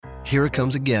here it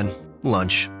comes again.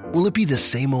 Lunch. Will it be the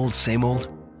same old, same old?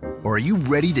 Or are you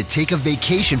ready to take a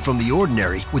vacation from the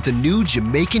ordinary with the new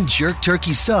Jamaican Jerk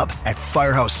Turkey Sub at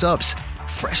Firehouse Subs?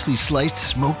 Freshly sliced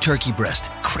smoked turkey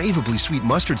breast, craveably sweet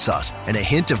mustard sauce, and a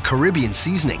hint of Caribbean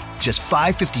seasoning. Just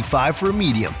 $5.55 for a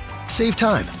medium. Save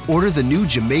time. Order the new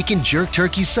Jamaican Jerk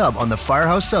Turkey Sub on the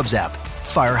Firehouse Subs app.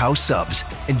 Firehouse Subs.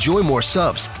 Enjoy more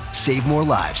subs. Save more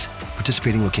lives.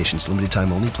 Participating locations. Limited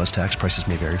time only, plus tax. Prices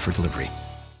may vary for delivery.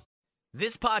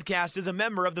 This podcast is a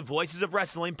member of the Voices of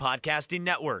Wrestling Podcasting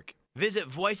Network. Visit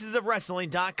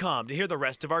voicesofwrestling.com to hear the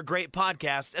rest of our great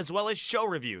podcasts, as well as show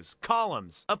reviews,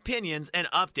 columns, opinions, and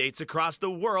updates across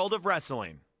the world of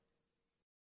wrestling.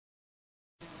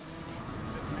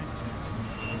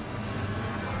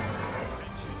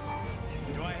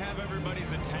 Do I have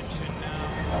everybody's attention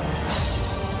now?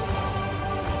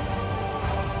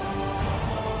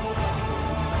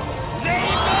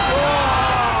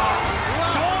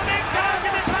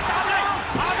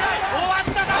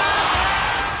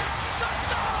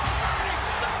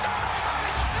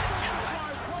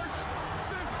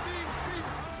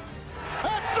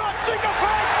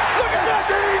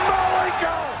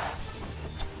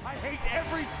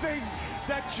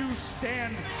 That you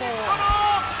stand for.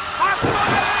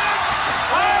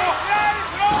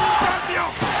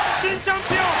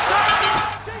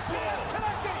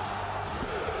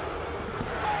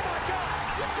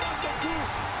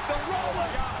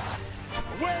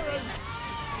 Wearing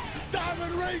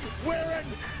diamond ring, wearing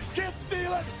kiss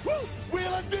stealing,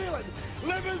 wheeling dealing,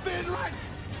 limousine right,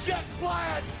 jet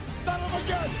flying, son of a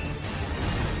gun.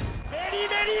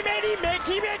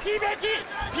 Mickey,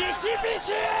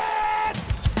 fishy.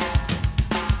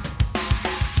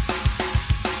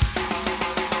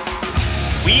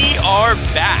 We are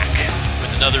back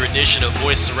with another edition of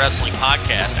Voices of Wrestling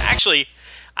Podcast. Actually,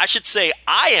 I should say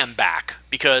I am back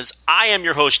because I am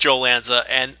your host, Joe Lanza,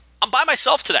 and I'm by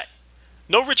myself today.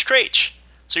 No Rich Craich.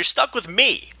 So you're stuck with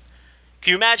me.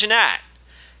 Can you imagine that?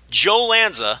 Joe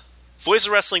Lanza, Voices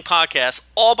of Wrestling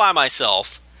Podcast, all by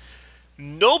myself.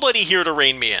 Nobody here to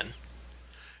rein me in.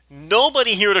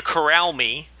 Nobody here to corral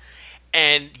me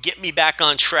and get me back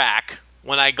on track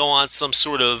when I go on some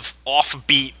sort of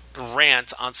offbeat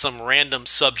rant on some random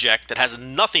subject that has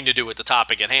nothing to do with the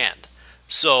topic at hand.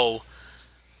 So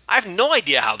I have no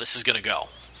idea how this is going to go.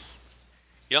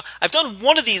 You know, I've done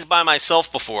one of these by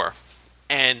myself before,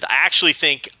 and I actually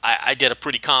think I did a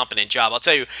pretty competent job. I'll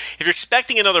tell you, if you're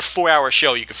expecting another 4-hour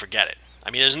show, you can forget it.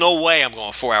 I mean, there's no way I'm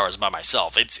going 4 hours by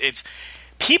myself. It's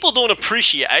people don't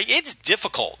appreciate. It's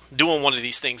difficult doing one of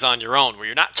these things on your own, where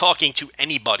you're not talking to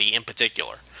anybody in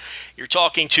particular. You're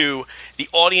talking to the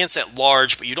audience at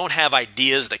large, but you don't have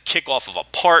ideas that kick off of a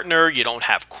partner. You don't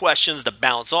have questions to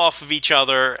bounce off of each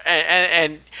other.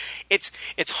 And it's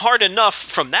hard enough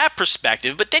from that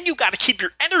perspective, but then you got to keep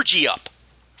your energy up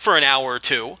for an hour or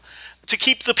two to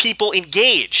keep the people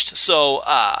engaged. So,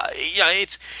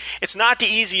 it's not the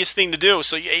easiest thing to do.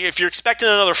 So if you're expecting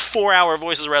another 4-hour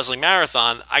Voices of Wrestling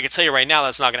marathon, I can tell you right now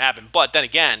that's not going to happen. But then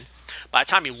again, by the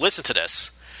time you listen to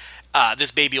this,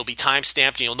 this baby will be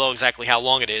time-stamped, and you'll know exactly how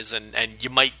long it is, and you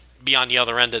might be on the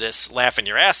other end of this laughing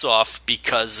your ass off,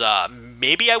 because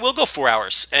maybe I will go 4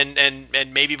 hours, and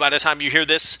maybe by the time you hear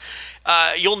this,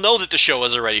 you'll know that the show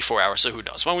is already 4 hours, so who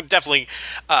knows. Well, we definitely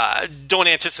don't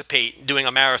anticipate doing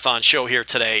a marathon show here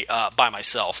today by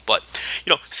myself. But,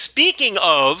 speaking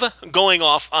of going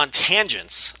off on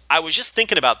tangents, I was just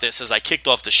thinking about this as I kicked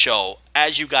off the show.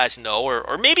 As you guys know,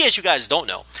 or maybe as you guys don't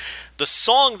know, the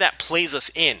song that plays us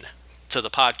in to the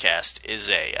podcast is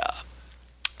a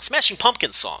Smashing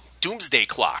Pumpkins song. Doomsday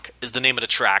Clock is the name of the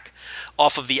track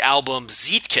off of the album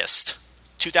Zeitgeist,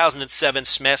 2007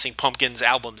 Smashing Pumpkins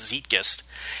album Zeitgeist.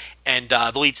 And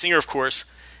the lead singer, of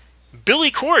course,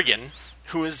 Billy Corrigan,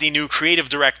 who is the new creative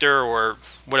director, or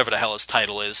whatever the hell his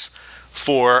title is,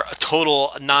 for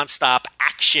Total Nonstop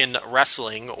Action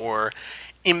Wrestling, or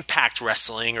Impact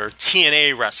Wrestling, or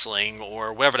TNA Wrestling,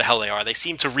 or whatever the hell they are. They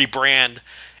seem to rebrand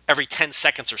every 10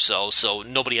 seconds or so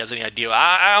nobody has any idea.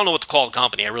 I don't know what to call the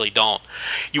company. I really don't.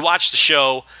 You watch the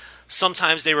show,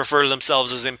 sometimes they refer to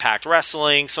themselves as Impact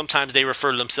Wrestling, sometimes they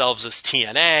refer to themselves as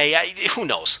TNA. Who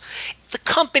knows? The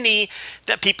company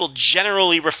that people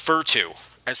generally refer to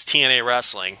as TNA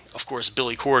Wrestling, of course,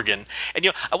 Billy Corrigan. And,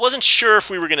 I wasn't sure if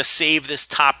we were going to save this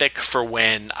topic for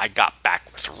when I got back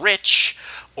with Rich,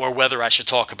 or whether I should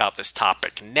talk about this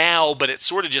topic now, but it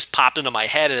sort of just popped into my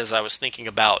head as I was thinking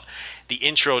about the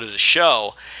intro to the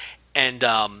show. And,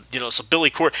 so Billy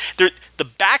Corrigan, the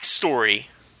backstory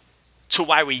to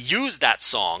why we use that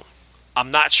song, I'm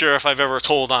not sure if I've ever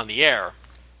told on the air.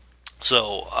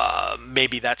 So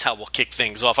maybe that's how we'll kick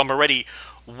things off. I'm already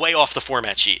way off the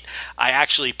format sheet. I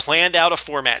actually planned out a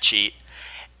format sheet,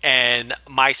 and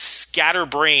my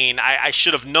scatterbrain, I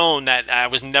should have known that I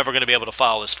was never going to be able to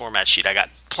follow this format sheet. I got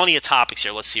plenty of topics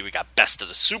here. Let's see. We got Best of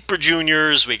the Super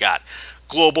Juniors. We got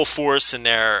Global Force and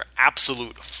their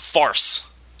absolute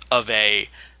farce of a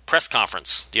press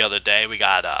conference the other day. We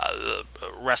got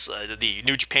the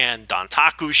New Japan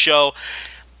Dontaku show.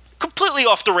 Completely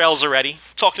off the rails already.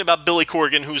 Talking about Billy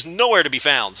Corgan, who's nowhere to be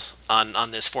found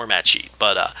on this format sheet.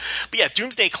 But yeah,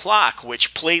 Doomsday Clock,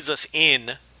 which plays us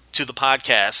in to the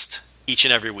podcast each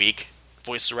and every week,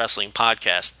 Voice of Wrestling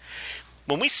podcast.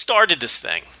 When we started this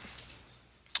thing,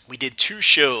 we did 2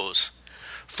 shows.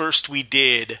 First, we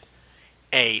did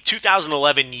a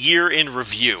 2011 year in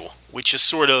review, which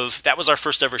is that was our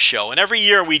first ever show. And every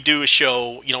year we do a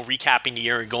show, recapping the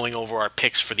year and going over our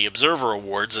picks for the Observer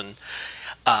Awards. And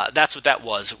that's what that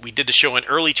was. We did the show in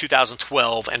early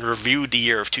 2012 and reviewed the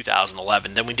year of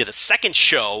 2011. Then we did a second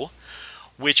show,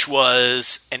 which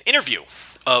was an interview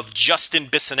of Justin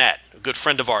Bissonette, a good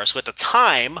friend of ours, who at the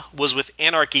time was with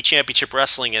Anarchy Championship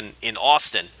Wrestling in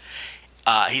Austin.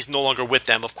 He's no longer with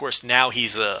them. Of course, now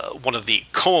he's one of the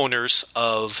co-owners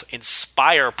of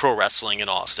Inspire Pro Wrestling in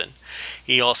Austin.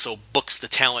 He also books the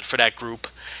talent for that group,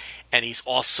 and he's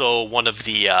also one of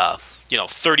the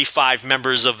 35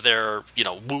 members of their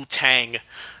Wu-Tang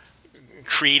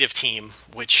creative team,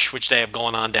 which they have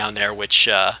going on down there. Which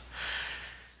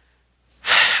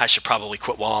I should probably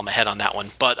quit while I'm ahead on that one.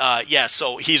 But yeah,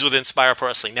 so he's with Inspire Pro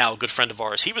Wrestling now, a good friend of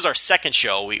ours. He was our second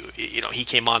show. He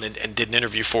came on and did an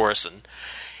interview for us,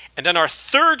 and then our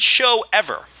third show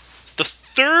ever, the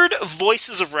third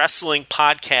Voices of Wrestling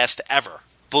podcast ever,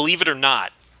 believe it or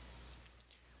not,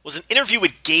 was an interview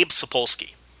with Gabe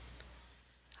Sapolsky.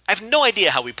 I have no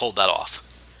idea how we pulled that off.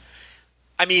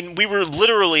 I mean, we were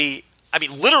literally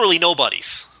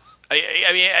nobodies.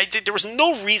 There was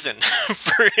no reason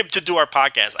for him to do our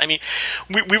podcast. I mean,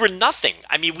 we were nothing.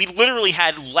 I mean, we literally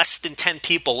had less than 10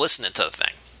 people listening to the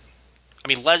thing. I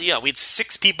mean, we had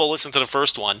 6 people listen to the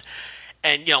first one,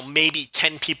 and maybe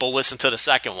 10 people listen to the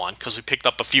second one because we picked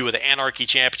up a few of the Anarchy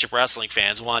Championship Wrestling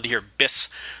fans who wanted to hear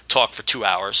Biss talk for 2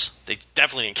 hours. They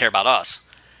definitely didn't care about us.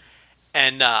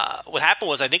 And what happened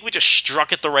was, I think we just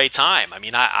struck at the right time. I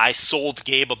mean, I sold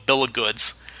Gabe a bill of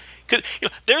goods. Because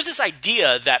there's this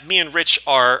idea that me and Rich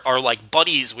are like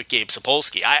buddies with Gabe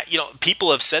Sapolsky.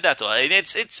 People have said that to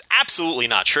us. It's absolutely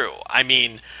not true. I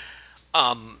mean,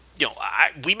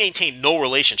 we maintain no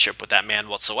relationship with that man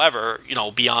whatsoever.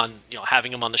 Beyond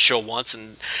having him on the show once,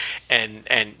 and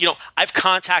I've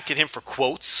contacted him for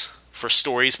quotes for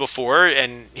stories before,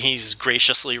 and he's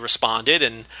graciously responded.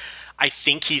 And I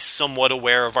think he's somewhat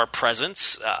aware of our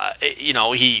presence. He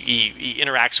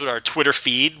interacts with our Twitter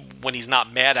feed when he's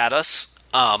not mad at us.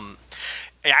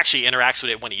 He actually interacts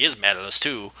with it when he is mad at us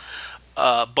too.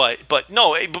 But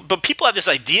people have this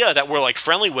idea that we're like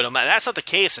friendly with him, and that's not the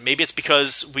case. And maybe it's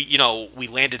because we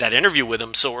landed that interview with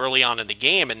him so early on in the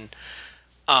game, and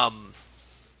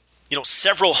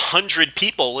several hundred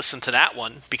people listened to that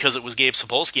one because it was Gabe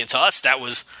Sapolsky, and to us that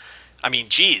was. I mean,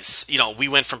 geez, we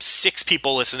went from 6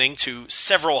 people listening to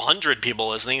several hundred people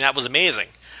listening. That was amazing.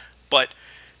 But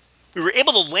we were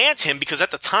able to land him because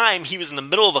at the time he was in the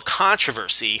middle of a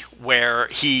controversy where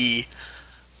he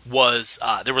was,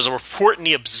 there was a report in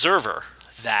the Observer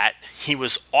that he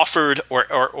was offered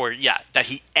that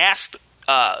he asked,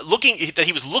 that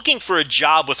he was looking for a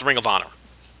job with Ring of Honor.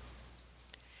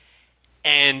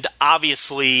 And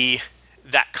obviously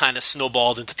that kind of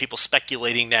snowballed into people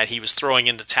speculating that he was throwing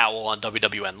in the towel on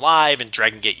WWN Live and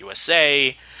Dragon Gate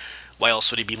USA. Why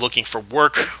else would he be looking for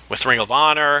work with Ring of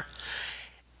Honor?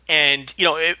 And,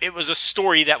 it was a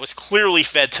story that was clearly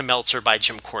fed to Meltzer by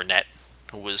Jim Cornette,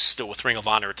 who was still with Ring of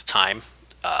Honor at the time.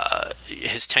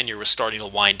 His tenure was starting to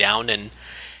wind down, and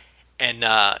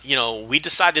we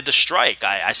decided to strike.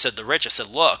 I said to Rich,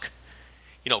 look,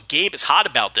 Gabe is hot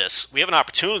about this. We have an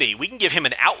opportunity. We can give him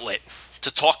an outlet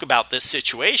to talk about this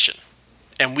situation,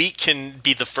 and we can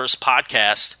be the first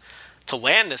podcast to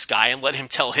land this guy and let him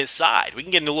tell his side. We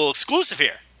can get a little exclusive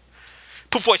here.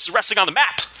 Put Voices of Wrestling on the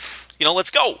map.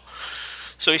 Let's go.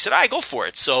 So he said, all right, go for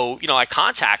it. So, I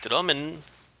contacted him, and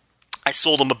I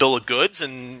sold him a bill of goods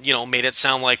and, made it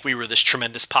sound like we were this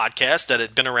tremendous podcast that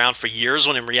had been around for years,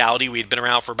 when in reality we had been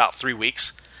around for about 3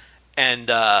 weeks. And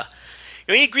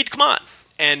he agreed to come on.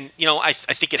 And, I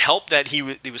think it helped that he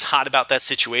was hot about that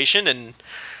situation, and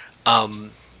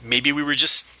maybe we were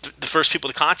just the first people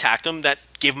to contact him that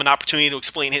gave him an opportunity to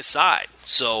explain his side.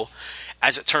 So,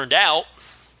 as it turned out,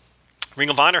 Ring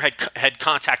of Honor had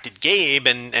contacted Gabe,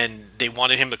 and they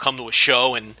wanted him to come to a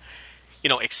show and,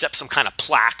 accept some kind of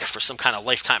plaque for some kind of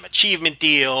lifetime achievement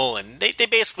deal. And they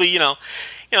basically,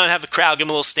 have the crowd give him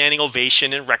a little standing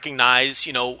ovation and recognize,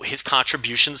 his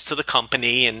contributions to the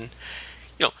company. And,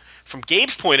 from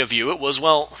Gabe's point of view, it was,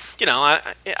 well,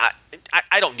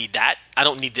 I don't need that. I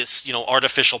don't need this,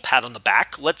 artificial pat on the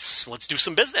back. Let's do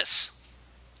some business.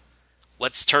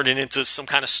 Let's turn it into some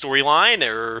kind of storyline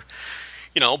or,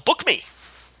 book me.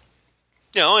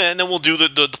 And then we'll do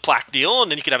the plaque deal,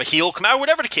 and then you could have a heel come out,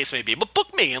 whatever the case may be. But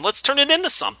book me, and let's turn it into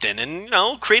something, and,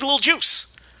 create a little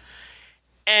juice.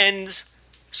 And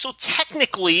so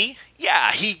technically,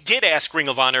 yeah, he did ask Ring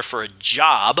of Honor for a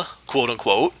job, quote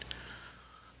unquote,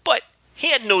 but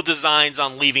he had no designs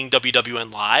on leaving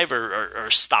WWN Live or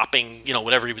stopping,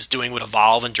 whatever he was doing with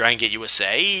Evolve and Dragon Gate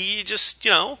USA. He just,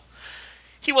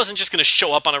 he wasn't just going to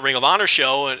show up on a Ring of Honor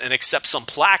show and accept some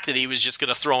plaque that he was just going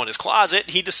to throw in his closet.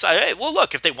 He decided, hey, well,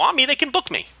 look, if they want me, they can book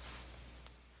me.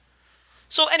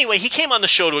 So anyway, he came on the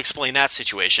show to explain that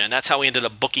situation. That's how we ended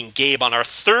up booking Gabe on our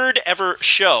third ever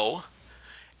show.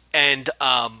 And,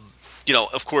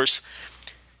 of course,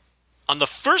 on the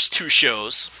first two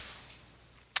shows,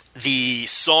 the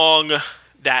song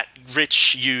that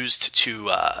Rich used to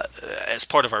as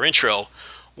part of our intro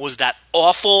was that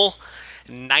awful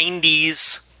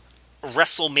 90s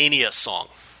WrestleMania song.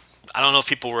 I don't know if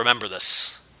people remember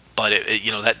this, but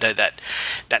that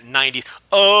 90s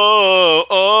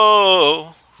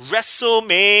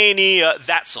WrestleMania,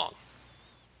 that song.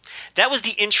 That was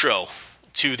the intro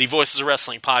to the Voices of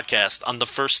Wrestling podcast on the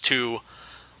first two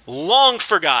long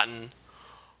forgotten,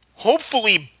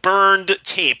 hopefully burned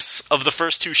tapes of the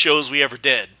first two shows we ever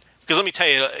did. Because let me tell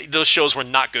you, those shows were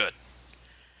not good.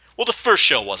 Well, the first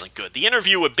show wasn't good. The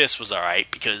interview with Biss was all right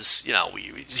because,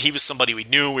 he was somebody we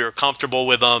knew, we were comfortable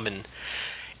with him, and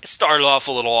it started off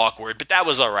a little awkward, but that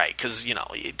was all right because,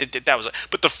 that was.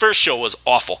 But the first show was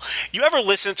awful. You ever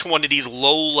listen to one of these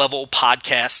low-level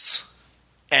podcasts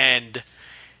and,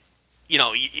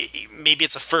 maybe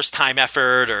it's a first-time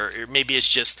effort or maybe it's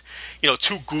just,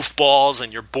 two goofballs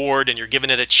and you're bored and you're giving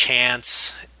it a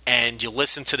chance and you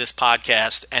listen to this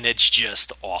podcast and it's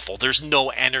just awful. There's no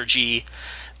energy.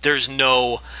 There's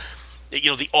no,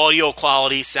 the audio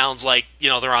quality sounds like,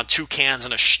 they're on two cans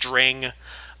and a string.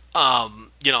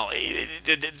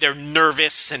 They're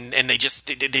nervous and they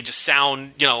just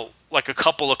sound, like a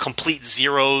couple of complete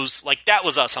zeros. Like that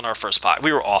was us on our first pod.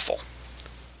 We were awful.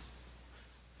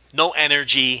 No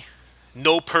energy,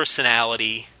 no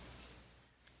personality.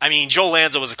 I mean, Joe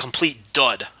Lanza was a complete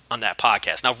dud on that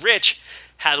podcast. Now, Rich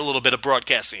had a little bit of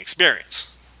broadcasting experience.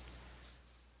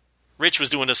 Rich was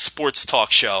doing a sports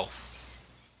talk show,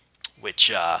 which,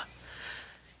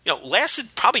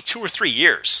 lasted probably 2 or 3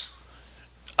 years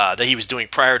that he was doing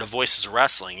prior to Voices of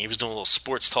Wrestling. He was doing a little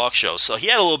sports talk show, so he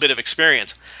had a little bit of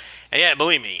experience. And yeah,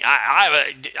 believe me,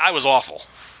 I was awful.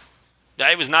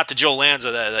 I was not the Joe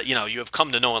Lanza that you have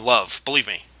come to know and love. Believe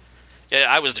me, yeah,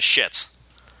 I was the shits.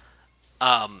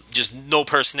 Just no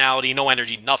personality, no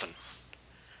energy, nothing.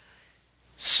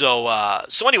 So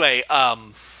anyway, I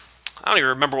don't even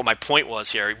remember what my point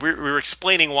was here. We were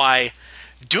explaining why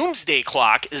Doomsday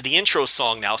Clock is the intro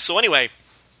song now. So anyway,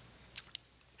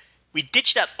 we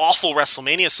ditched that awful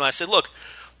WrestleMania song. I said, look,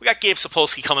 we got Gabe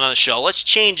Sapolsky coming on the show. Let's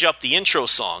change up the intro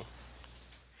song.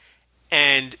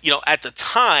 And, at the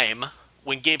time,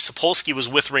 when Gabe Sapolsky was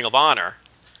with Ring of Honor,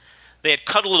 they had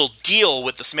cut a little deal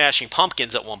with the Smashing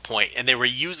Pumpkins at one point, and they were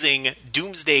using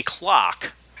Doomsday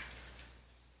Clock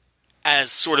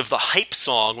as sort of the hype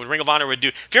song when Ring of Honor would do.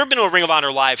 If you've ever been to a Ring of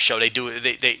Honor live show, they do.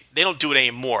 They don't do it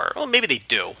anymore. Well, maybe they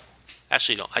do.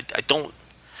 Actually, no, I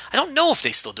don't know if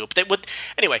they still do it, but they would.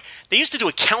 Anyway, they used to do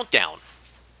a countdown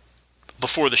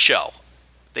before the show.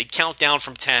 They'd count down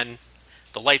from 10.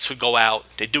 The lights would go out.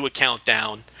 They'd do a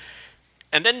countdown,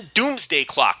 and then Doomsday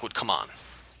Clock would come on.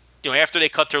 After they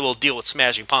cut their little deal with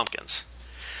Smashing Pumpkins.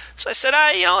 So I said,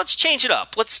 let's change it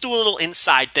up. Let's do a little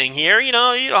inside thing here.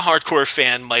 A hardcore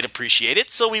fan might appreciate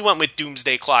it. So we went with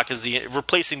Doomsday Clock as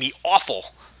replacing the awful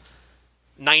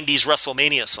 90s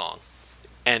WrestleMania song.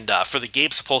 And for the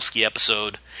Gabe Sapolsky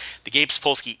episode, the Gabe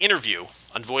Sapolsky interview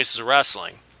on Voices of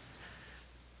Wrestling,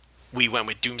 we went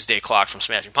with Doomsday Clock from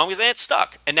Smashing Pumpkins, and it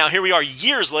stuck. And now here we are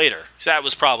years later. So that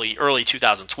was probably early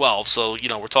 2012. So,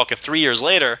 we're talking 3 years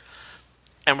later,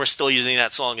 and we're still using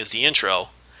that song as the intro.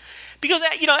 Because,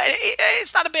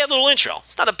 it's not a bad little intro.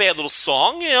 It's not a bad little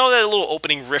song. That little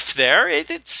opening riff there. It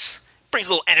brings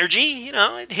a little energy.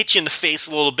 It hits you in the face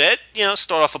a little bit.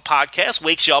 Start off a podcast,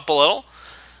 wakes you up a little.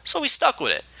 So we stuck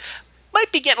with it.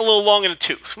 Might be getting a little long in the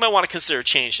tooth. We might want to consider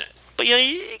changing it. But,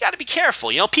 you got to be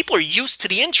careful. People are used to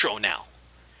the intro now.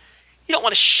 You don't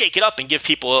want to shake it up and give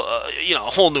people,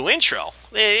 a whole new intro.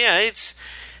 Yeah,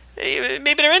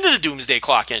 maybe they're into the Doomsday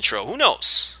Clock intro. Who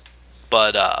knows?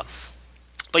 But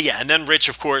yeah, and then Rich,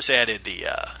 of course, added the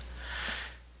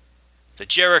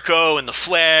Jericho and the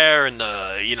Flair and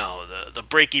the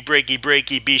breaky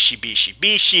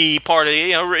bishi part of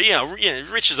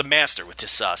it. Rich is a master with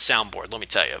this soundboard, let me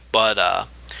tell you. But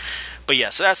yeah,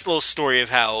 so that's the little story of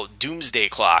how Doomsday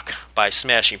Clock by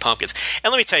Smashing Pumpkins.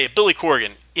 And let me tell you, Billy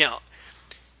Corgan,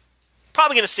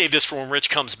 probably going to save this for when Rich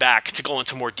comes back to go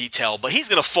into more detail, but he's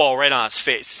going to fall right on his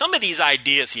face. Some of these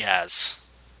ideas he has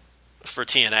for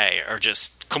TNA are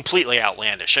just completely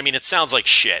outlandish. I mean, it sounds like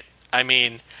shit. I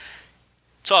mean,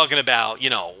 talking about,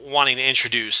 wanting to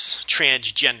introduce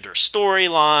transgender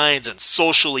storylines and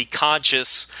socially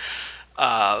conscious,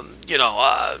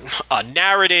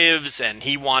 narratives, and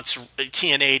he wants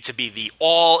TNA to be the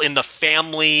all in the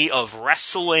family of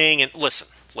wrestling. And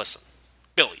listen,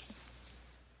 Billy,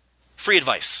 free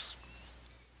advice,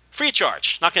 free of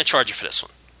charge. Not going to charge you for this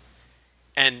one.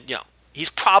 And, he's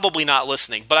probably not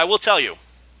listening, but I will tell you,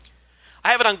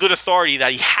 I have it on good authority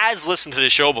that he has listened to the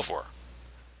show before.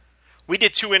 We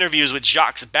did 2 interviews with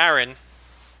Jacques Barron,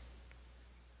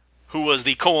 who was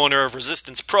the co-owner of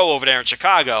Resistance Pro over there in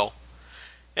Chicago.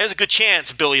 There's a good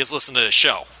chance Billy has listened to the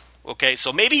show. Okay,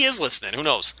 so maybe he is listening. Who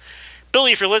knows?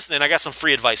 Billy, if you're listening, I got some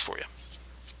free advice for you.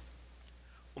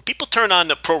 When people turn on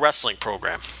the pro wrestling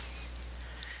program,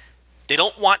 they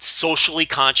don't want socially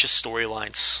conscious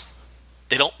storylines.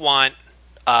 They don't want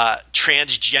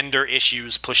transgender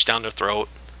issues pushed down their throat.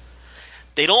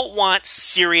 They don't want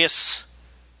serious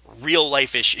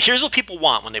real-life issues. Here's what people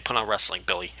want when they put on wrestling,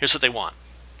 Billy. Here's what they want.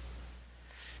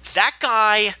 That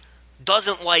guy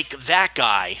doesn't like that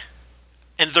guy,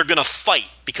 and they're going to fight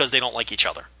because they don't like each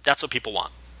other. That's what people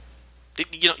want.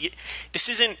 This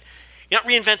isn't... You're not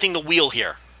reinventing the wheel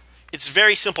here. It's a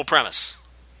very simple premise.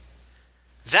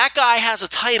 That guy has a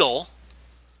title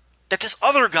that this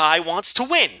other guy wants to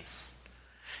win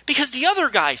because the other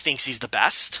guy thinks he's the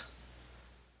best,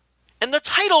 and the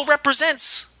title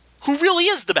represents who really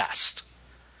is the best.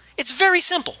 It's very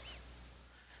simple.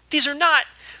 These are not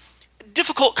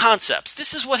difficult concepts.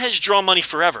 This is what has drawn money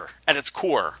forever at its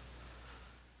core.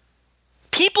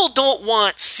 People don't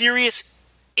want serious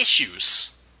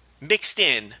issues mixed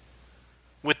in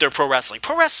with their pro wrestling.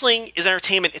 Pro wrestling is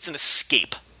entertainment. It's an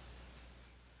escape.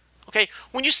 Okay?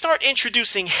 When you start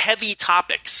introducing heavy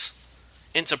topics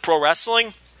into pro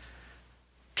wrestling,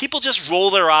 people just roll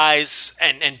their eyes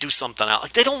and do something else.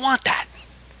 Like, they don't want that.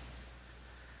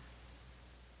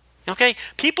 Okay?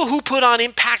 People who put on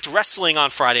Impact Wrestling on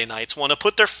Friday nights want to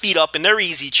put their feet up in their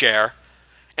easy chair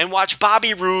and watch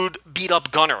Bobby Roode beat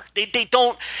up Gunner. They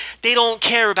don't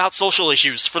care about social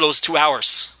issues for those 2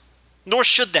 hours. Nor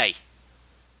should they.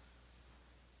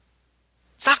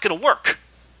 It's not going to work.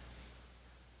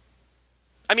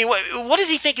 I mean, what does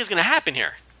he think is going to happen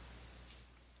here?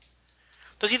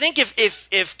 Does he think if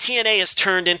TNA is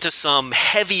turned into some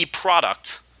heavy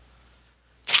product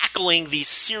tackling these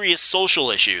serious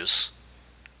social issues,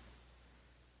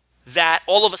 that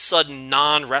all of a sudden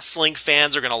non-wrestling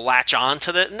fans are going to latch on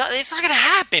to that? No, it's not going to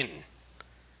happen.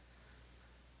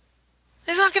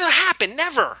 It's not going to happen,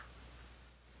 never.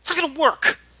 It's not going to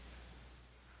work.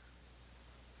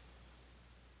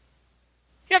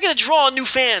 You're not going to draw new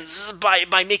fans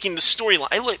by making the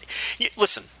storyline.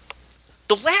 Listen,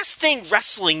 the last thing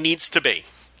wrestling needs to be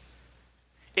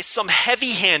is some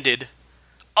heavy-handed,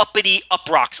 uppity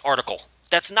Uprocks article.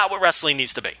 That's not what wrestling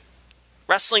needs to be.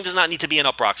 Wrestling does not need to be an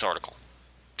Uprocks article.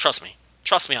 Trust me.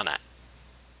 Trust me on that.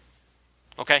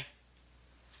 Okay?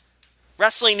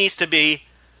 Wrestling needs to be,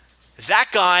 that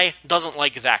guy doesn't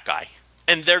like that guy,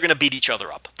 and they're going to beat each other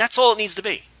up. That's all it needs to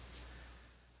be.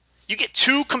 You get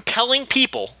 2 compelling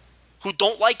people who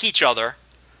don't like each other,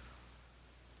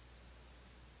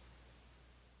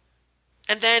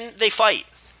 and then they fight.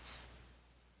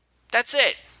 That's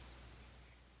it.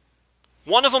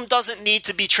 One of them doesn't need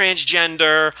to be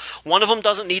transgender. One of them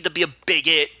doesn't need to be a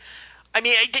bigot. I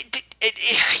mean,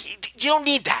 you don't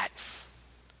need that.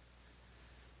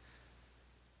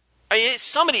 I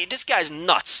mean, this guy's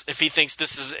nuts if he thinks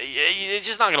it's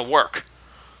just not going to work.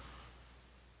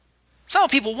 It's not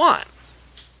what people want.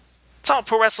 It's not what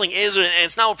pro wrestling is, and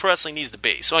it's not what pro wrestling needs to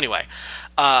be. So anyway,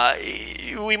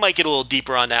 we might get a little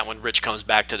deeper on that when Rich comes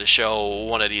back to the show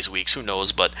one of these weeks. Who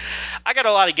knows? But I got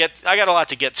a lot to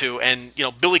get to, and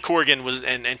Billy Corgan was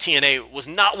and TNA was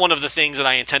not one of the things that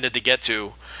I intended to get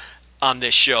to on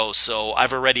this show. So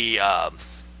I've already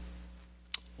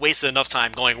wasted enough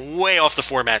time going way off the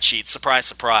format sheet. Surprise,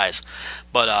 surprise.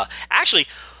 But actually,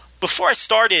 before I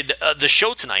started the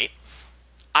show tonight,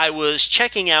 I was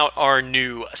checking out our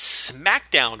new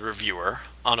SmackDown reviewer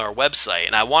on our website,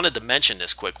 and I wanted to mention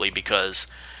this quickly because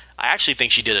I actually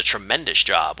think she did a tremendous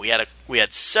job. We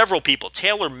had several people.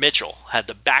 Taylor Mitchell had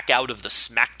to back out of the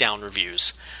SmackDown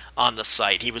reviews on the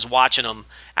site. He was watching them.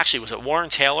 Actually, was it Warren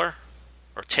Taylor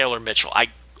or Taylor Mitchell? I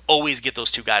always get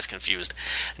those two guys confused.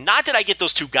 Not that I get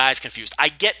those two guys confused. I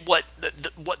get what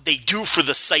they do for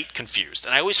the site confused,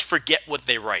 and I always forget what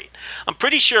they write. I'm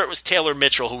pretty sure it was Taylor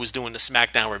Mitchell who was doing the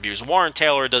SmackDown reviews. Warren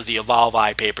Taylor does the Evolve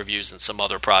Eye pay-per-views and some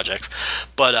other projects.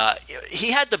 But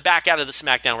he had to back out of the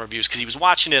SmackDown reviews because he was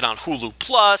watching it on Hulu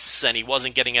Plus, and he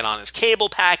wasn't getting it on his cable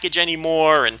package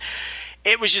anymore, and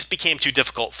it just became too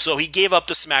difficult. So he gave up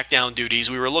the SmackDown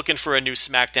duties. We were looking for a new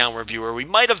SmackDown reviewer. We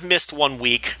might have missed 1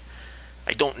 week.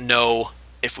 I don't know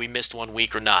if we missed 1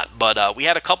 week or not, but we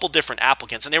had a couple different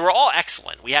applicants, and they were all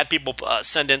excellent. We had people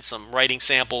send in some writing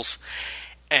samples,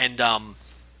 and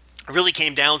it really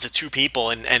came down to two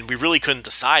people, and we really couldn't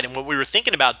decide. And what we were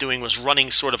thinking about doing was running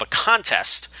sort of a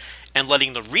contest and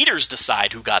letting the readers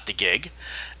decide who got the gig.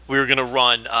 We were going to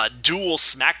run dual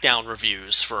SmackDown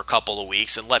reviews for a couple of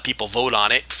weeks and let people vote on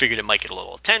it. Figured it might get a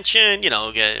little attention,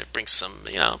 bring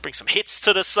some hits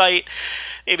to the site.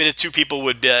 Maybe the two people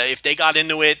would, if they got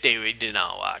into it, they would,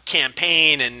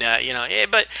 campaign and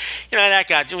But that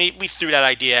got we threw that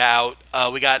idea out.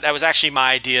 That was actually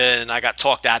my idea, and I got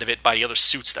talked out of it by the other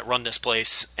suits that run this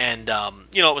place. And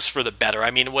it was for the better.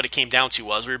 I mean, what it came down to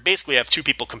was we basically have two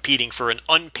people competing for an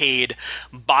unpaid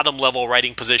bottom level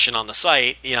writing position on the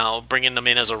site. Bringing them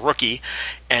in as a rookie,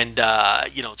 and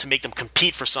to make them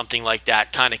compete for something like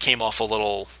that kind of came off a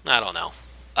little, I don't know,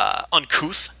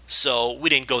 uncouth. So we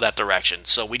didn't go that direction.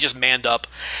 So we just manned up,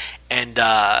 and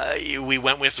we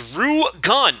went with Rue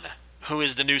Gunn, who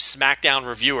is the new SmackDown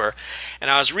reviewer.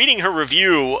 And I was reading her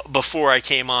review before I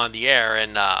came on the air,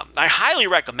 and I highly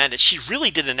recommend it. She really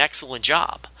did an excellent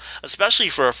job, especially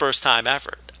for a first-time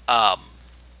effort.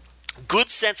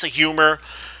 Good sense of humor.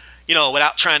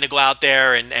 Without trying to go out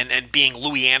there and being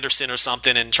Louis Anderson or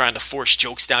something and trying to force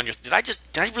jokes down your... Did I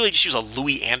really just use a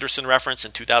Louis Anderson reference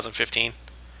in 2015?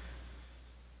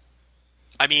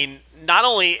 I mean, not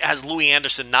only has Louis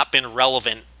Anderson not been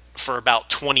relevant for about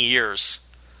 20 years,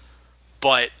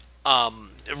 but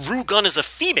Rue Gunn is a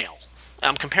female.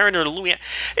 I'm comparing her to Louis...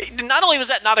 Not only was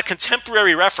that not a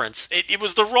contemporary reference, it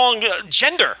was the wrong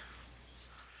gender.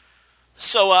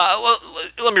 So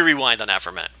let me rewind on that for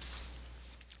a minute.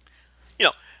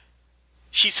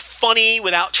 She's funny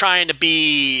without trying to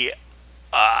be...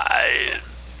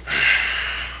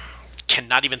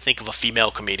 cannot even think of a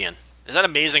female comedian. Is that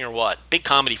amazing or what? Big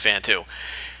comedy fan, too.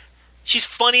 She's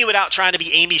funny without trying to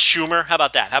be Amy Schumer. How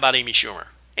about that? How about Amy Schumer?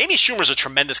 Amy Schumer's a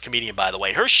tremendous comedian, by the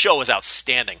way. Her show is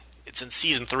outstanding. It's in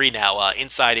season 3 now,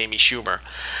 Inside Amy Schumer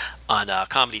on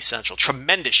Comedy Central.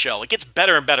 Tremendous show. It gets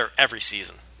better and better every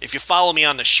season. If you follow me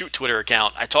on the Shoot Twitter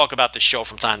account, I talk about this show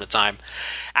from time to time.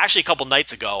 Actually, a couple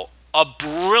nights ago, a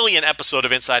brilliant episode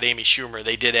of Inside Amy Schumer.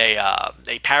 They did a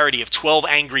parody of 12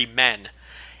 Angry Men,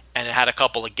 and it had a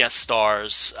couple of guest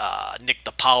stars, Nick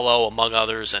DiPaolo among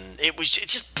others, and it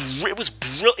was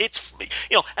brilliant. It's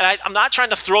and I'm not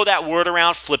trying to throw that word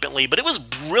around flippantly, but it was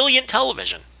brilliant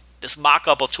television. This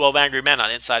mock-up of 12 Angry Men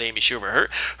on Inside Amy Schumer.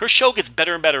 Her show gets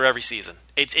better and better every season.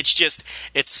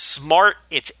 It's smart,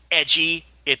 it's edgy,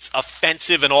 it's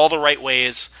offensive in all the right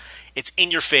ways, it's in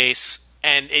your face.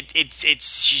 And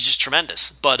she's just tremendous.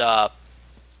 But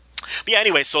yeah,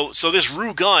 anyway, so this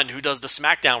Rue Gunn, who does the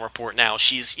SmackDown report now,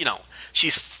 she's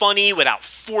funny without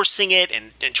forcing it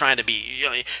and trying to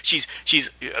be, she's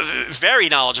very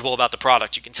knowledgeable about the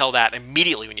product. You can tell that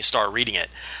immediately when you start reading it.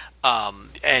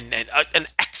 And an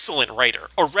excellent writer,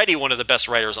 already one of the best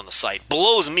writers on the site,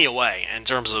 blows me away in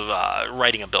terms of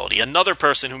writing ability. Another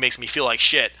person who makes me feel like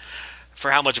shit for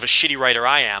how much of a shitty writer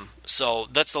I am. So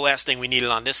that's the last thing we needed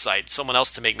on this site. Someone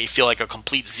else to make me feel like a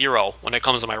complete zero when it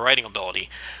comes to my writing ability.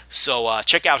 So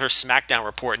check out her SmackDown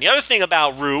report. And the other thing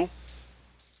about Rue,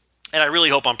 and I really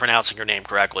hope I'm pronouncing her name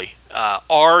correctly,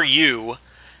 R-U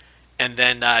and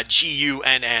then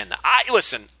G-U-N-N.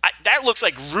 Listen, that looks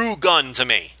like Rue Gunn to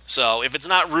me. So if it's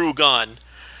not Rue Gunn,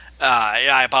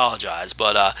 I apologize.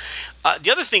 But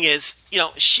the other thing is,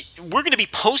 we're going to be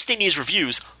posting these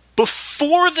reviews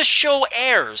before the show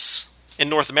airs in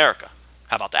North America.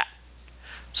 How about that?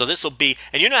 So this will be,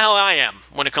 and you know how I am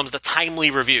when it comes to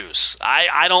timely reviews.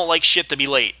 I don't like shit to be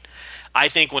late. I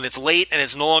think when it's late and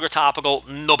it's no longer topical,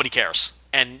 nobody cares.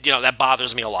 And, that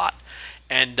bothers me a lot.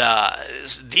 And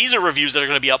these are reviews that are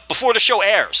going to be up before the show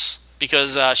airs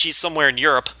because she's somewhere in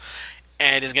Europe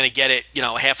and is going to get it,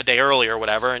 half a day early or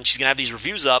whatever, and she's going to have these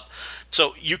reviews up.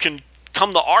 So you can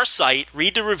come to our site,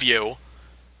 read the review,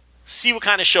 see what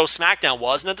kind of show SmackDown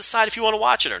was, and then decide if you want to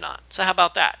watch it or not. So how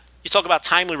about that? You talk about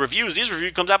timely reviews. These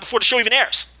reviews comes out before the show even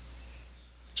airs.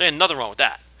 So ain't nothing wrong with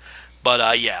that.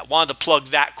 But yeah, wanted to plug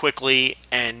that quickly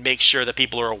and make sure that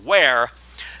people are aware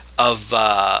of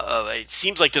it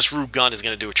seems like this Rue Gunn is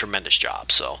going to do a tremendous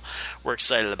job, so we're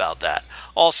excited about that.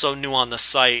 Also new on the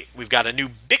site, we've got a new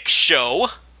Big Show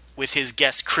with his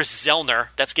guest Chris Zellner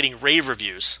that's getting rave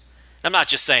reviews. I'm not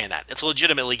just saying that. It's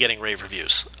legitimately getting rave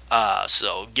reviews.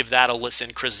 So give that a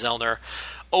listen. Chris Zellner,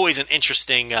 always an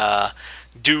interesting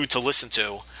dude to listen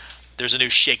to. There's a new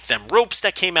Shake Them Ropes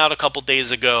that came out a couple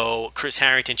days ago. Chris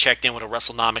Harrington checked in with a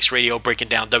WrestleNomics Radio breaking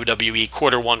down WWE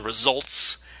Quarter 1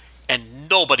 results. And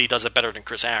nobody does it better than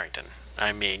Chris Harrington.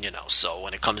 I mean, so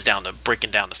when it comes down to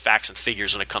breaking down the facts and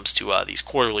figures when it comes to these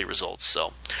quarterly results.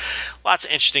 So lots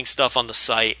of interesting stuff on the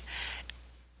site.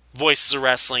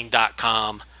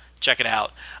 VoicesOfWrestling.com. Check it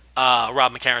out.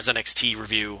 Rob McCarron's NXT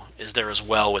review is there as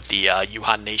well with the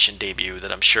Yuhan Nation debut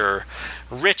that I'm sure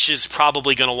Rich is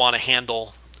probably going to want to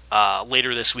handle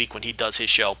later this week when he does his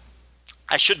show.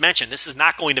 I should mention, this is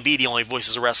not going to be the only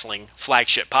Voices of Wrestling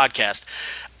flagship podcast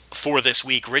for this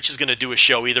week. Rich is going to do a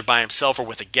show either by himself or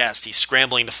with a guest. He's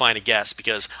scrambling to find a guest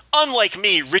because, unlike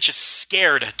me, Rich is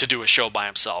scared to do a show by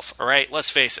himself. All right, let's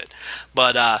face it.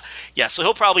 But yeah, so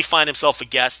he'll probably find himself a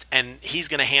guest, and he's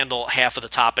going to handle half of the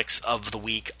topics of the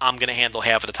week. I'm going to handle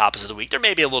half of the topics of the week. There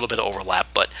may be a little bit of overlap,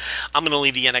 but I'm going to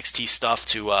leave the NXT stuff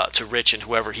to Rich and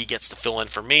whoever he gets to fill in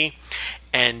for me.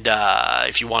 And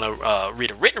if you want to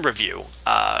read a written review,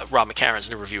 Rob McCarron's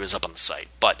new review is up on the site.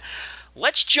 But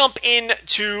let's jump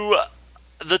into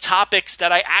the topics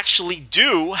that I actually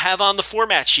do have on the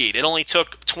format sheet. It only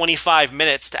took 25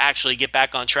 minutes to actually get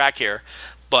back on track here.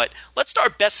 But let's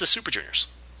start Best of Super Juniors.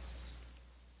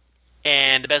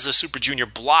 And the Best of Super Junior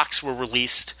blocks were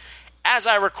released. As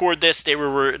I record this, they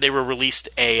were released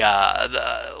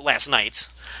last night.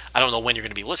 I don't know when you're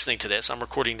going to be listening to this. I'm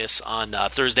recording this on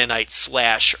Thursday night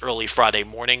 / early Friday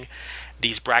morning.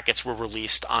 These brackets were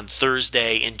released on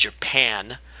Thursday in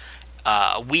Japan.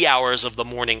 Wee hours of the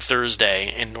morning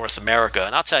Thursday in North America.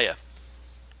 And I'll tell you,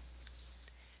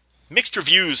 mixed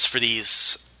reviews for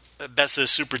these Best of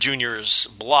Super Juniors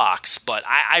blocks, but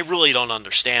I really don't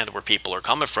understand where people are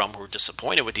coming from who are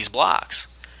disappointed with these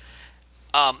blocks.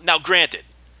 Now, granted,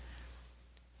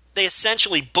 they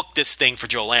essentially booked this thing for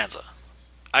Joe Lanza.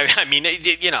 I mean,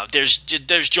 there's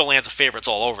Joe Lanza favorites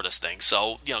all over this thing,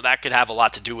 so that could have a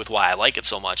lot to do with why I like it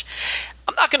so much.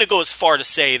 I'm not going to go as far to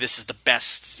say this is the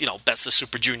best, Best of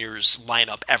Super Juniors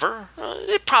lineup ever.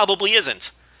 It probably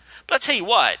isn't. But I'll tell you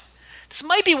what, this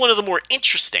might be one of the more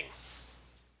interesting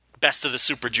Best of the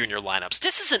Super Junior lineups.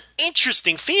 This is an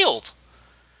interesting field.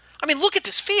 I mean, look at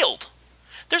this field.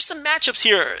 There's some matchups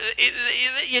here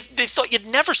they thought you'd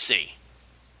never see.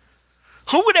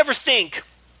 Who would ever think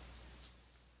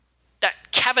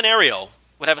that Cavanario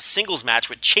would have a singles match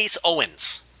with Chase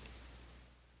Owens?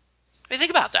 I mean,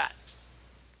 think about that.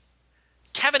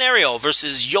 Cavanario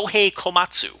versus Yohei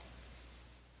Komatsu.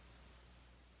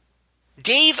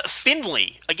 Dave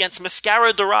Finley against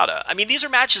Mascara Dorada. I mean, these are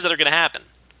matches that are going to happen.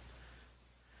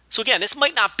 So again, this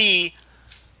might not be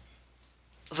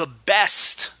the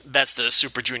best of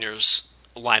Super Juniors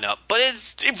lineup, but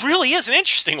it really is an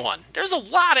interesting one. There's a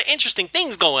lot of interesting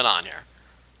things going on here.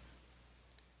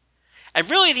 And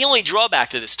really the only drawback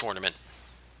to this tournament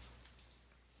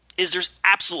is there's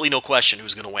absolutely no question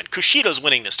who's going to win. Kushida's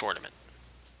winning this tournament.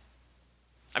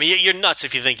 I mean, you're nuts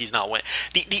if you think he's not winning.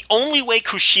 The only way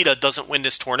Kushida doesn't win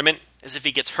this tournament is if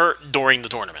he gets hurt during the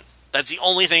tournament. That's the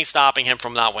only thing stopping him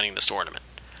from not winning this tournament.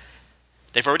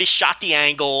 They've already shot the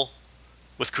angle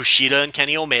with Kushida and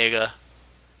Kenny Omega.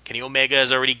 Kenny Omega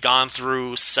has already gone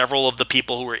through several of the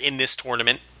people who were in this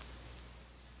tournament.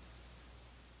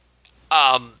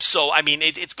 So, I mean,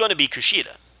 it's going to be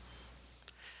Kushida.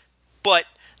 But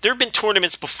there have been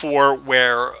tournaments before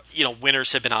where,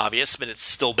 winners have been obvious, but it's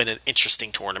still been an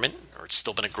interesting tournament, or it's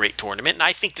still been a great tournament, and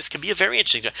I think this could be a very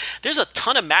interesting tournament. There's a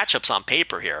ton of matchups on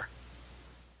paper here.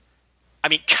 I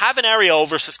mean, Cavanario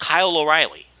versus Kyle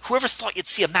O'Reilly. Whoever thought you'd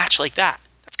see a match like that?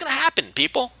 That's going to happen,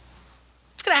 people.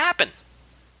 It's going to happen.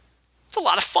 It's a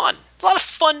lot of fun. A lot of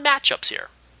fun matchups here.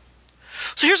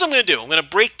 So here's what I'm going to do. I'm going to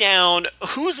break down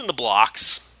who's in the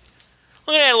blocks.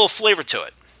 I'm going to add a little flavor to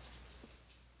it.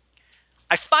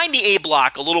 I find the A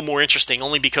block a little more interesting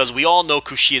only because we all know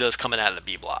Kushida is coming out of the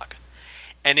B block.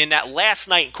 And in that last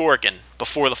night in Korakuen,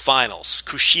 before the finals,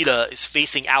 Kushida is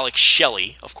facing Alex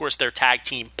Shelley. Of course, they're tag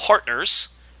team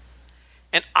partners.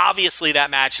 And obviously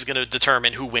that match is going to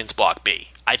determine who wins Block B.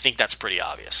 I think that's pretty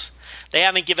obvious. They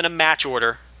haven't given a match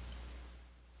order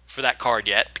for that card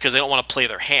yet because they don't want to play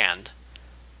their hand.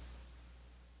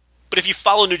 But if you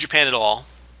follow New Japan at all,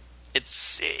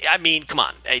 I mean, come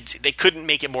on. They couldn't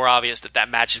make it more obvious that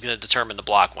match is going to determine the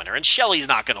block winner. And Shelley's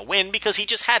not going to win because he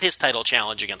just had his title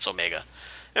challenge against Omega.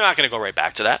 They're not going to go right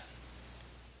back to that.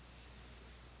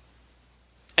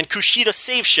 And Kushida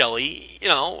saved Shelley,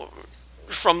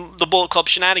 from the Bullet Club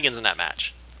shenanigans in that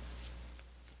match.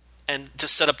 And to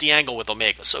set up the angle with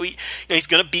Omega. So he's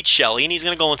going to beat Shelley and he's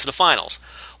going to go into the finals.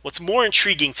 What's more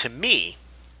intriguing to me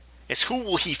is who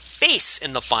will he face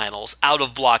in the finals out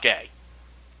of Block A?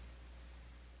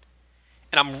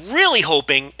 And I'm really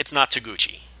hoping it's not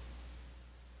Taguchi.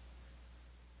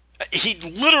 He'd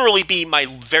literally be my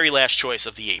very last choice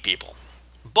of the 8 people.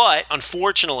 But,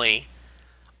 unfortunately,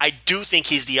 I do think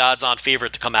he's the odds-on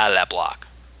favorite to come out of that block.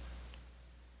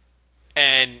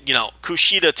 And,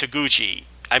 Kushida Taguchi,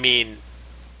 I mean,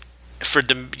 for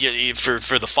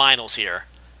the finals here,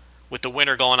 with the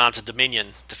winner going on to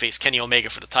Dominion to face Kenny Omega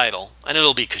for the title, and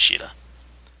it'll be Kushida.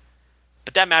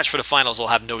 But that match for the finals will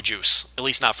have no juice, at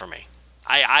least not for me.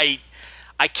 I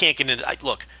can't get into...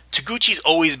 Look, Taguchi's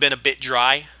always been a bit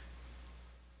dry,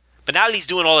 but now that he's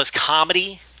doing all this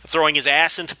comedy, throwing his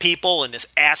ass into people and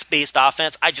this ass-based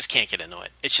offense, I just can't get into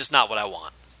it. It's just not what I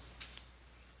want.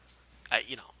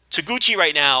 Taguchi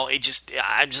right now,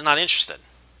 I'm just not interested.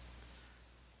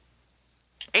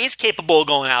 He's capable of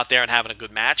going out there and having a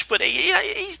good match, but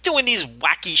he's doing these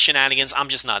wacky shenanigans. I'm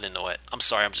just not into it. I'm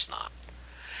sorry, I'm just not.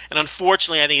 And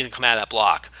unfortunately, I think he's going to come out of that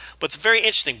block. But it's a very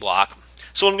interesting block.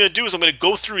 So what I'm going to do is I'm going to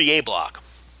go through the A block,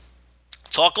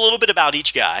 talk a little bit about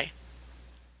each guy,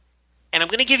 and I'm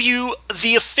going to give you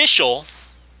the official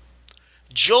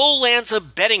Joe Lanza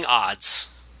betting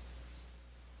odds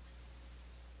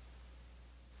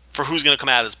for who's going to come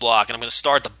out of this block. And I'm going to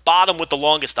start at the bottom with the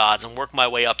longest odds and work my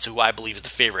way up to who I believe is the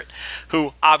favorite,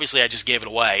 who, obviously, I just gave it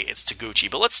away. It's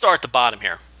Taguchi. But let's start at the bottom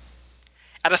here.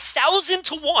 At 1,000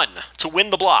 to 1 to win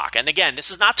the block. And again, this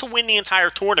is not to win the entire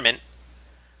tournament.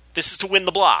 This is to win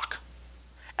the block.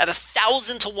 At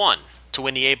 1,000 to 1 to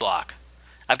win the A block,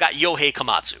 I've got Yohei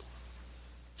Komatsu.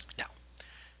 Now,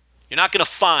 you're not going to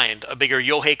find a bigger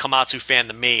Yohei Komatsu fan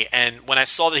than me. And when I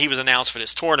saw that he was announced for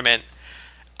this tournament,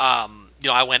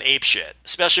 I went apeshit.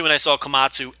 Especially when I saw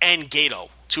Komatsu and Gato,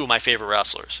 2 of my favorite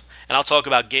wrestlers. And I'll talk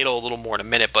about Gato a little more in a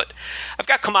minute. But I've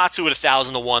got Komatsu at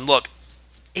 1,000 to 1. Look,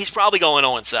 he's probably going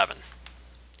 0-7.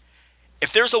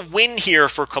 If there's a win here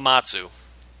for Komatsu,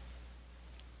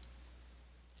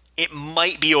 it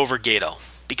might be over Gato.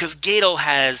 Because Gato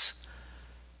has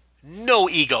no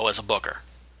ego as a booker.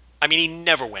 I mean, he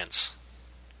never wins.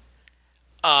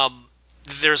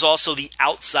 There's also the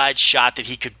outside shot that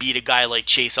he could beat a guy like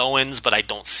Chase Owens, but I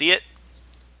don't see it.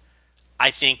 I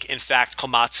think, in fact,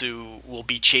 Komatsu will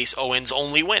be Chase Owens'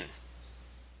 only win.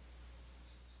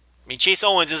 I mean, Chase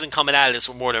Owens isn't coming out of this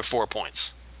with more than 4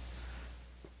 points.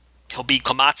 He'll beat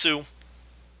Komatsu,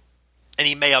 and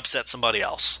he may upset somebody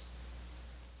else.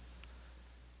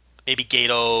 Maybe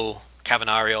Gato,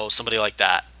 Cavanario, somebody like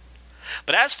that.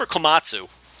 But as for Komatsu,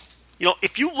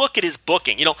 if you look at his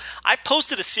booking, I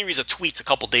posted a series of tweets a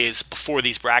couple days before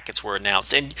these brackets were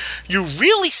announced, and you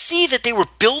really see that they were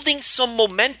building some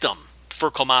momentum for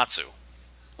Komatsu.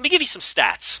 Let me give you some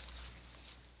stats.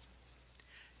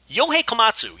 Yohei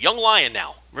Komatsu, young lion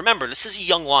now. Remember, this is a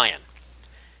young lion.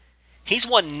 He's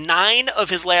won 9 of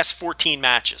his last 14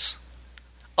 matches,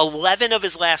 11 of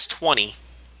his last 20,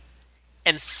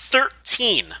 and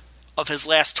 13 of his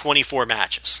last 24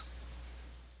 matches.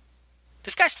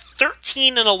 This guy's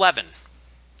 13-11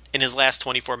 in his last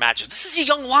 24 matches. This is a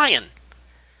young lion.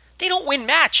 They don't win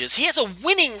matches. He has a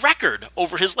winning record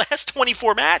over his last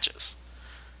 24 matches.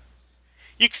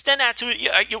 You extend that to,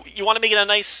 you want to make it a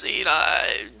nice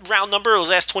round number, his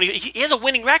last 20. He has a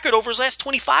winning record over his last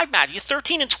 25 matches. He's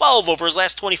 13-12 over his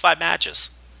last 25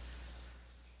 matches.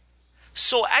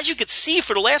 So as you can see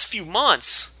for the last few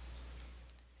months,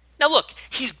 now look,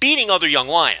 he's beating other young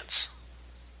lions.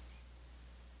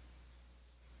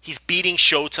 He's beating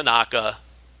Sho Tanaka.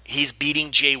 He's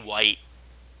beating Jay White.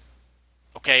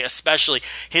 Okay, especially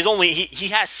he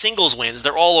has singles wins.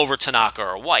 They're all over Tanaka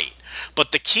or White.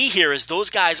 But the key here is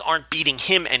those guys aren't beating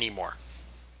him anymore.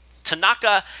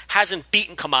 Tanaka hasn't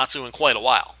beaten Komatsu in quite a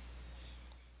while.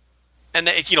 And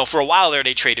for a while there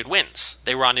they traded wins.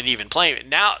 They were on an even playing.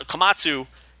 Now Komatsu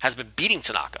has been beating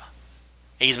Tanaka.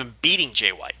 And he's been beating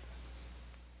Jay White.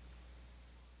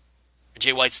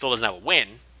 Jay White still doesn't have a win.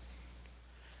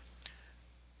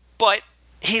 But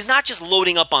he's not just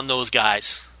loading up on those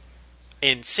guys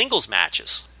in singles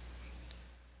matches.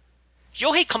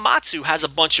 Yohei Komatsu has a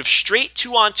bunch of straight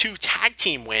 2-on-2 tag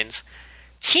team wins,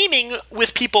 teaming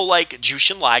with people like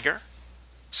Jushin Liger,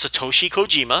 Satoshi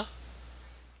Kojima,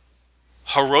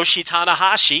 Hiroshi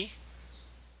Tanahashi,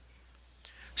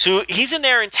 So he's in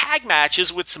there in tag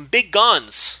matches with some big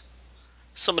guns.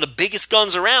 Some of the biggest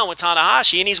guns around with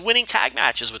Tanahashi, and he's winning tag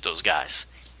matches with those guys.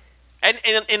 And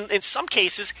in some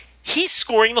cases, he's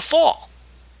scoring the fall.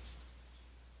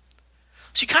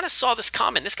 So you kind of saw this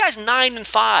coming. This guy's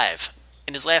 9-5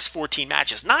 in his last 14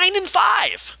 matches.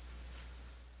 9-5!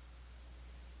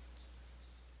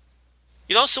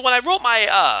 You know, so when I wrote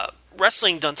my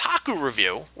Wrestling Dontaku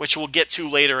review, which we'll get to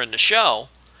later in the show,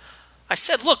 I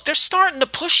said, look, they're starting to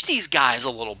push these guys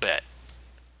a little bit.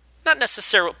 Not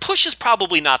necessarily, push is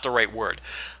probably not the right word,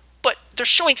 but they're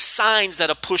showing signs that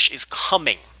a push is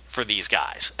coming for these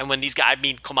guys. And when these guys, I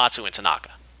mean Komatsu and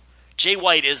Tanaka. Jay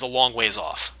White is a long ways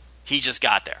off. He just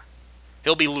got there.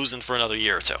 He'll be losing for another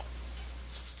year or two.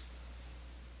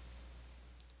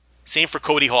 Same for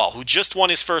Cody Hall, who just won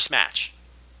his first match,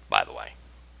 by the way,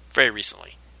 very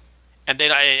recently. And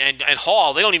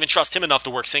Hall, they don't even trust him enough to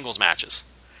work singles matches.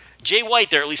 Jay White,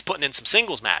 they're at least putting in some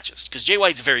singles matches, because Jay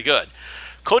White's very good.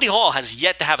 Cody Hall has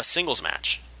yet to have a singles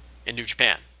match in New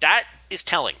Japan. That is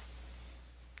telling.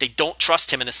 They don't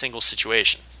trust him in a singles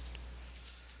situation.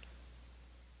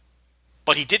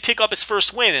 But he did pick up his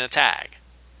first win in a tag.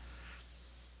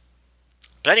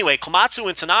 But anyway, Komatsu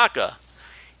and Tanaka,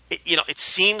 it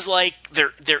seems like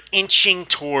they're inching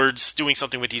towards doing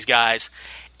something with these guys.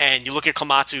 And you look at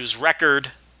Komatsu's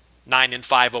record,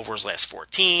 9-5 over his last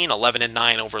 14,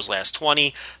 11-9 over his last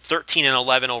 20,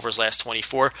 13-11 over his last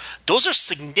 24. Those are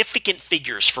significant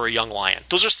figures for a young lion.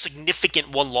 Those are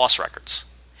significant one-loss records.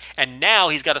 And now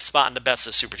he's got a spot in the best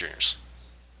of Super Juniors.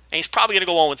 And he's probably going to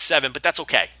go 0-7, but that's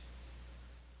okay.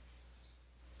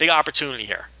 Big opportunity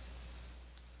here.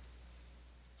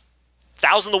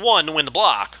 1,000-1 to win the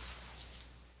block.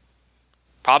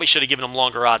 Probably should have given him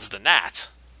longer odds than that.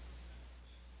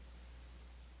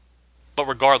 But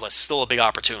regardless, still a big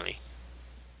opportunity.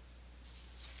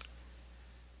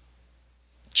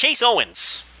 Chase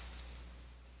Owens.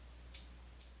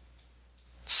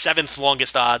 7th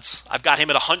longest odds. I've got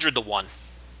him at 100-1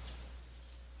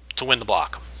 to win the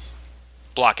block.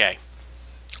 Block A.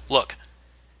 Look,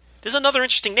 there's another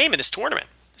interesting name in this tournament.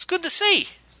 It's good to see.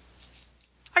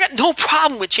 I got no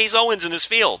problem with Chase Owens in this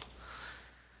field.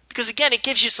 Because again, it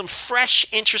gives you some fresh,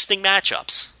 interesting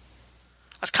matchups.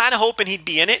 I was kind of hoping he'd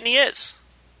be in it, and he is.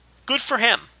 Good for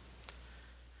him.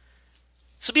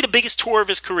 This will be the biggest tour of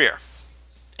his career.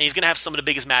 And he's going to have some of the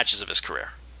biggest matches of his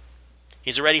career.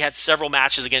 He's already had several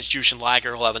matches against Jushin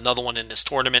Liger. He'll have another one in this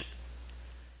tournament.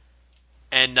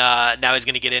 And now he's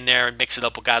going to get in there and mix it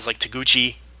up with guys like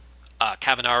Taguchi,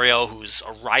 Cavanario, who's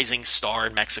a rising star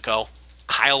in Mexico,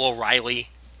 Kyle O'Reilly.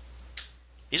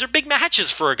 These are big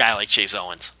matches for a guy like Chase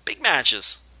Owens. Big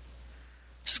matches.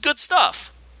 This is good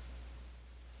stuff.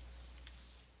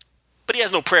 But he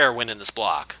has no prayer winning this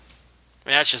block. I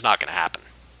mean, that's just not going to happen.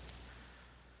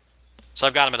 So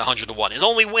I've got him at 100-1. His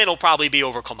only win will probably be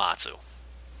over Komatsu,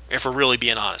 if we're really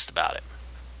being honest about it.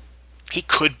 He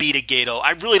could beat a Gato.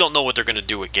 I really don't know what they're going to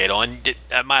do with Gato, and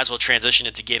I might as well transition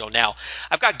into Gato now.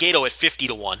 I've got Gato at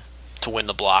 50-1 to win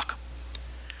the block.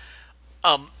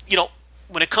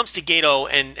 When it comes to Gato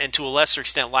and to a lesser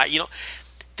extent,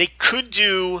 they could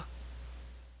do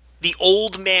the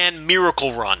old man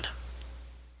miracle run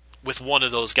with one of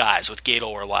those guys, with Gato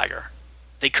or Liger.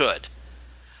 They could.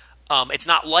 It's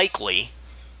not likely,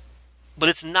 but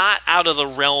it's not out of the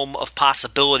realm of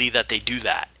possibility that they do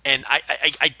that. And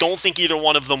I don't think either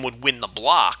one of them would win the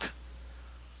block.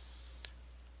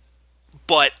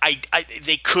 But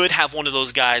they could have one of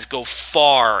those guys go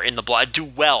far in the block, do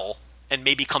well, and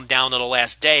maybe come down to the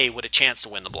last day with a chance to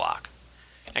win the block.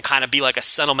 And kind of be like a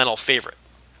sentimental favorite.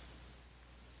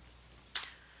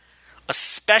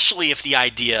 Especially if the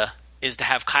idea is to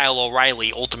have Kyle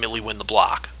O'Reilly ultimately win the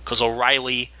block. Because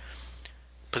O'Reilly,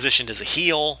 positioned as a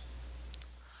heel,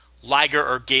 Liger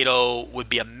or Gato would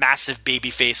be a massive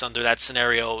babyface under that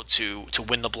scenario to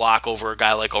win the block over a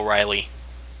guy like O'Reilly.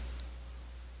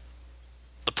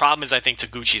 The problem is I think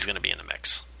Taguchi's going to be in the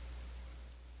mix.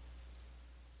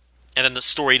 And then the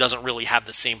story doesn't really have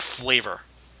the same flavor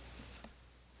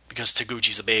because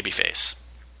Taguchi's a babyface.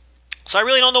 So I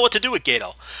really don't know what to do with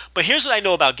Gato. But here's what I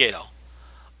know about Gato.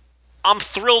 I'm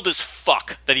thrilled as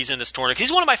fuck that he's in this tournament.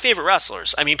 He's one of my favorite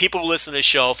wrestlers. I mean, people who listen to this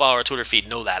show, follow our Twitter feed,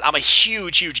 know that. I'm a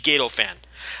huge, huge Gato fan.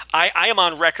 I am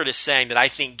on record as saying that I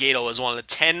think Gato is one of the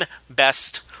 10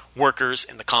 best workers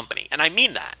in the company. And I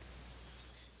mean that.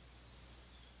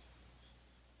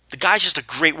 The guy's just a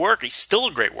great worker. He's still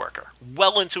a great worker.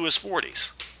 Well into his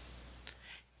 40s.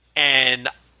 And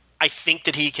I think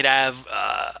that he could have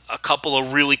a couple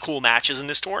of really cool matches in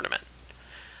this tournament.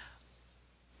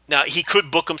 Now, he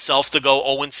could book himself to go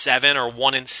 0-7 or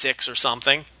 1-6 or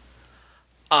something.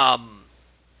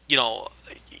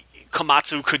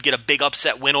 Komatsu could get a big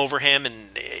upset win over him, and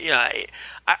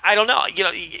I don't know.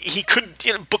 He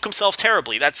could book himself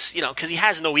terribly. That's because he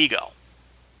has no ego.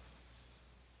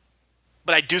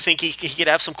 But I do think he could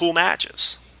have some cool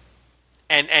matches.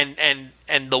 And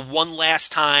the one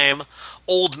last time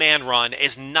old man run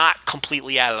is not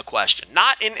completely out of the question.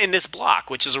 Not in this block,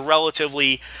 which is a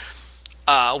relatively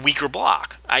weaker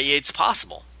block. It's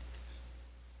possible.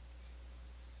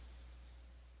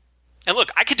 And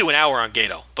look, I could do an hour on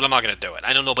Gato, but I'm not going to do it.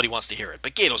 I know nobody wants to hear it,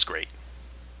 but Gato's great.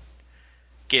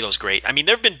 Gato's great. I mean,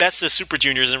 there have been Best of Super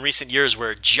Juniors in recent years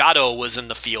where Jado was in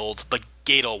the field, but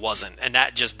Gato wasn't, and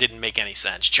that just didn't make any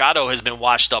sense. Jado has been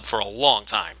washed up for a long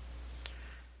time.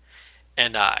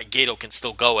 And Gato can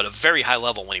still go at a very high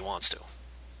level when he wants to.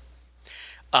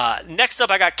 Next up,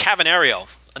 I got Cavanario,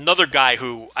 another guy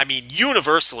who,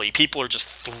 universally, people are just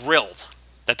thrilled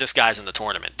that this guy's in the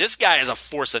tournament. This guy is a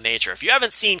force of nature. If you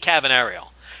haven't seen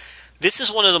Cavanario, this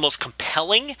is one of the most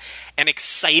compelling and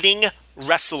exciting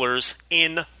wrestlers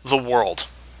in the world.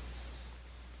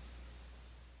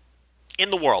 In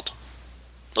the world.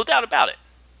 No doubt about it.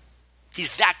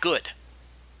 He's that good.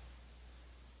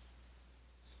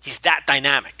 He's that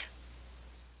dynamic.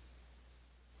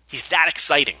 He's that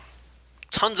exciting.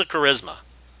 Tons of charisma.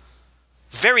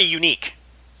 Very unique.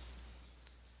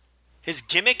 His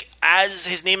gimmick, as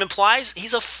his name implies,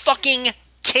 he's a fucking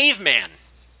caveman.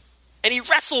 And he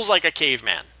wrestles like a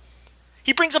caveman.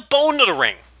 He brings a bone to the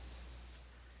ring.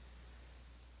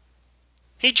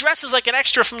 He dresses like an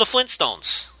extra from the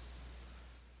Flintstones.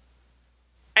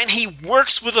 And he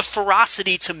works with a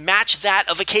ferocity to match that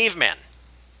of a caveman.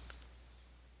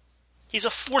 He's a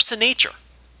force of nature.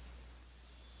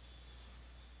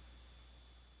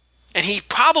 And he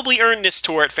probably earned this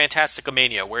tour at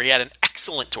Fantasticomania, where he had an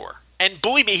excellent tour. And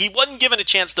believe me, he wasn't given a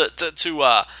chance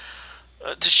to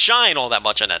shine all that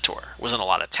much on that tour. Wasn't a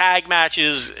lot of tag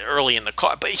matches early in the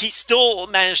card, but he still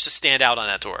managed to stand out on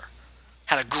that tour.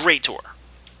 Had a great tour.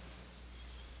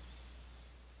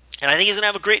 And I think he's going to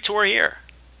have a great tour here.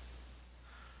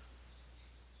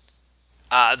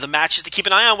 The matches to keep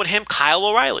an eye on with him, Kyle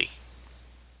O'Reilly.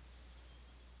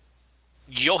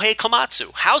 Yohei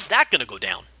Komatsu. How's that going to go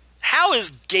down? How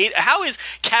is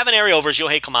Cavanario versus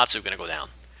Yohei Komatsu going to go down?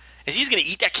 Is he going to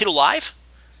eat that kid alive?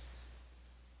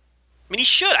 I mean, he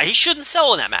should. He shouldn't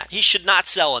sell in that match. He should not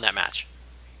sell in that match.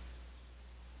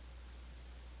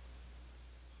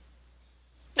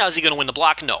 Now, is he going to win the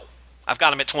block? No. I've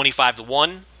got him at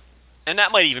 25-1, and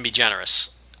that might even be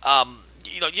generous.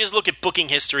 You just look at booking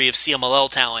history of CMLL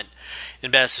talent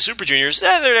in Best of Super Juniors.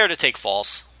 They're there to take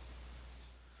falls.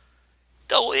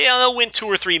 They'll win 2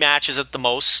 or 3 matches at the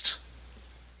most.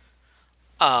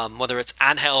 Whether it's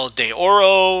Angel de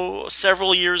Oro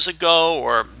several years ago,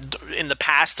 or in the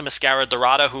past, Mascara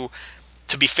Dorada, who,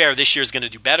 to be fair, this year is going to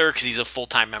do better because he's a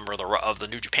full-time member of the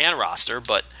New Japan roster.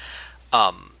 But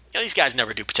these guys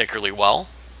never do particularly well.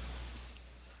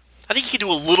 I think he could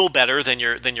do a little better than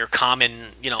your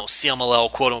common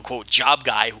CMLL quote unquote job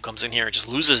guy who comes in here and just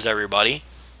loses to everybody.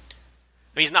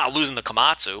 I mean, he's not losing to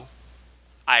Komatsu.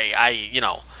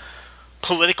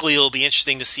 Politically, it'll be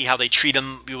interesting to see how they treat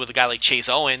him with a guy like Chase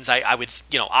Owens. I would,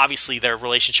 obviously their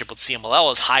relationship with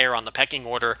CMLL is higher on the pecking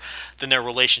order than their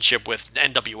relationship with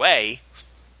NWA.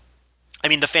 I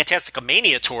mean, the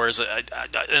Fantasticomania tour is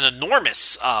an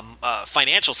enormous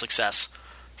financial success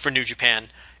for New Japan,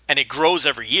 and it grows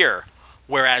every year.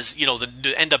 Whereas, the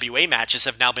NWA matches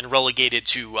have now been relegated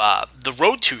to the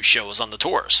Road 2 shows on the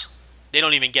tours. They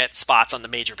don't even get spots on the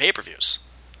major pay-per-views.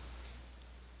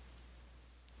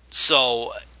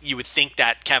 So you would think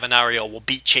that Cavanario will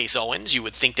beat Chase Owens. You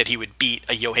would think that he would beat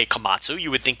a Yohei Komatsu.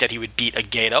 You would think that he would beat a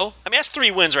Gato. I mean, that's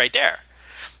 3 wins right there.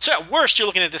 So at worst, you're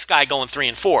looking at this guy going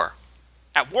 3-4.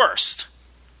 At worst.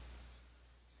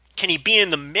 Can he be in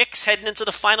the mix heading into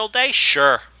the final day?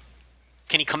 Sure.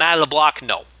 Can he come out of the block?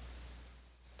 No.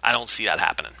 I don't see that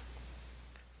happening.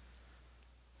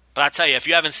 But I tell you, if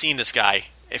you haven't seen this guy,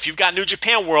 if you've got New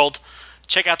Japan World,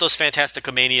 check out those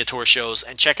Fantasticomania tour shows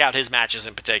and check out his matches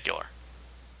in particular.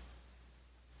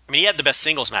 I mean, he had the best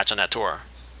singles match on that tour.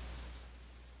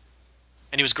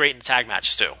 And he was great in the tag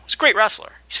matches too. He's a great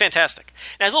wrestler. He's fantastic.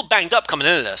 Now, he's a little banged up coming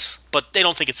into this, but they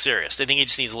don't think it's serious. They think he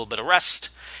just needs a little bit of rest,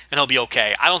 and he'll be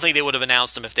okay. I don't think they would have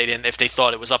announced him if they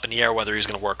thought it was up in the air whether he was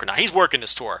going to work or not. He's working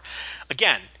this tour.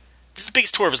 Again, this is the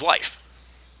biggest tour of his life.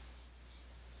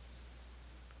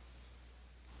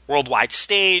 Worldwide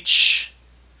stage.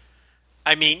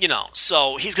 I mean,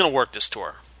 so he's going to work this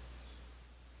tour.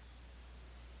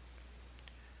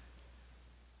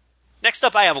 Next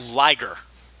up, I have Liger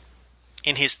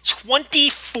in his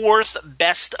 24th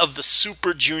Best of the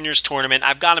Super Juniors tournament.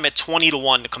 I've got him at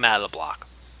 20-1 to come out of the block.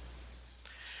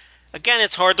 Again,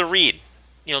 it's hard to read.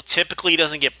 Typically he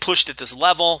doesn't get pushed at this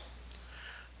level,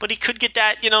 but he could get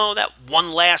that, that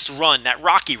one last run, that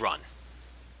Rocky run.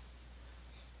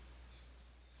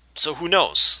 So who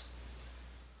knows?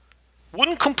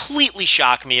 Wouldn't completely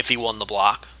shock me if he won the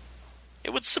block.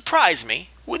 It would surprise me.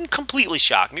 Wouldn't completely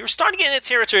shock me. We're starting to get in the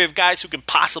territory of guys who can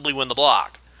possibly win the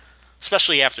block,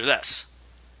 especially after this.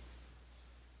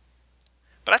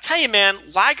 But I tell you, man,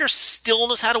 Liger still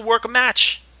knows how to work a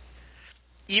match.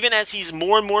 Even as he's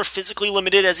more and more physically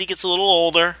limited as he gets a little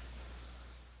older.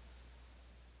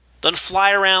 Doesn't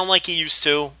fly around like he used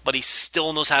to, but he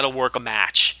still knows how to work a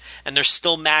match. And there's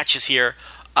still matches here,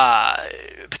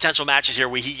 potential matches here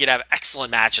where he could have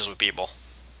excellent matches with people.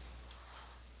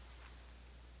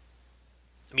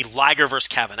 I mean, Liger versus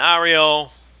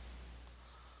Cavanario,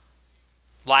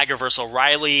 Liger versus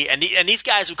O'Reilly, and these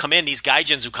guys who come in, these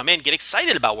gaijins who come in, get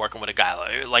excited about working with a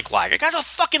guy like Liger. The guy's a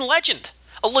fucking legend.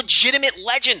 A legitimate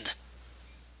legend.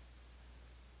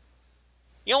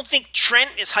 You don't think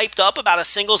Trent is hyped up about a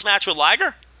singles match with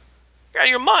Liger? You're out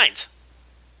of your mind.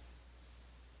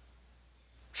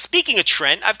 Speaking of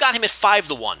Trent, I've got him at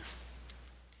 5-1.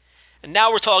 And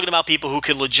now we're talking about people who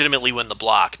could legitimately win the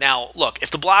block. Now, look,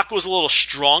 if the block was a little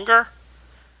stronger,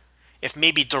 if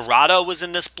maybe Dorado was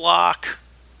in this block,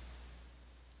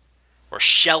 or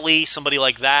Shelley, somebody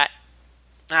like that,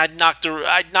 I'd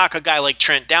knock a guy like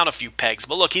Trent down a few pegs.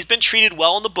 But look, he's been treated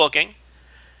well in the booking.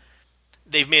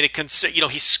 They've made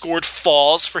he scored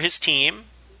falls for his team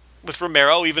with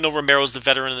Romero, even though Romero's the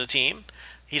veteran of the team.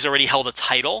 He's already held a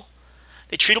title.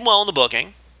 They treat him well in the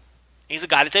booking. He's a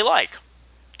guy that they like.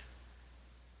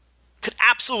 Could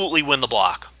absolutely win the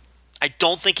block. I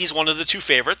don't think he's one of the two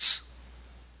favorites.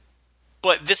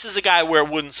 But this is a guy where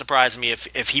it wouldn't surprise me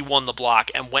if he won the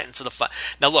block and went into the fight.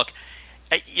 Now look,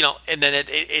 and then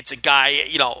it's a guy,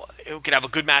 who could have a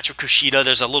good match with Kushida.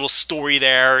 There's a little story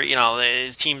there.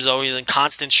 His team's always in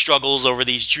constant struggles over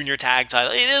these junior tag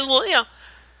titles. There's a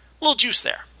little juice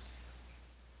there.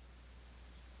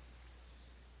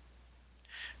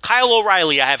 Kyle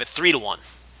O'Reilly, I have it 3-1.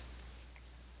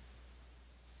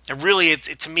 And really,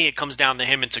 to me, it comes down to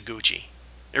him and Taguchi.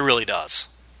 It really does.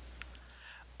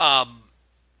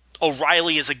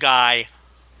 O'Reilly is a guy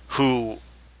who,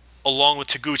 along with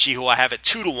Taguchi, who I have at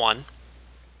 2-1,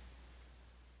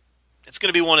 it's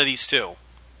going to be one of these two.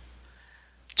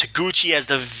 Taguchi as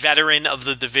the veteran of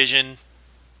the division,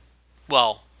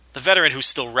 well, the veteran who's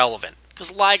still relevant.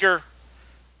 Because Liger,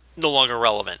 no longer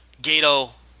relevant.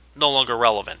 Gato, no longer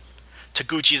relevant.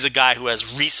 Taguchi is a guy who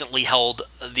has recently held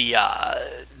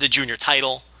the junior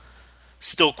title,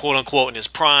 still quote-unquote in his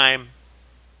prime.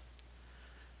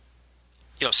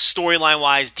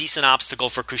 Storyline-wise, decent obstacle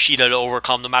for Kushida to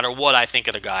overcome no matter what I think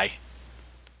of the guy.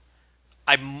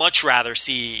 I'd much rather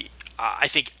see, I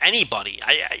think anybody,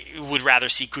 I would rather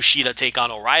see Kushida take on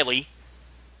O'Reilly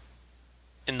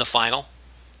in the final.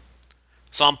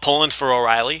 So I'm pulling for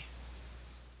O'Reilly.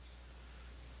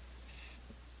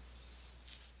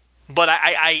 But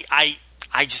I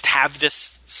just have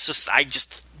this, I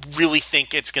just really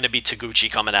think it's going to be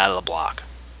Taguchi coming out of the block.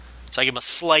 So I give him a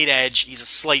slight edge. He's a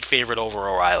slight favorite over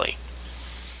O'Reilly.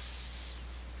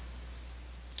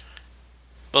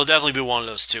 But it'll definitely be one of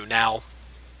those two. Now,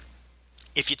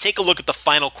 if you take a look at the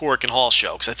final Korakuen Hall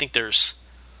show, because I think there's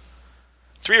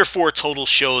 3 or 4 total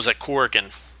shows at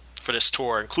Korakuen for this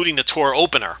tour, including the tour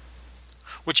opener,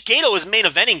 which Gato is main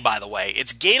eventing, by the way.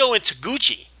 It's Gato and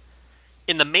Taguchi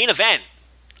in the main event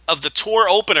of the tour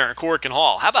opener in Korakuen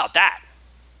Hall. How about that?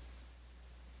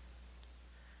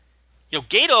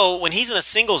 Gato, when he's in a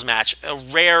singles match, a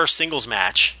rare singles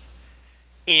match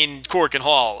in Korakuen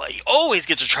Hall, he always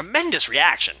gets a tremendous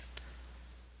reaction.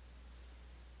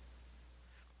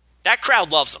 That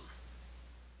crowd loves him.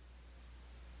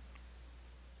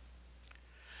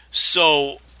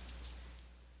 So,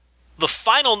 the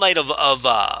final night of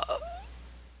the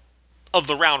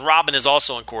round robin is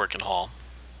also in Korakuen Hall.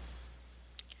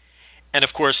 And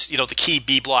of course, the key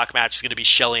B block match is going to be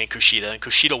Shelley and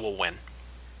Kushida will win.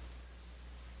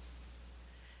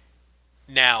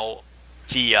 Now,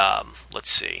 let's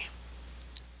see.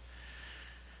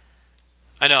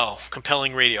 I know,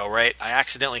 compelling radio, right? I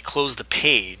accidentally closed the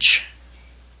page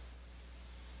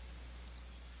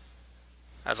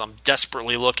as I'm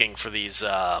desperately looking for these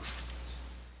Best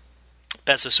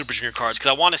of Super Junior cards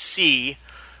because I want to see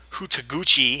who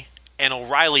Taguchi and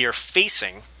O'Reilly are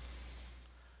facing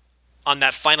on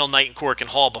that final night in Korakuen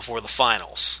Hall before the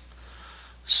finals.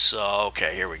 So,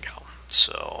 okay, here we go.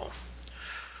 So,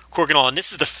 Korakuen Hall, and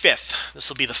this is the 5th. This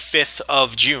will be the 5th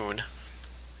of June.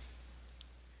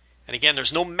 And again,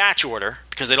 there's no match order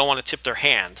because they don't want to tip their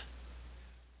hand.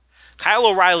 Kyle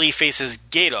O'Reilly faces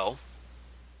Gato.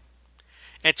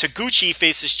 and Taguchi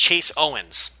faces Chase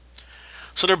Owens.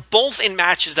 So they're both in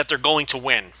matches that they're going to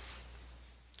win.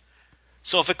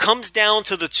 So if it comes down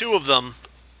to the two of them,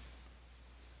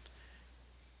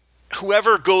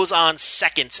 whoever goes on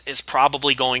second is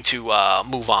probably going to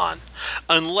move on.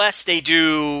 Unless they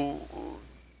do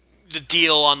the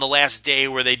deal on the last day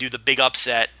where they do the big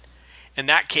upset. In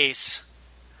that case,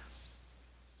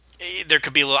 there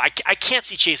could be a little... I can't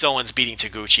see Chase Owens beating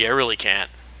Taguchi. I really can't.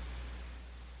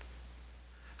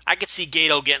 I could see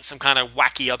Gato getting some kind of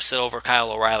wacky upset over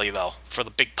Kyle O'Reilly, though, for the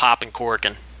big pop and cork.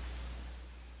 And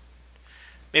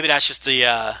maybe that's just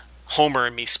the Homer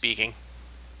in me speaking.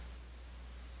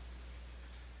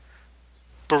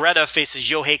 Beretta faces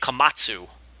Yohei Komatsu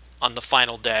on the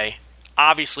final day.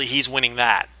 Obviously, he's winning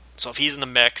that. So if he's in the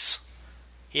mix,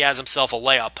 he has himself a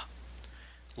layup.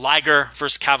 Liger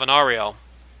versus Cavanario,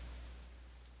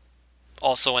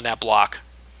 also in that block.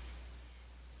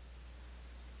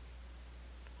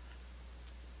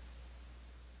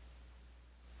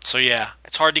 So yeah,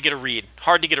 it's hard to get a read.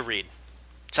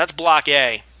 So that's Block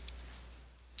A.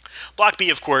 Block B,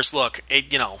 of course, look,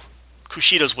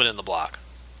 Kushida's winning the block.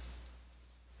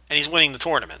 And he's winning the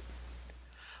tournament.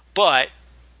 But,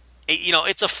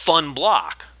 it's a fun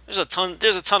block. There's a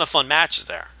ton of fun matches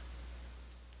there.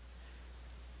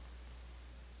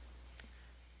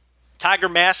 Tiger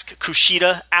Mask,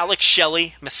 Kushida, Alex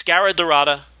Shelley, Mascara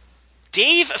Dorada,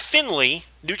 Dave Finlay,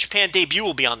 New Japan debut,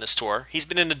 will be on this tour. He's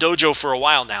been in the dojo for a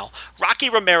while now. Rocky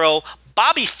Romero,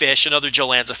 Bobby Fish, another Joe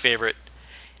Lanza favorite,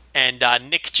 and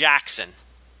Nick Jackson.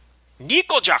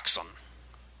 Nico Jackson.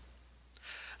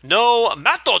 No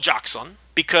Matto Jackson,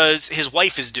 because his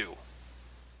wife is due.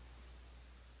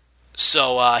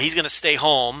 So he's going to stay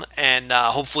home, and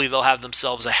hopefully they'll have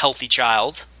themselves a healthy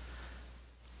child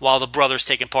while the brother's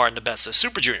taking part in the Best of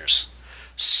Super Juniors.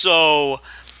 So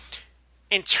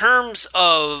in terms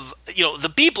of,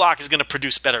 the B block is going to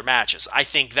produce better matches. I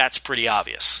think that's pretty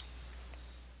obvious.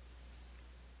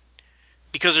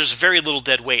 Because there's very little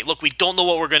dead weight. Look, we don't know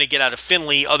what we're going to get out of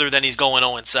Finlay other than he's going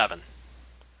 0-7.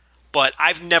 But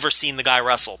I've never seen the guy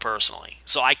wrestle personally,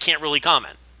 so I can't really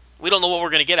comment. We don't know what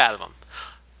we're going to get out of him.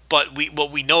 But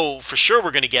what we know for sure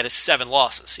we're going to get is 7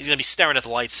 losses. He's going to be staring at the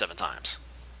lights 7 times.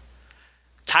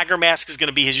 Tiger Mask is going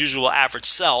to be his usual average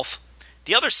self.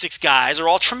 The other 6 guys are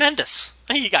all tremendous.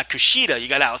 You got Kushida, you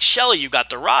got Alex Shelley, you got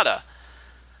Dorada.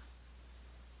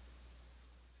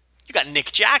 You got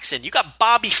Nick Jackson, you got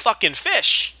Bobby fucking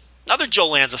Fish, another Joe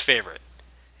Lanza favorite.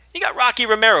 You got Rocky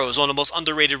Romero, who's one of the most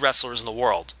underrated wrestlers in the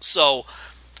world. So,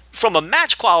 from a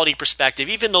match quality perspective,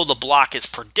 even though the block is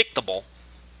predictable,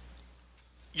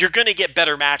 you're going to get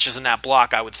better matches in that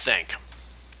block, I would think.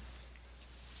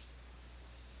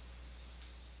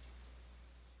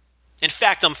 In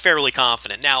fact, I'm fairly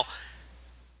confident. Now,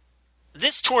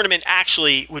 this tournament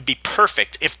actually would be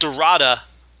perfect if Dorada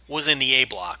was in the A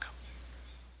block.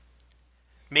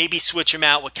 Maybe switch him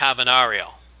out with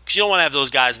Cavanario, because you don't want to have those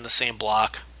guys in the same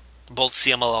block. Both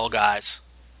CMLL guys.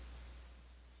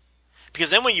 Because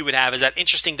then what you would have is that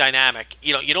interesting dynamic.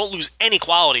 You don't lose any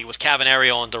quality with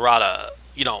Cavanario and Dorada,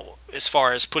 as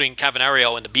far as putting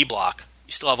Cavanario in the B block.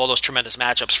 You still have all those tremendous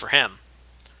matchups for him.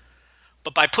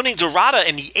 But by putting Dorada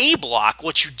in the A block,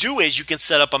 what you do is you can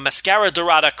set up a Mascara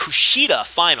Dorada Kushida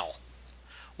final,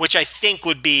 which I think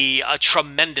would be a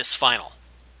tremendous final.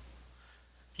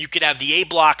 You could have the A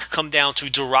block come down to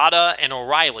Dorada and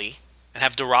O'Reilly, and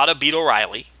have Dorada beat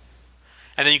O'Reilly.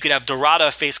 And then you could have Dorada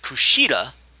face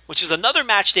Kushida, which is another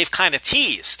match they've kind of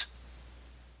teased.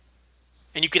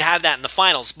 And you could have that in the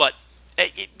finals. But,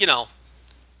 I'm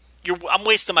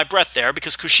wasting my breath there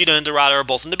because Kushida and Dorada are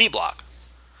both in the B block.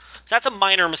 So that's a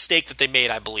minor mistake that they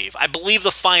made, I believe. I believe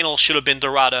the final should have been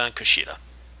Dorada and Kushida.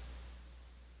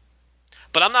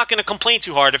 But I'm not going to complain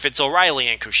too hard if it's O'Reilly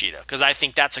and Kushida, because I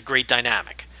think that's a great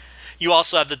dynamic. You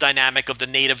also have the dynamic of the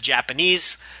native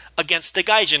Japanese against the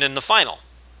Gaijin in the final.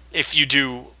 If you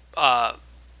do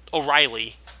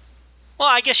O'Reilly, well,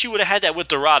 I guess you would have had that with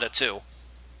Dorada too.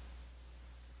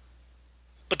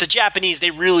 But the Japanese,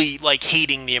 they really like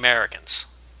hating the Americans.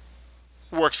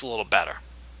 Works a little better.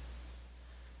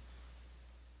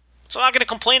 So I'm not going to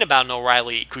complain about an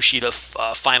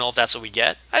O'Reilly-Kushida final if that's what we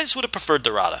get. I just would have preferred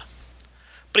Dorada.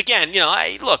 But again,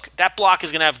 look, that block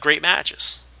is going to have great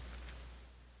matches.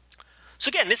 So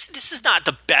again, this is not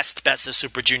the best of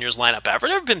Super Juniors lineup ever.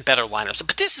 There have been better lineups,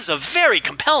 but this is a very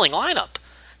compelling lineup.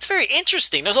 It's very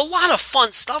interesting. There's a lot of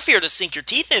fun stuff here to sink your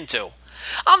teeth into.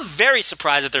 I'm very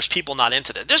surprised that there's people not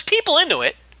into this. There's people into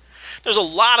it. There's a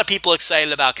lot of people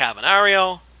excited about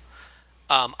Cavanario.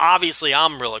 Obviously,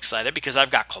 I'm real excited because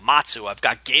I've got Komatsu, I've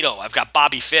got Gato, I've got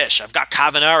Bobby Fish, I've got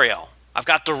Cavanario, I've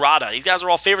got Dorada. These guys are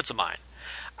all favorites of mine.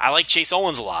 I like Chase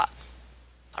Owens a lot.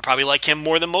 I probably like him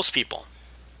more than most people.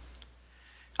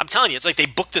 I'm telling you, it's like they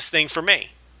booked this thing for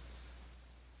me.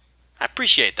 I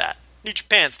appreciate that. New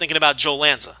Japan's thinking about Joe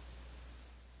Lanza.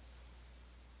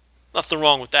 Nothing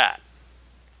wrong with that.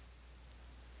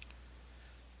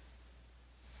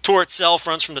 Tour itself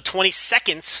runs from the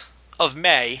 22nd of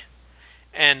May,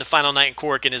 and the final night in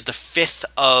Korakuen is the 5th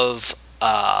of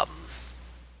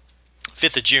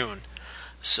June.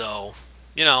 So,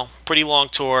 pretty long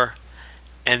tour.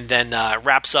 And then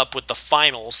wraps up with the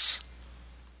finals,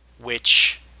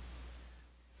 which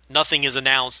nothing is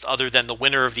announced other than the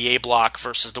winner of the A block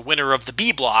versus the winner of the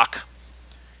B block.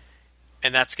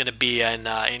 And that's going to be in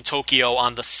Tokyo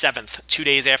on the 7th, 2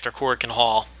 days after Korakuen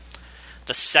Hall.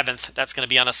 The 7th, that's going to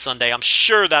be on a Sunday. I'm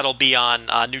sure that'll be on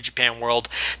New Japan World.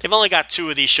 They've only got 2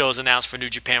 of these shows announced for New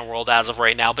Japan World as of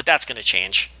right now, but that's going to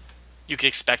change. You could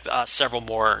expect several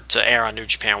more to air on New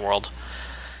Japan World.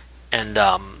 And,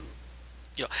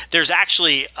 there's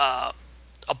actually a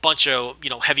bunch of,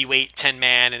 heavyweight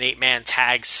 10-man and 8-man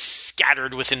tags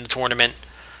scattered within the tournament.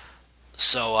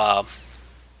 So,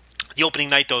 the opening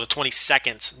night, though, the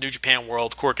 22nd, New Japan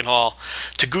World, Korakuen Hall.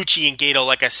 Taguchi and Gato,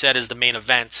 like I said, is the main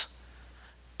event.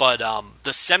 But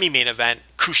the semi-main event,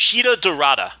 Kushida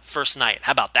Dorada, first night.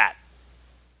 How about that?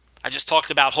 I just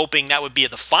talked about hoping that would be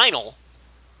the final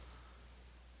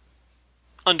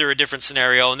under a different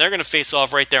scenario, and they're going to face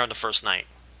off right there on the first night.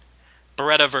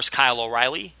 Beretta versus Kyle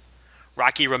O'Reilly.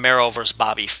 Rocky Romero versus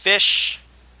Bobby Fish.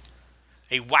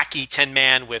 A wacky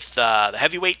 10-man with the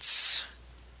heavyweights.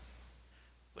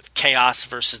 With Chaos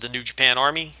versus the New Japan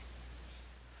Army.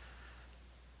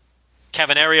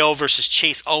 Cavanario versus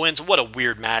Chase Owens. What a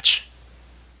weird match.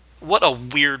 What a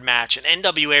weird match. An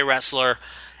NWA wrestler,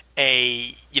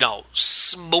 a,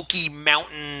 Smoky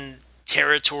Mountain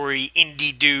territory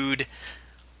indie dude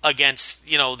against,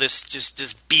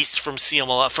 this beast from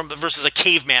CMLL, versus a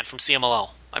caveman from CMLL.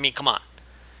 I mean, come on.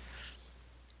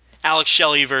 Alex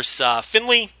Shelley versus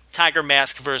Finley. Tiger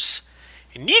Mask versus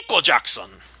Nico Jackson.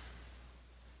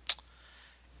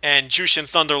 And Jushin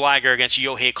Thunder Liger against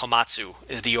Yohei Komatsu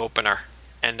is the opener.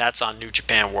 And that's on New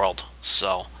Japan World.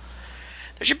 So,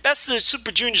 there's your Best of Super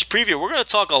Juniors preview. We're going to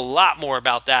talk a lot more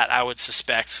about that, I would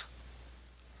suspect,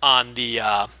 on the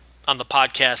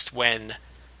podcast when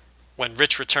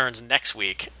Rich returns next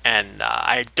week. And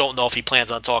I don't know if he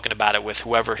plans on talking about it with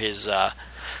whoever his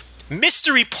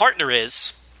mystery partner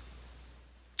is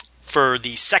for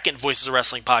the second Voices of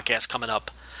Wrestling podcast coming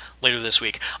up later this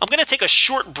week. I'm going to take a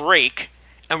short break.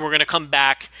 And we're going to come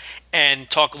back and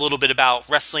talk a little bit about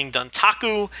Wrestling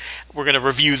Dontaku. We're going to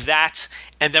review that.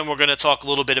 And then we're going to talk a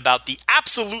little bit about the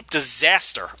absolute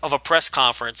disaster of a press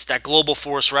conference that Global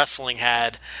Force Wrestling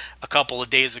had a couple of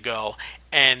days ago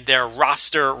and their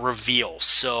roster reveal.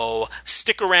 So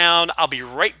stick around. I'll be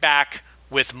right back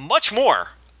with much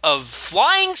more of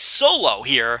Flying Solo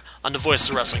here on the Voice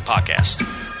of Wrestling podcast.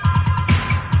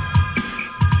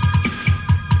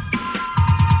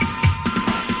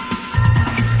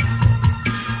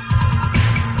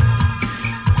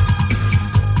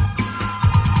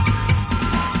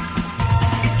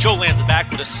 Joe Lanza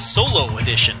back with a solo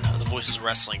edition of the Voices of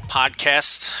Wrestling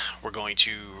podcast. We're going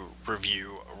to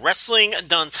review Wrestling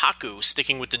Dontaku,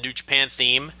 sticking with the New Japan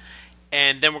theme.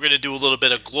 And then we're going to do a little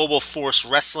bit of Global Force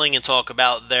Wrestling and talk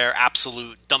about their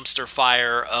absolute dumpster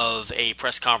fire of a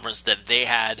press conference that they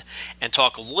had. And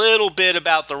talk a little bit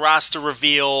about the roster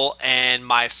reveal and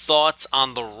my thoughts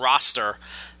on the roster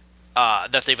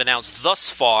that they've announced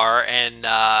thus far. And,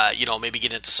 maybe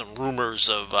get into some rumors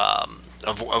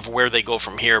of where they go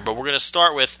from here. But we're going to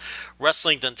start with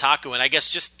Wrestling Dontaku. And I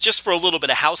guess just for a little bit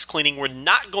of house cleaning, we're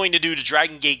not going to do the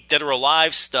Dragon Gate Dead or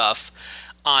Alive stuff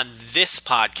on this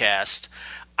podcast.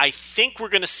 I think we're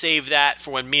going to save that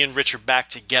for when me and Rich are back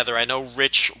together. I know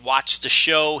Rich watched the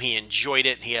show. He enjoyed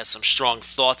it. He has some strong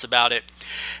thoughts about it.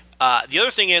 The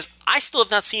other thing is, I still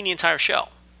have not seen the entire show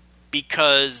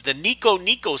because the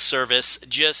Nico service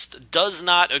just does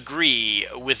not agree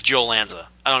with Joe Lanza.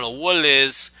 I don't know what it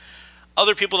is.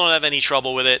 Other people don't have any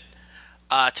trouble with it.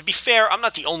 To be fair, I'm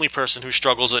not the only person who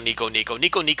struggles with Nico.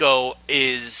 Nico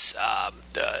is...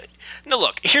 Now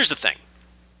look, here's the thing.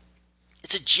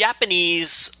 It's a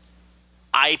Japanese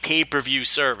iPay-per-view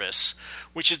service,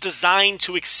 which is designed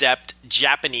to accept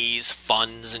Japanese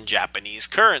funds and Japanese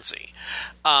currency.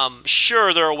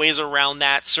 Sure, there are ways around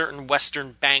that. Certain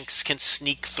Western banks can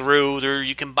sneak through.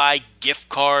 You can buy gift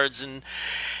cards and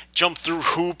jump through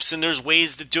hoops, and there's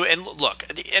ways to do it. And look,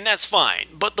 and that's fine.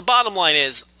 But the bottom line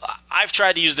is, I've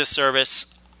tried to use this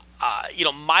service.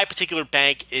 My particular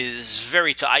bank is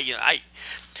very tight.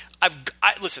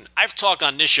 Listen, I've talked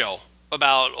on this show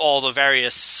about all the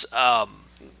various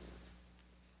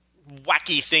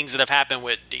wacky things that have happened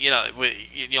with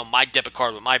my debit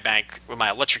card with my bank, with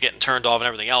my electric getting turned off and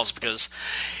everything else, because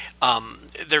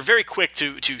they're very quick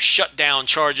to shut down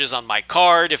charges on my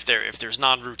card if there's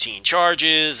non-routine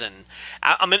charges, and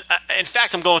in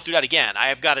fact I'm going through that again.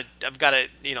 I've got to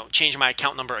change my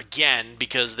account number again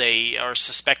because they are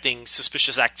suspecting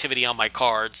suspicious activity on my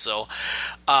card. So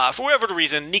for whatever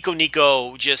reason,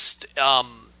 Nico just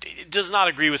does not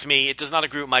agree with me. It does not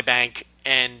agree with my bank,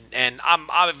 and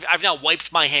I've now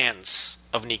wiped my hands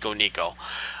of Nico.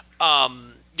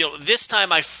 This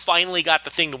time I finally got the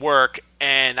thing to work,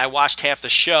 and I watched half the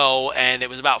show, and it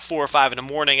was about 4 or 5 in the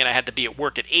morning, and I had to be at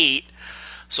work at 8.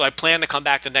 So I planned to come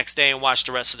back the next day and watch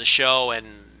the rest of the show, and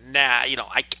I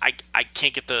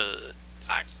can't get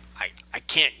I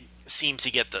can't seem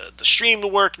to get the stream to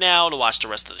work now to watch the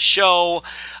rest of the show.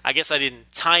 I guess I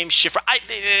didn't time shift.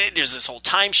 There's this whole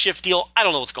time shift deal. I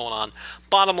don't know what's going on.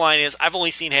 Bottom line is, I've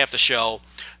only seen half the show,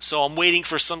 so I'm waiting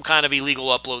for some kind of illegal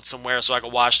upload somewhere so I can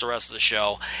watch the rest of the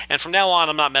show. And from now on,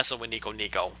 I'm not messing with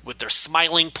Nico. With their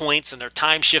smiling points and their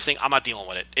time shifting, I'm not dealing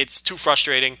with it. It's too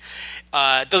frustrating.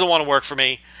 It doesn't want to work for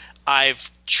me.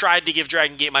 I've tried to give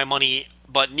Dragon Gate my money,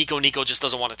 but Nico just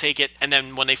doesn't want to take it. And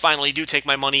then when they finally do take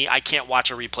my money, I can't watch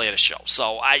a replay of the show.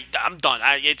 So I'm done.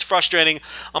 It's frustrating.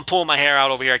 I'm pulling my hair out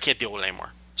over here. I can't deal with it anymore.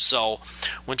 So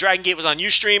when Dragon Gate was on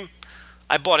Ustream,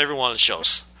 I bought every one of the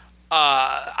shows.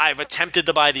 I've attempted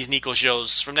to buy these Nico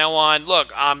shows. From now on,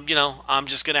 look, I'm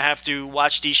just going to have to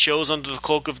watch these shows under the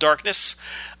cloak of darkness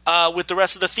with the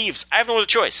rest of the thieves. I have no other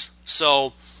choice.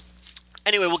 So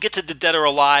anyway, we'll get to the Dead or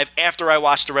Alive after I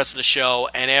watch the rest of the show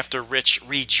and after Rich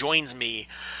rejoins me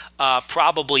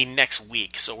probably next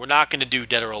week. So we're not going to do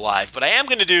Dead or Alive, but I am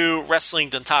going to do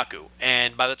Wrestling Dontaku.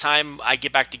 And by the time I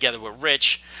get back together with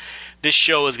Rich, this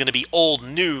show is going to be old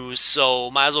news,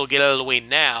 so might as well get out of the way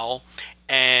now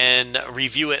and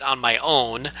review it on my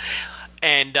own.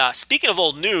 And speaking of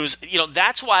old news,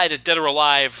 that's why the Dead or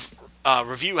Alive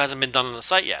review hasn't been done on the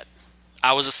site yet.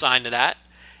 I was assigned to that,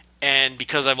 and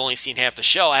because I've only seen half the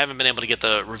show, I haven't been able to get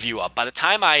the review up. By the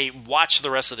time I watch the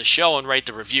rest of the show and write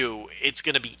the review, it's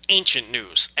going to be ancient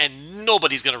news, and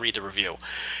nobody's going to read the review.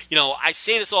 I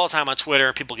say this all the time on Twitter,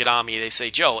 and people get on me. They say,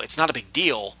 Joe, it's not a big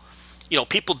deal.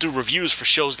 People do reviews for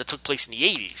shows that took place in the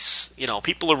 80s.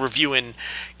 People are reviewing,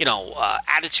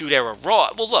 Attitude Era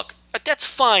Raw. Well, look, that's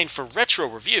fine for retro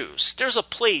reviews. There's a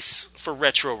place for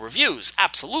retro reviews,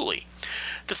 absolutely.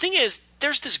 The thing is,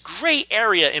 there's this gray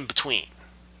area in between.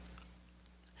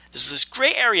 There's this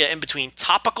gray area in between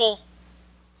topical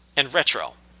and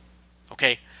retro,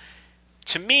 okay?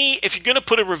 To me, if you're going to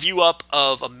put a review up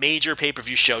of a major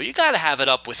pay-per-view show, you got to have it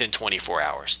up within 24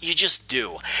 hours. You just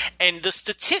do. And the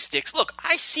statistics, look,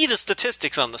 I see the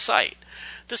statistics on the site.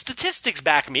 The statistics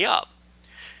back me up.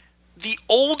 The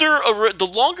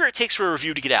longer it takes for a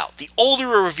review to get out, the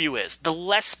older a review is, the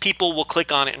less people will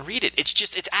click on it and read it.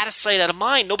 It's out of sight, out of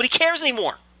mind. Nobody cares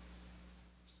anymore.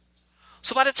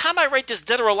 So by the time I write this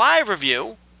Dead or Alive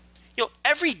review,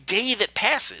 every day that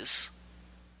passes,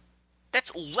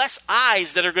 that's less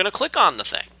eyes that are going to click on the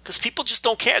thing. Because people just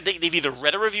don't care. They've either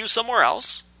read a review somewhere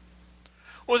else,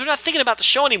 or they're not thinking about the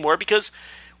show anymore, because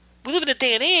we live in a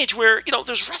day and age where,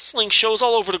 there's wrestling shows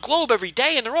all over the globe every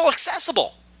day, and they're all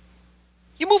accessible.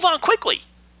 You move on quickly.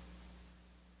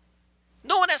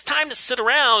 No one has time to sit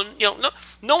around.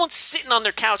 No one's sitting on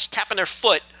their couch, tapping their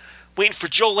foot, waiting for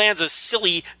Joe Lanza's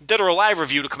silly Dead or Alive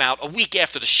review to come out a week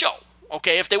after the show.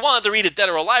 Okay, if they wanted to read a Dead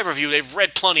or Alive review, they've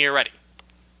read plenty already.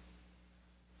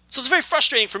 So it's very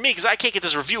frustrating for me because I can't get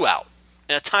this review out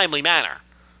in a timely manner.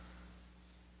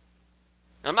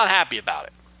 And I'm not happy about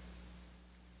it.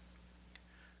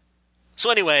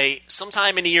 So anyway,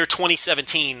 sometime in the year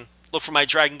 2017, look for my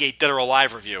Dragon Gate Dead or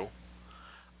Alive review.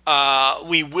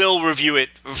 We will review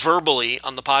it verbally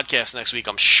on the podcast next week,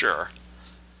 I'm sure.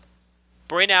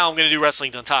 But right now, I'm going to do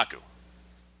Wrestling Dontaku.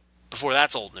 Before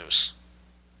that's old news.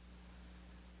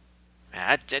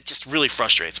 Man, that just really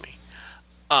frustrates me.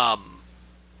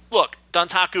 Look,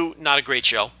 Dontaku, not a great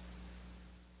show.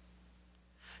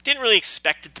 Didn't really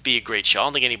expect it to be a great show. I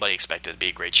don't think anybody expected it to be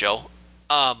a great show.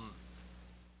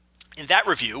 In that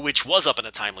review, which was up in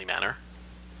a timely manner,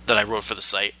 that I wrote for the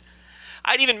site,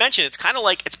 I'd even mention it's kind of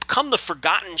like it's become the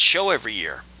forgotten show every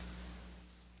year.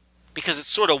 Because it's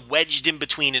sort of wedged in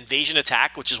between Invasion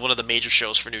Attack, which is one of the major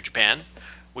shows for New Japan,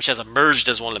 which has emerged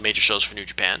as one of the major shows for New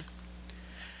Japan.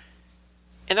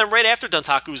 And then right after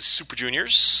Dontaku is Super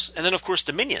Juniors, and then of course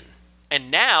Dominion. And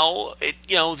now,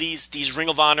 these Ring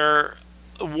of Honor,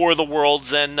 War of the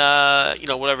Worlds, and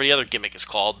whatever the other gimmick is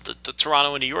called, the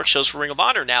Toronto and New York shows for Ring of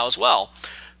Honor now as well,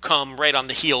 come right on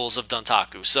the heels of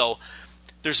Dontaku. So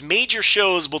there's major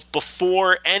shows both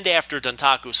before and after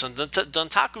Dontaku. So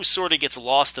Dontaku sort of gets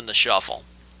lost in the shuffle.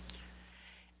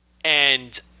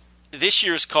 And this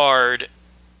year's card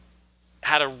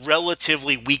had a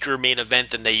relatively weaker main event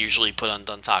than they usually put on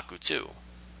Dontaku too.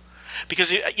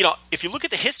 Because, if you look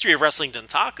at the history of wrestling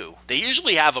Dontaku, they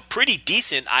usually have a pretty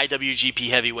decent IWGP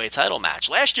Heavyweight title match.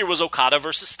 Last year was Okada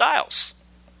versus Styles.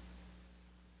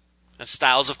 And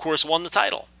Styles, of course, won the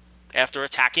title after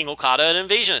attacking Okada in an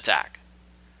Invasion attack.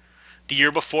 The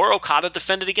year before, Okada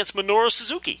defended against Minoru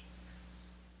Suzuki.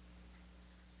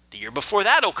 The year before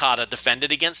that, Okada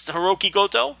defended against Hiroki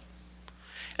Goto.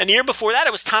 And the year before that,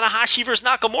 it was Tanahashi versus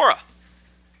Nakamura.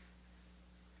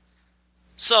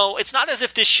 So it's not as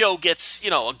if this show gets,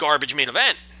 a garbage main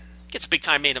event. It gets a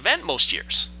big-time main event most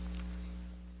years.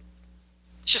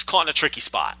 It's just caught in a tricky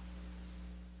spot.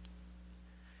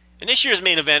 And this year's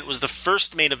main event was the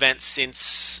first main event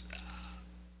since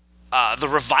the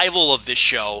revival of this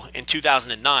show in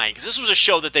 2009. Because this was a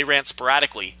show that they ran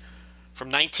sporadically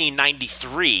from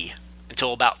 1993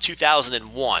 until about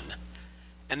 2001.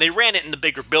 And they ran it in the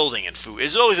bigger building in It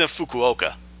was always in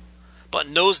Fukuoka. But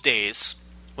in those days,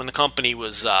 when the company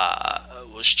was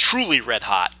truly red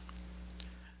hot,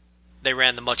 they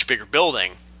ran the much bigger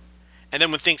building. And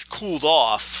then when things cooled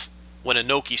off, when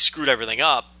Inoki screwed everything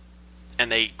up,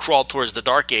 and they crawled towards the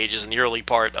Dark Ages in the early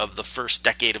part of the first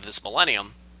decade of this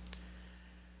millennium,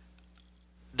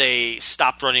 they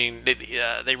stopped running.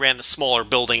 They ran the smaller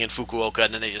building in Fukuoka,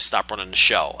 and then they just stopped running the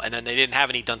show. And then they didn't have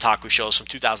any Dontaku shows from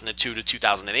 2002 to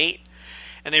 2008.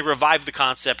 And they revived the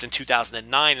concept in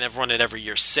 2009, and have run it every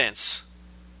year since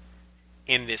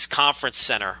in this conference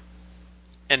center.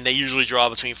 And they usually draw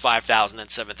between 5,000 and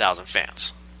 7,000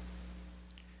 fans.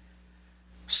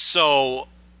 So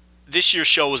this year's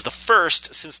show was the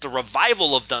first since the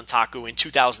revival of Dontaku in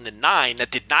 2009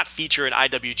 that did not feature an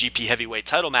IWGP Heavyweight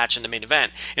title match in the main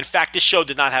event. In fact, this show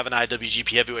did not have an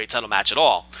IWGP Heavyweight title match at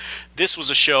all. This was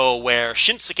a show where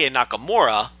Shinsuke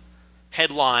Nakamura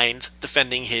headlined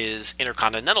defending his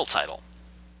Intercontinental title,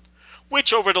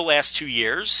 which over the last 2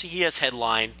 years, he has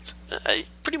headlined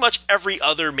pretty much every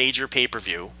other major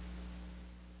pay-per-view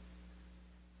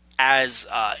as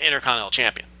Intercontinental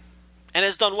Champion, and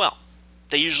has done well.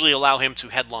 They usually allow him to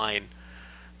headline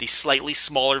the slightly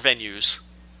smaller venues,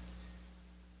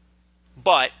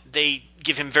 but they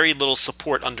give him very little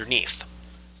support underneath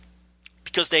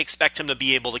because they expect him to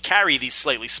be able to carry these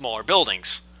slightly smaller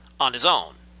buildings on his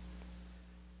own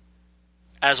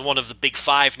as one of the big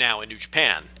five now in New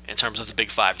Japan in terms of the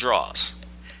big five draws.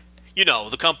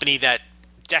 The company that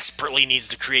desperately needs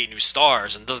to create new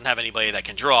stars and doesn't have anybody that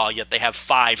can draw, yet they have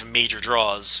 5 major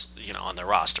draws, on their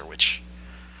roster, which...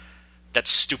 that's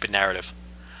stupid narrative.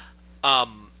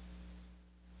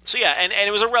 So yeah, and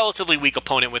it was a relatively weak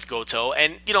opponent with Goto,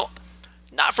 and,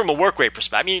 not from a work rate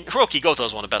perspective. Hiroki Goto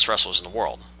is one of the best wrestlers in the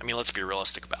world. Let's be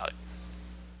realistic about it.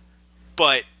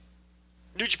 But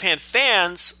New Japan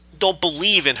fans don't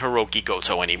believe in Hiroki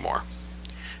Goto anymore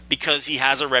because he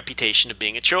has a reputation of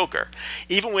being a choker.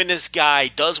 Even when this guy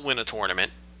does win a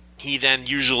tournament, he then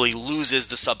usually loses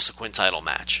the subsequent title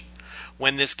match.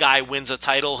 When this guy wins a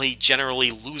title, he generally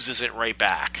loses it right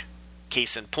back.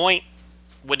 Case in point,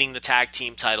 winning the tag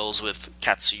team titles with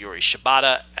Katsuyori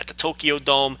Shibata at the Tokyo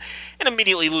Dome and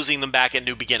immediately losing them back at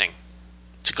New Beginning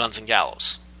to Guns and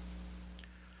Gallows.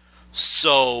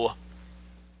 So,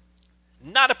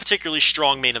 not a particularly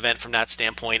strong main event from that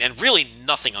standpoint, and really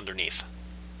nothing underneath.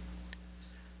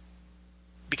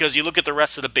 Because you look at the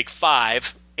rest of the big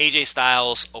five, AJ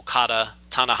Styles, Okada,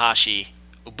 Tanahashi,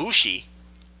 Ibushi,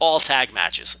 all tag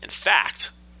matches. In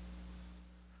fact,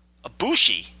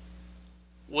 Ibushi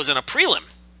was in a prelim,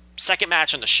 second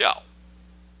match on the show.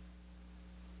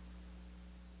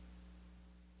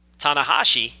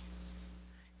 Tanahashi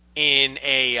in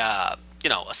a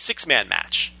 6-man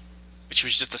match, which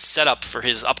was just a setup for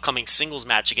his upcoming singles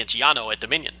match against Yano at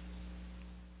Dominion.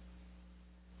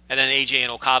 And then AJ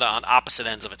and Okada on opposite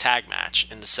ends of a tag match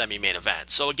in the semi-main event.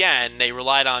 So again, they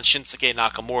relied on Shinsuke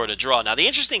Nakamura to draw. Now, the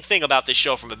interesting thing about this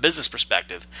show from a business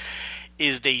perspective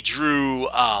is they drew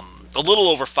a little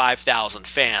over 5,000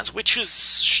 fans, which is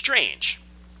strange.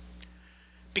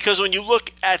 Because when you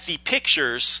look at the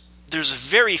pictures, there's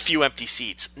very few empty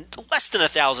seats, less than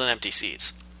 1,000 empty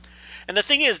seats. And the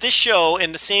thing is, this show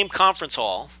in the same conference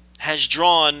hall has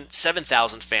drawn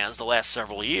 7,000 fans the last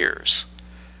several years.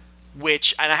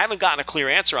 Which, and I haven't gotten a clear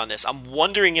answer on this, I'm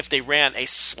wondering if they ran a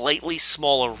slightly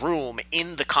smaller room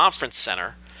in the conference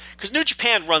center. Because New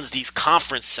Japan runs these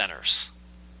conference centers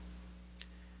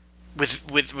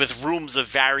with rooms of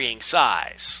varying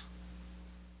size.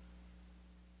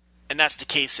 And that's the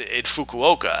case at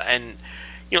Fukuoka. And,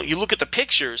 you look at the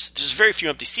pictures, there's very few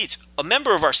empty seats. A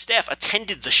member of our staff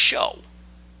attended the show.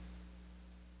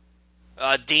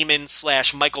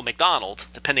 Damon/Michael McDonald,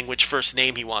 depending which first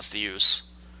name he wants to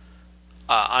use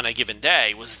on a given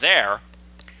day, was there.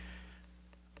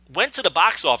 Went to the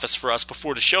box office for us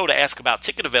before the show to ask about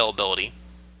ticket availability.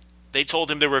 They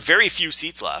told him there were very few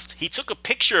seats left. He took a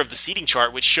picture of the seating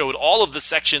chart, which showed all of the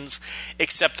sections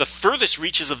except the furthest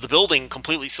reaches of the building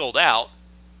completely sold out.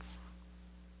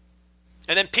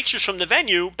 And then pictures from the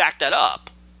venue backed that up.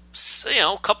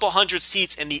 A couple hundred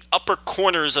seats in the upper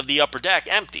corners of the upper deck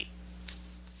empty.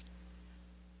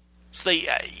 So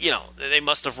they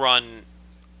must have run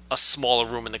a smaller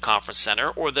room in the conference center,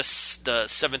 or the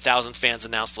 7,000 fans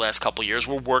announced the last couple of years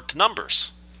were worked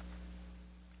numbers.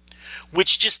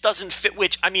 Which just doesn't fit,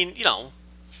 which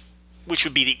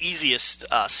would be the easiest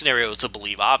scenario to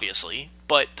believe, obviously.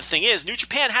 But the thing is, New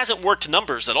Japan hasn't worked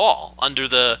numbers at all under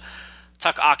the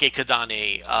Takaaki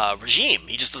Kadane regime.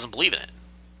 He just doesn't believe in it.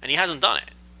 And he hasn't done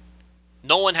it.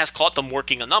 No one has caught them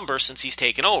working a number since he's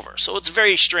taken over. So it's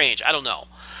very strange. I don't know.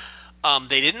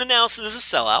 They didn't announce it as a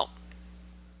sellout.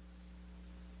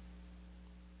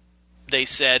 They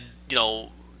said,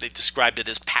 they described it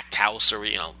as packed house or,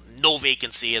 no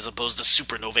vacancy as opposed to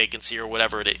super no vacancy or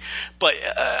whatever it is. But,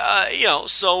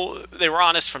 so they were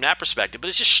honest from that perspective. But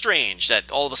it's just strange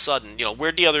that all of a sudden,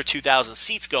 where'd the other 2,000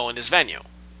 seats go in this venue?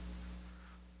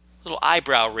 Little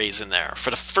eyebrow raise in there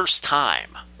for the first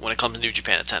time when it comes to New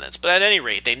Japan attendance. But at any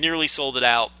rate, they nearly sold it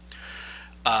out.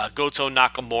 Goto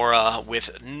Nakamura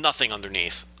with nothing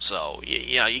underneath. So,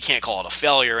 you can't call it a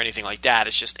failure or anything like that.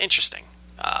 It's just interesting.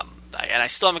 And I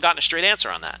still haven't gotten a straight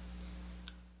answer on that.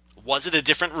 Was it a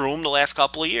different room the last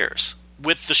couple of years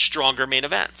with the stronger main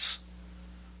events?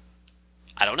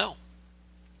 I don't know.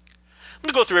 I'm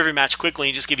going to go through every match quickly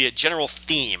and just give you a general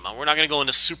theme. We're not going to go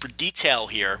into super detail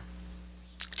here.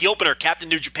 The opener, Captain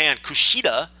New Japan,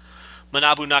 Kushida,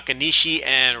 Manabu Nakanishi,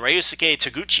 and Ryusuke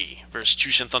Taguchi versus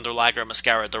Jushin Thunder Liger,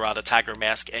 Mascara Dorada, Tiger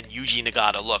Mask, and Yuji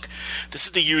Nagata. Look, this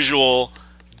is the usual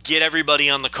get everybody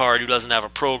on the card who doesn't have a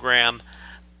program,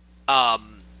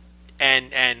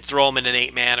 and throw them in an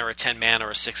 8-man or a 10-man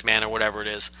or a 6-man or whatever it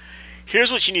is.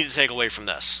 Here's what you need to take away from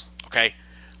this, okay?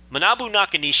 Manabu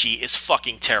Nakanishi is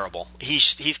fucking terrible.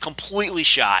 He's completely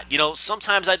shot.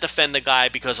 Sometimes I defend the guy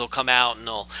because he'll come out and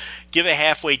he'll give a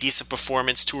halfway decent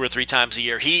performance 2 or 3 times a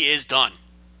year. He is done.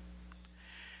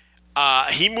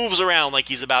 He moves around like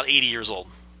he's about 80 years old.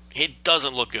 It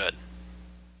doesn't look good.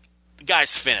 The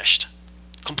guy's finished.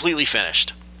 Completely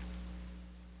finished.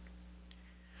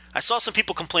 I saw some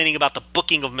people complaining about the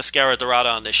booking of Mascara Dorada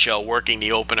on this show, working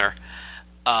the opener.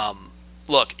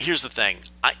 Look, here's the thing.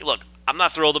 I'm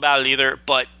not thrilled about it either,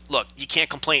 but look, you can't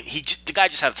complain. The guy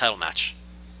just had a title match.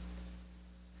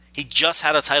 He just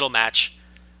had a title match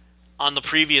on the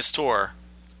previous tour,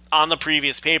 on the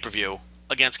previous pay-per-view,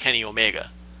 against Kenny Omega.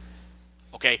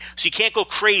 Okay? So you can't go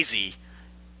crazy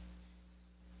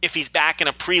if he's back in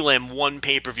a prelim one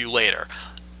pay-per-view later.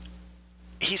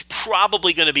 He's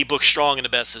probably going to be booked strong in the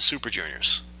Best of the Super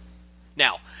Juniors.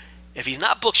 Now, if he's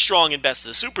not booked strong in Best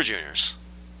of the Super Juniors,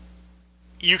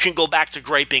 you can go back to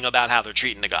griping about how they're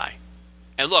treating the guy.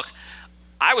 And look,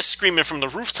 I was screaming from the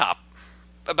rooftop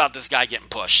about this guy getting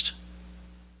pushed.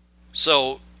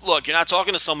 So, look, you're not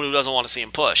talking to someone who doesn't want to see him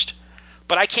pushed.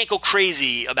 But I can't go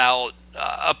crazy about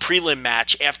a prelim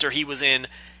match after he was in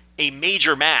a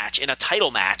major match, in a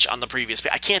title match on the previous...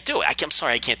 I can't do it. I'm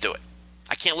sorry, I can't do it.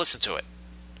 I can't listen to it.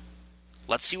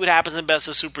 Let's see what happens in Best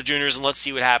of Super Juniors, and let's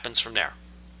see what happens from there.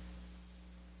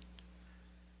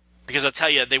 Because I'll tell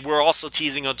you, they were also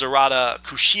teasing a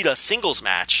Dorada-Kushida singles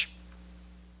match.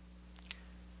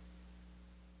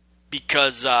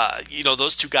 Because,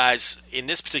 those two guys in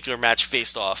this particular match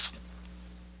faced off.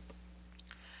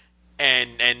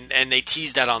 And they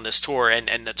teased that on this tour.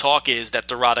 And the talk is that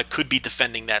Dorada could be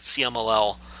defending that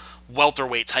CMLL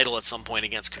welterweight title at some point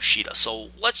against Kushida.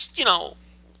 So let's,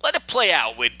 let it play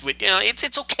out with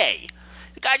it's okay.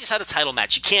 The guy just had a title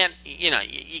match. You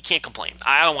can't complain.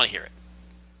 I don't want to hear it.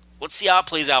 Let's see how it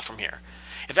plays out from here.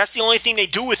 If that's the only thing they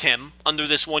do with him under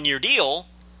this 1-year deal,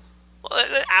 well,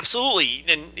 absolutely.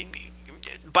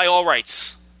 And by all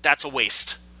rights, that's a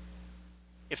waste.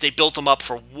 If they built him up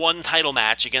for one title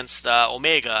match against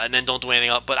Omega and then don't do anything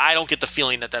else, but I don't get the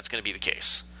feeling that that's going to be the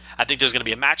case. I think there's going to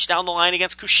be a match down the line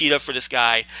against Kushida for this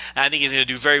guy, and I think he's going to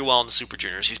do very well in the Super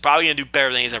Juniors. He's probably going to do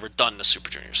better than he's ever done in the Super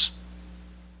Juniors.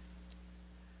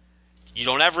 You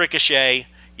don't have Ricochet.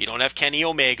 You don't have Kenny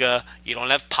Omega. You don't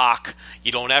have Pac.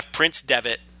 You don't have Prince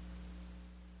Devitt.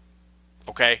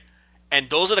 Okay? And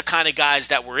those are the kind of guys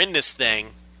that were in this thing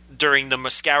during the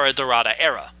Mascara Dorada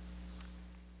era.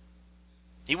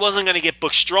 He wasn't going to get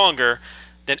booked stronger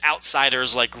than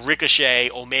outsiders like Ricochet,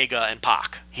 Omega, and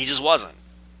Pac. He just wasn't.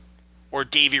 Or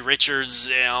Davey Richards,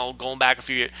 going back a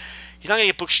few years. You're not going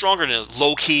to get booked stronger than those.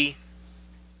 Low-key,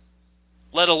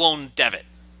 let alone Devitt,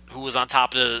 who was on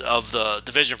top of the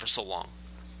division for so long.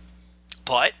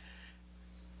 But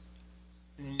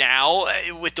now,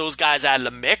 with those guys out of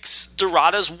the mix,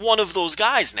 Dorada's one of those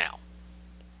guys now.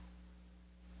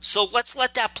 So let's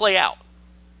let that play out.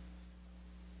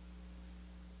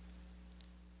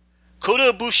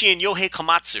 Kota Ibushi and Yohei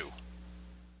Komatsu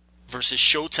versus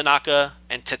Sho Tanaka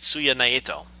and Tetsuya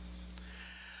Naito.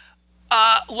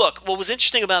 Look, what was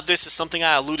interesting about this is something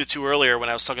I alluded to earlier when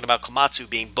I was talking about Komatsu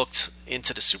being booked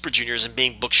into the Super Juniors and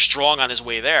being booked strong on his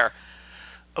way there.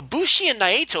 Ibushi and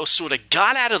Naito sort of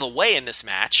got out of the way in this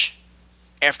match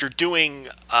after getting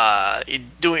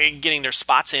their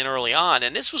spots in early on,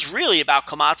 and this was really about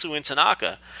Komatsu and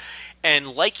Tanaka. And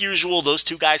like usual, those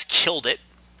two guys killed it,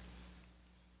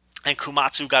 and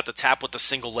Komatsu got the tap with the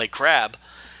single leg crab.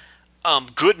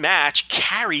 Good match,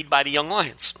 carried by the Young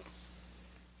Lions.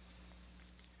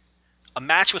 A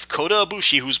match with Kota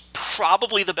Ibushi, who's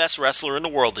probably the best wrestler in the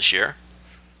world this year.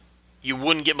 You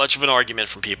wouldn't get much of an argument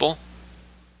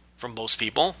from most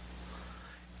people.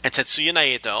 And Tetsuya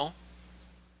Naito.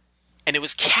 And it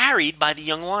was carried by the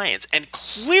Young Lions and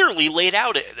clearly laid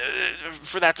out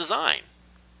for that design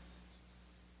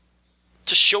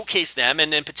to showcase them,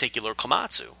 and in particular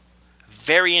Komatsu.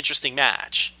 Very interesting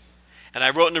match. And I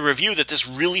wrote in the review that this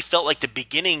really felt like the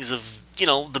beginnings of,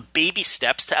 the baby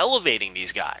steps to elevating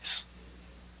these guys.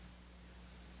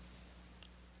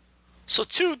 So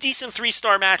 2 decent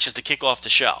 3-star matches to kick off the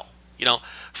show.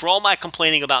 For all my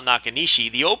complaining about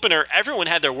Nakanishi, the opener, everyone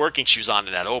had their working shoes on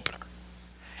in that opener.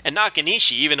 And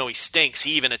Nakanishi, even though he stinks,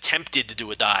 he even attempted to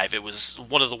do a dive. It was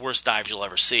one of the worst dives you'll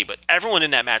ever see. But everyone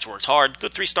in that match worked hard.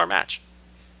 Good 3-star match.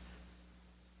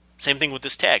 Same thing with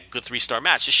this tag. Good 3-star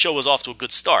match. This show was off to a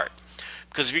good start.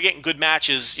 Because if you're getting good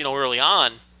matches, early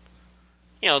on,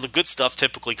 the good stuff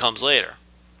typically comes later.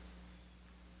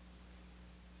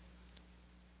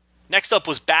 Next up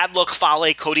was Bad Luck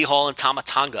Fale, Cody Hall, and Tama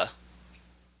Tonga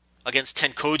against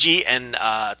Tenkoji and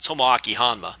Tomoaki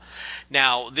Hanma.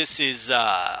 Now, this is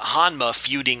Hanma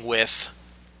feuding with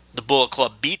the Bullet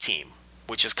Club B team,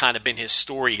 which has kind of been his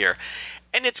story here.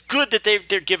 And it's good that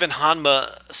they're giving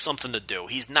Hanma something to do.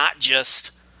 He's not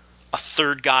just a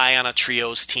third guy on a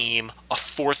trios team, a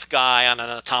fourth guy on an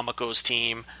Atomicos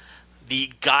team,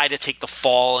 the guy to take the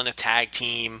fall in a tag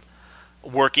team,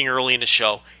 working early in the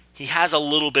show. He has a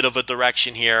little bit of a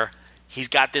direction here. He's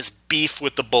got this beef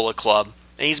with the Bullet Club,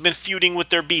 and he's been feuding with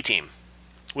their B team,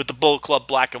 with the Bullet Club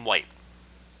Black and White.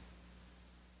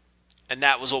 And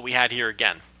that was what we had here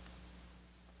again.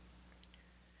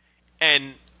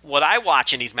 And what I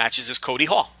watch in these matches is Cody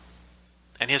Hall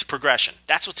and his progression.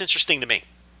 That's what's interesting to me.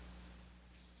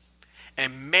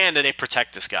 And man, do they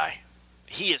protect this guy.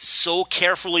 He is so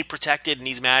carefully protected in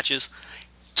these matches.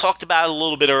 Talked about it a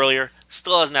little bit earlier.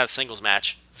 Still hasn't had a singles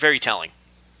match. Very telling.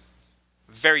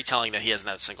 Very telling that he hasn't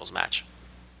had a singles match.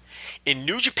 In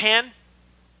New Japan,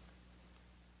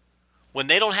 when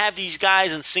they don't have these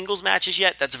guys in singles matches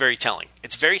yet, that's very telling.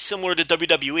 It's very similar to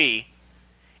WWE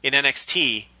in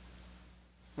NXT,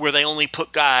 where they only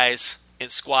put guys in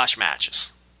squash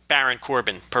matches. Baron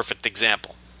Corbin, perfect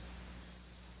example.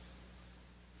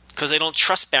 Because they don't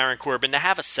trust Baron Corbin to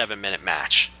have a 7-minute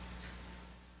match.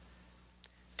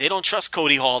 They don't trust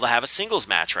Cody Hall to have a singles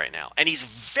match right now. And he's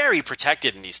very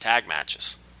protected in these tag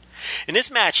matches. In this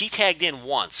match, he tagged in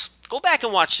once. Go back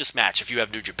and watch this match if you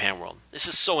have New Japan World. This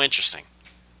is so interesting.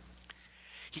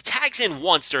 He tags in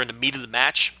once during the meat of the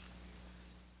match.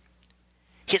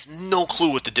 He has no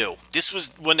clue what to do. This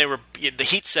was when they were the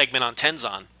heat segment on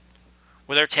Tenzan,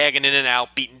 where they're tagging in and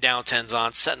out, beating down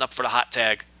Tenzan, setting up for the hot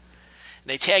tag.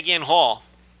 And they tag in Hall.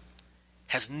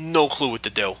 Has no clue what to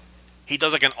do. He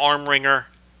does like an arm wringer.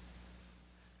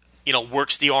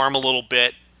 Works the arm a little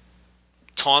bit,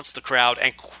 taunts the crowd,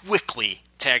 and quickly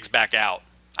tags back out.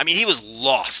 I mean, he was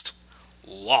lost.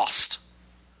 Lost.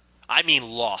 I mean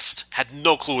lost. Had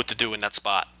no clue what to do in that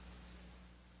spot.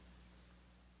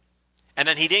 And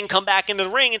then he didn't come back into the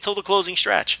ring until the closing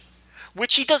stretch,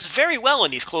 which he does very well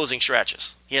in these closing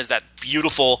stretches. He has that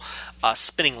beautiful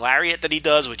spinning lariat that he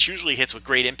does, which usually hits with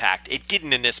great impact. It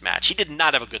didn't in this match. He did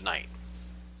not have a good night.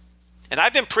 And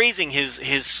I've been praising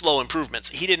his slow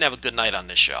improvements. He didn't have a good night on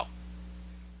this show.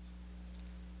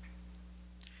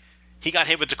 He got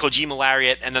hit with the Kojima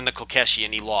Lariat and then the Kokeshi,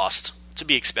 and he lost. To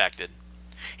be expected.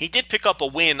 He did pick up a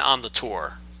win on the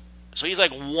tour. So he's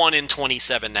like 1 in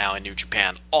 27 now in New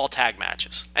Japan. All tag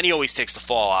matches. And he always takes the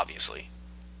fall, obviously.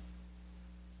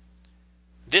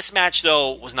 This match,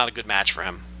 though, was not a good match for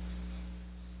him.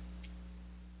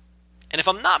 And if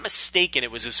I'm not mistaken,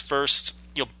 it was his first,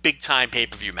 big-time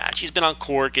pay-per-view match. He's been on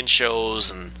Korakuen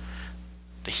shows and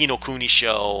the Hinokuni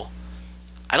show.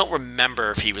 I don't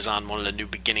remember if he was on one of the New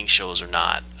Beginning shows or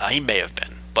not. He may have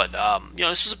been. But,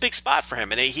 this was a big spot for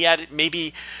him. And he had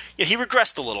maybe, he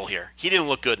regressed a little here. He didn't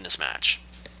look good in this match.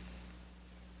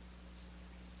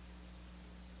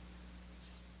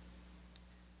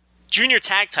 Junior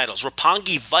tag titles,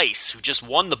 Roppongi Vice, who just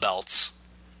won the belts,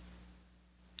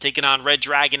 taking on Red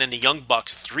Dragon and the Young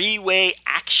Bucks. 3-way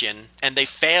action, and they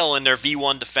fail in their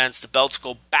V1 defense. The belts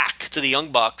go back to the Young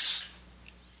Bucks.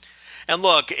 And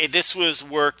look, this was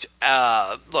worked.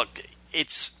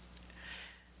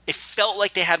 It felt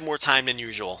like they had more time than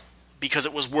usual because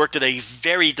it was worked at a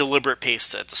very deliberate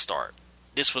pace at the start.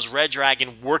 This was Red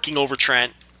Dragon working over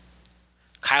Trent,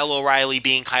 Kyle O'Reilly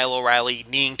being Kyle O'Reilly,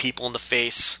 kneeing people in the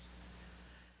face.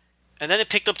 And then it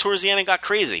picked up towards the end and got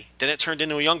crazy. Then it turned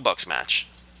into a Young Bucks match.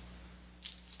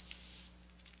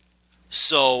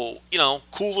 So,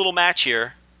 cool little match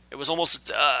here. It was almost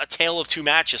a tale of two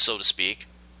matches, so to speak.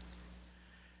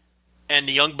 And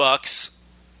the Young Bucks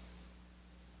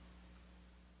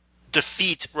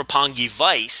defeat Roppongi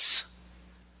Vice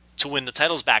to win the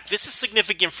titles back. This is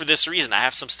significant for this reason. I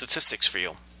have some statistics for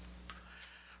you.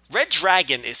 Red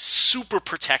Dragon is super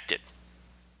protected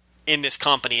in this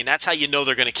company, and that's how you know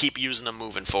they're going to keep using them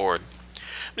moving forward.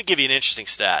 I'm going to give you an interesting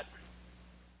stat.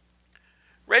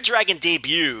 Red Dragon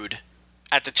debuted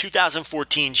at the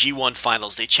 2014 G1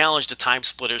 Finals. They challenged the Time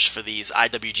Splitters for these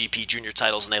IWGP Junior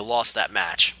titles, and they lost that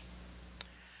match.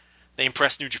 They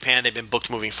impressed New Japan. They've been booked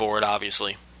moving forward,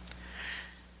 obviously.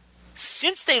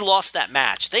 Since they lost that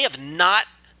match, they have not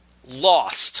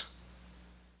lost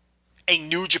a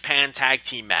New Japan tag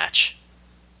team match.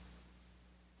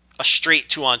 A straight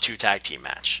 2-on-2 tag team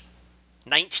match.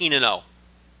 19-0.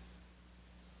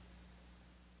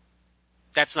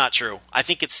 That's not true. I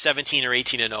think it's 17 or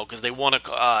 18-0 because they won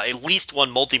at least one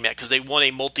multi-match because they won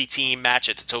a multi-team match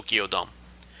at the Tokyo Dome.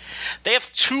 They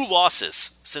have 2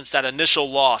 losses since that initial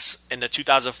loss in the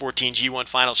 2014 G1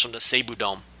 Finals from the Seibu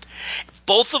Dome.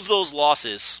 Both of those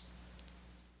losses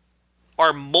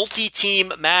are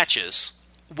multi-team matches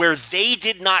where they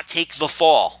did not take the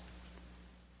fall.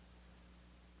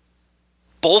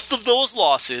 Both of those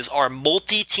losses are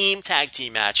multi-team tag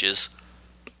team matches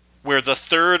where the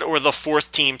third or the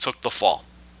fourth team took the fall.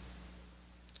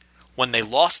 When they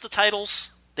lost the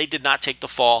titles, they did not take the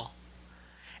fall.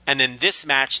 And in this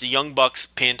match, the Young Bucks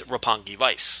pinned Roppongi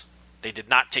Vice. They did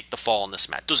not take the fall in this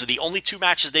match. Those are the only 2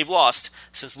 matches they've lost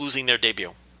since losing their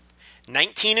debut.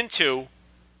 19-2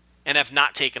 and have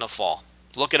not taken a fall.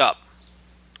 Look it up.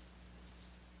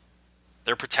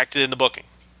 They're protected in the booking.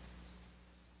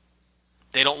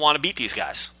 They don't want to beat these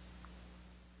guys.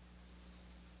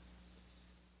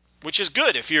 Which is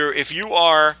good if you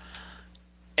are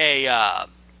a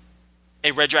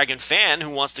Red Dragon fan who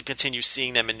wants to continue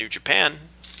seeing them in New Japan.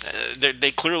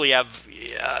 They clearly have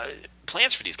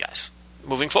plans for these guys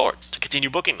moving forward to continue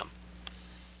booking them.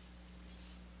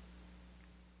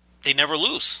 They never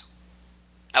lose.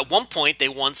 At one point, they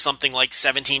won something like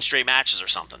 17 straight matches or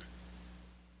something.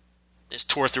 They just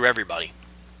tore through everybody.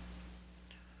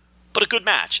 But a good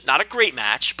match. Not a great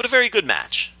match, but a very good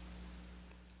match.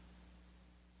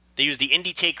 They used the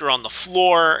Indie Taker on the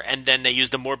floor, and then they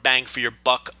used the more bang for your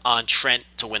buck on Trent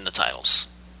to win the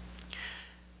titles.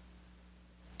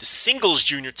 The singles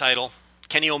junior title,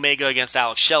 Kenny Omega against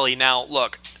Alex Shelley. Now,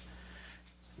 look,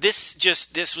 this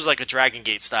was like a Dragon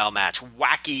Gate style match.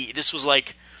 Wacky. This was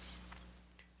like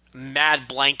Mad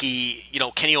Blanky,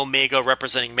 Kenny Omega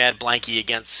representing Mad Blanky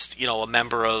against, a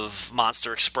member of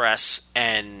Monster Express,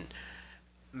 and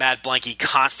Mad Blanky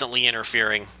constantly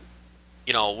interfering,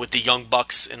 with the Young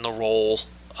Bucks in the role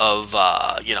of,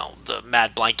 the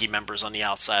Mad Blanky members on the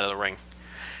outside of the ring.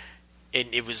 And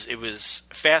it was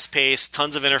fast-paced,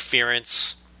 tons of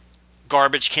interference,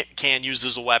 garbage can used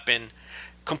as a weapon,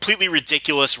 completely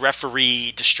ridiculous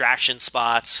referee distraction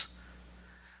spots.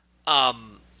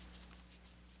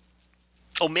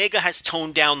 Omega has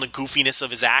toned down the goofiness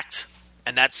of his act,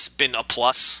 and that's been a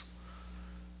plus.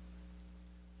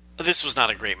 This was not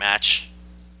a great match.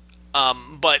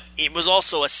 But it was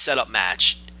also a setup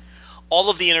match. All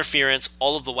of the interference,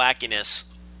 all of the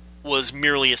wackiness was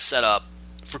merely a setup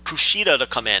for Kushida to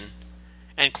come in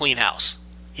and clean house.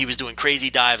 He was doing crazy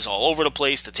dives all over the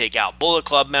place to take out Bullet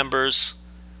Club members.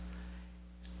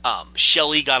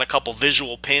 Shelley got a couple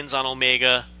visual pins on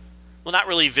Omega. Well, not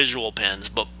really visual pins,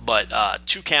 but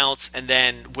 2 counts, and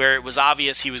then where it was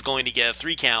obvious he was going to get a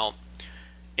 3 count,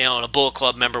 and a Bullet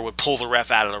Club member would pull the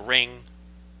ref out of the ring.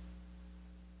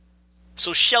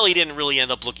 So Shelley didn't really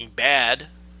end up looking bad.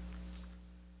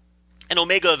 And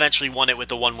Omega eventually won it with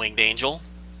the One-Winged Angel,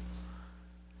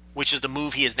 which is the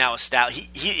move he has now established.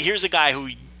 Here's a guy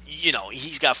who,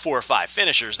 he's got 4 or 5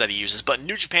 finishers that he uses, but in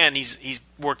New Japan, he's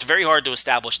worked very hard to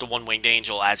establish the One-Winged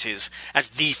Angel as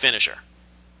the finisher.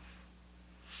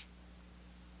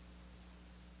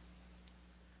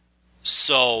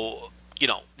 So,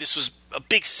 this was a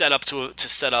big setup to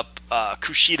set up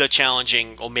Kushida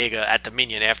challenging Omega at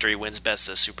Dominion after he wins Best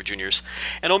of the Super Juniors.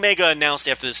 And Omega announced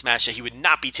after this match that he would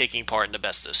not be taking part in the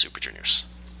Best of the Super Juniors.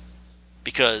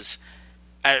 Because,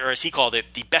 or as he called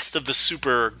it, the Best of the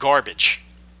Super Garbage.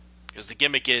 Because the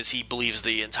gimmick is he believes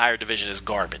the entire division is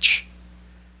garbage.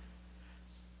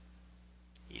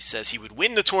 He says he would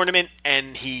win the tournament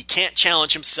and he can't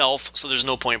challenge himself, so there's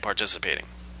no point in participating.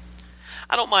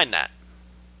 I don't mind that.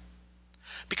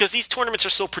 Because these tournaments are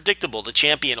so predictable. The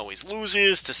champion always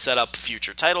loses to set up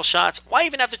future title shots. Why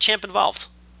even have the champ involved?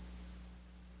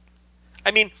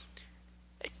 I mean,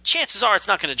 chances are it's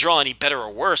not going to draw any better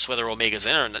or worse whether Omega's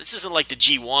in or not. This isn't like the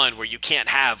G1 where you can't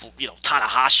have,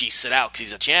 Tanahashi sit out because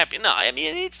he's a champion. No, I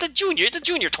mean, it's a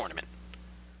junior tournament.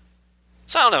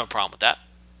 So I don't have a problem with that.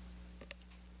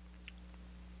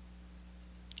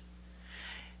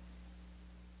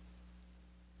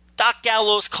 Doc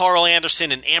Gallows, Carl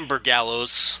Anderson, and Amber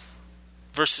Gallows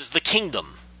versus The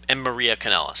Kingdom and Maria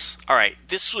Kanellis. All right,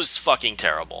 this was fucking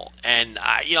terrible. And,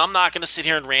 I'm not going to sit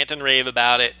here and rant and rave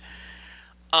about it.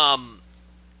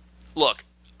 Look,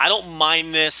 I don't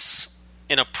mind this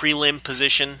in a prelim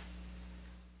position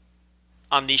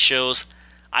on these shows.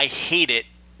 I hate it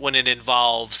when it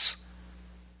involves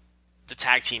the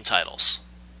tag team titles.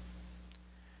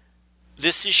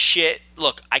 This is shit.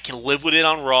 Look, I can live with it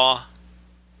on Raw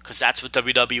because that's what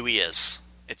WWE is.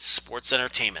 It's sports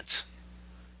entertainment.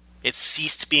 It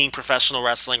ceased being professional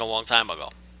wrestling a long time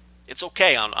ago. It's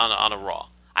okay on a Raw.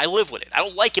 I live with it. I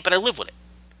don't like it, but I live with it.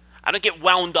 I don't get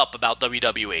wound up about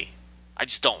WWE. I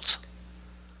just don't.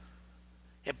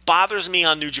 It bothers me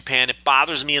on New Japan. It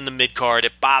bothers me in the mid-card.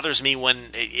 It bothers me when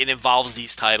it involves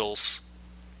these titles.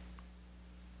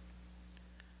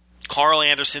 Carl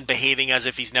Anderson behaving as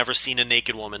if he's never seen a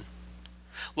naked woman.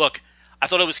 Look, I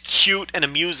thought it was cute and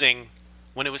amusing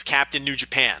when it was Captain New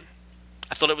Japan.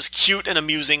 I thought it was cute and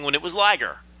amusing when it was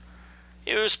Liger.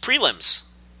 It was prelims.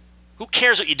 Who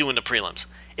cares what you do in the prelims?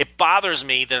 It bothers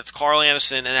me that it's Carl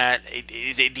Anderson and that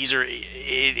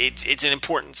it's in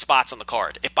important spots on the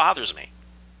card. It bothers me.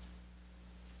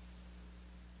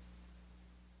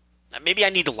 Maybe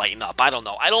I need to lighten up. I don't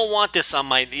know. I don't want this on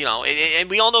my, and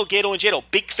we all know Gato and Jado,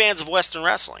 big fans of Western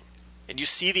wrestling. And you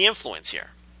see the influence here.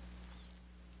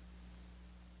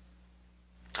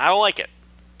 I don't like it.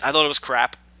 I thought it was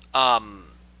crap.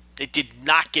 It did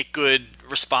not get good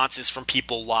responses from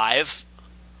people live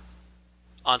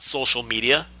on social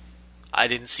media. I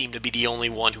didn't seem to be the only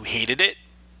one who hated it.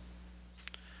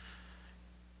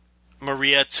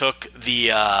 Maria took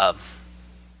the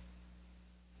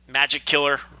Magic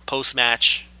Killer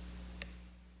post-match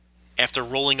after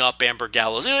rolling up Amber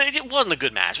Gallows. It wasn't a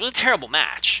good match. It was a terrible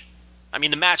match. I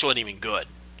mean, the match wasn't even good.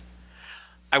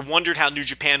 I wondered how New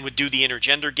Japan would do the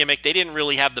intergender gimmick. They didn't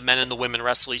really have the men and the women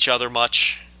wrestle each other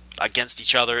much against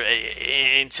each other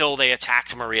until they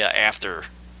attacked Maria after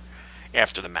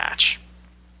the match.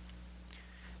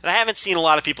 And I haven't seen a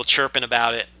lot of people chirping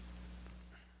about it.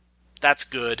 That's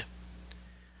good.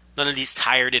 None of these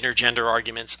tired intergender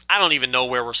arguments. I don't even know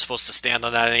where we're supposed to stand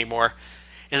on that anymore.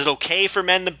 Is it okay for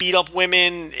men to beat up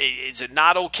women? Is it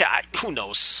not okay? Who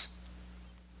knows?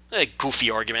 A goofy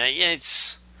argument.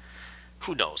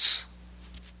 Who knows?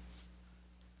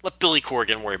 Let Billy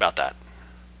Corgan worry about that.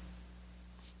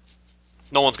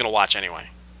 No one's going to watch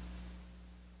anyway.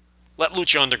 Let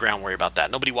Lucha Underground worry about that.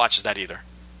 Nobody watches that either.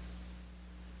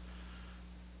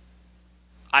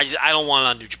 I don't want it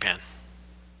on New Japan.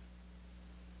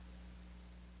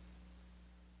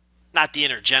 Not the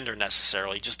intergender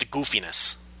necessarily, just the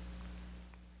goofiness.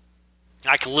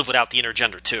 I can live without the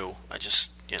intergender too. I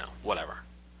just, whatever.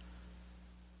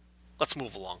 Let's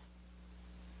move along.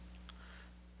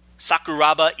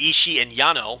 Sakuraba, Ishii, and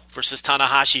Yano versus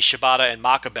Tanahashi, Shibata, and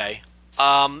Makabe.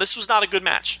 This was not a good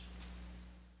match.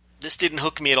 This didn't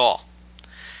hook me at all.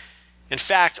 In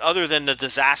fact, other than the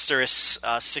disastrous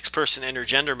 6-person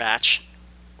intergender match,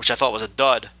 which I thought was a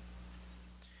dud,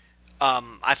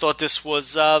 I thought this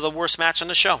was the worst match on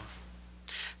the show.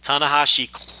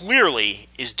 Tanahashi clearly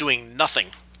is doing nothing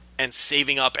and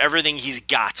saving up everything he's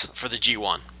got for the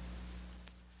G1.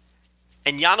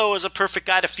 And Yano is a perfect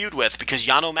guy to feud with because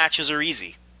Yano matches are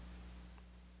easy.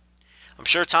 I'm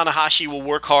sure Tanahashi will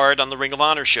work hard on the Ring of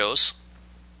Honor shows,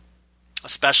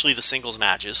 especially the singles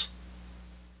matches.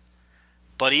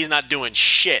 But he's not doing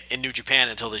shit in New Japan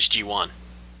until this G1.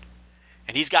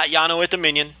 And he's got Yano at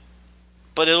Dominion,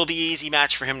 but it'll be an easy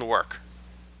match for him to work.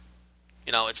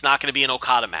 You know, it's not going to be an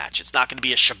Okada match. It's not going to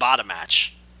be a Shibata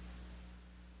match.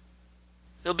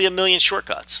 It'll be a million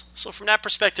shortcuts. So from that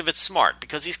perspective, it's smart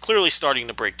because he's clearly starting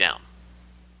to break down.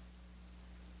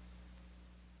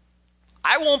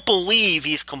 I won't believe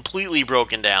he's completely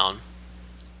broken down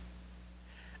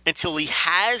until he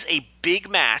has a big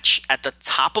match at the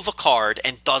top of a card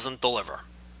and doesn't deliver.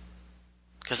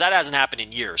 Because that hasn't happened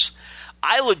in years.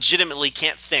 I legitimately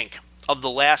can't think of the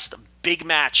last big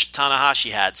match Tanahashi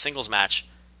had, singles match,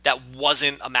 that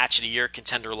wasn't a match of the year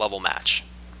contender level match.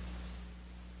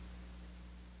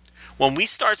 When we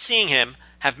start seeing him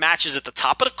have matches at the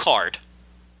top of the card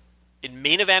in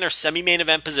main event or semi-main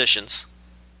event positions,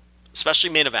 especially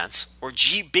main events, or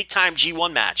big-time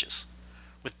G1 matches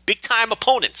with big-time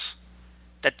opponents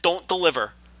that don't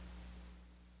deliver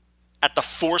at the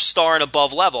 4-star and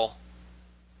above level,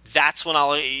 that's when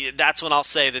I'll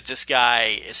say that this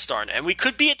guy is starting. And we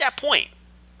could be at that point.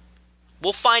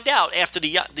 We'll find out after the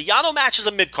Yano match is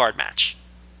a mid-card match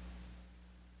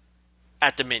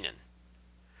at Dominion.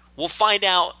 We'll find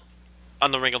out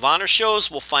on the Ring of Honor shows.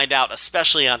 We'll find out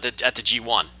especially at the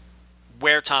G1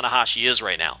 where Tanahashi is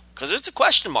right now. Because it's a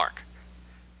question mark.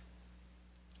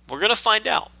 We're going to find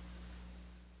out.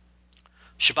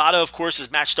 Shibata, of course,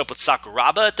 is matched up with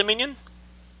Sakuraba at Dominion.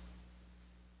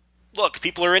 Look,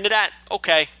 people are into that.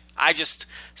 Okay.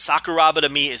 Sakuraba to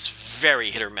me is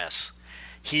very hit or miss.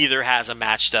 He either has a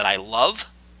match that I love,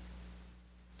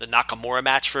 the Nakamura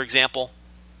match, for example,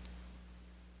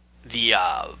 the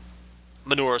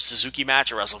Minoru Suzuki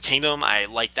match at Wrestle Kingdom. I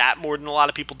like that more than a lot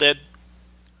of people did.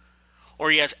 Or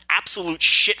he has absolute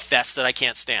shit fest that I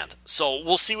can't stand. So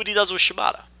we'll see what he does with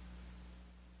Shibata.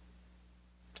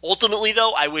 Ultimately,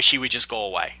 though, I wish he would just go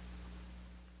away.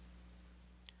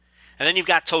 And then you've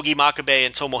got Togi Makabe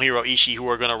and Tomohiro Ishii who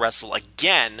are going to wrestle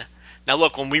again. Now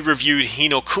look, when we reviewed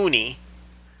Hinokuni,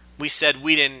 we said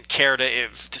we didn't care to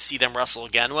see them wrestle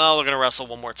again. Well, they're going to wrestle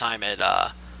one more time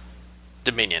at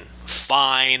Dominion.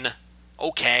 Fine.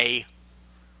 Okay.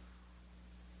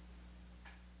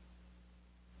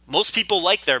 Most people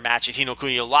like their match at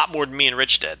Hinokuni a lot more than me and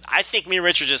Rich did. I think me and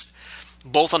Rich are just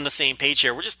both on the same page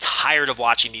here. We're just tired of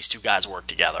watching these two guys work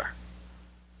together.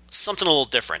 Something a little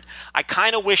different. I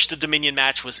kind of wish the Dominion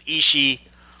match was Ishii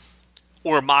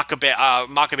or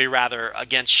Makabe rather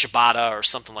against Shibata or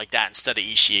something like that instead of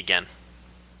Ishii again.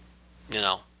 You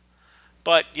know.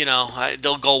 But, you know,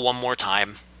 they'll go one more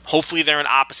time. Hopefully they're in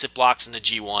opposite blocks in the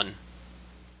G1.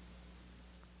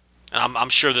 And I'm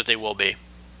sure that they will be.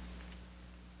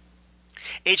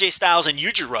 AJ Styles and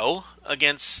Yujiro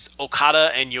against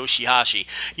Okada and Yoshihashi.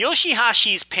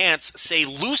 Yoshihashi's pants say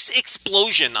loose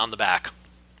explosion on the back.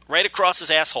 Right across his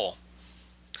asshole.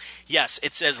 Yes,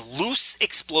 it says loose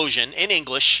explosion in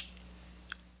English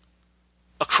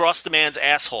across the man's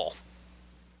asshole.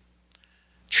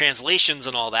 Translations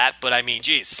and all that, but I mean,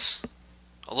 geez.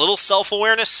 A little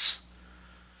self-awareness.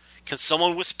 Can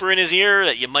someone whisper in his ear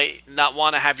that you might not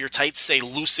want to have your tights say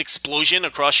loose explosion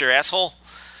across your asshole?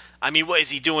 I mean, what is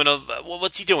he doing?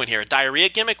 What's he doing here? A diarrhea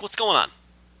gimmick? What's going on?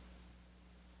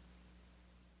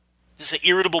 Is this an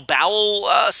irritable bowel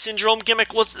syndrome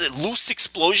gimmick? What's it? Loose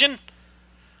explosion?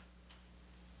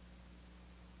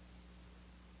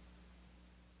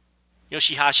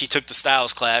 Yoshihashi took the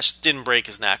Styles Clash, didn't break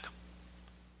his neck.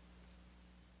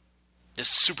 This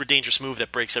super dangerous move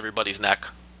that breaks everybody's neck.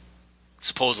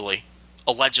 Supposedly.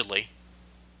 Allegedly.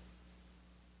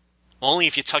 Only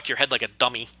if you tuck your head like a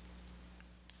dummy.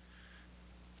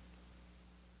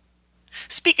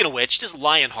 Speaking of which, this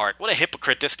Lionheart, what a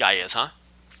hypocrite this guy is, huh?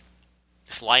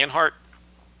 This Lionheart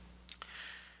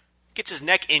gets his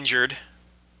neck injured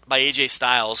by AJ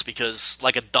Styles because,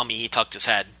 like a dummy, he tucked his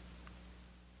head.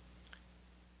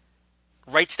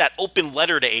 Writes that open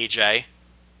letter to AJ,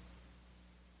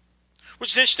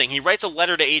 which is interesting. He writes a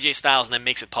letter to AJ Styles and then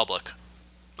makes it public.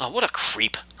 Oh, what a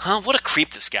creep. Huh? What a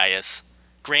creep this guy is.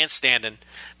 Grandstanding.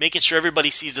 Making sure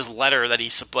everybody sees this letter that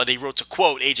he wrote to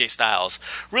quote AJ Styles.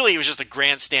 Really, it was just a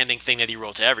grandstanding thing that he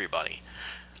wrote to everybody.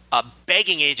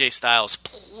 Begging AJ Styles,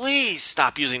 please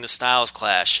stop using the Styles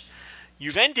Clash.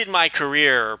 You've ended my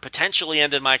career, or potentially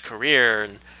ended my career,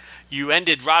 and you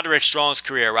ended Roderick Strong's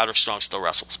career. Roderick Strong still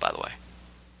wrestles, by the way.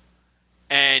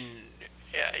 And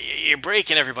you're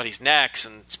breaking everybody's necks,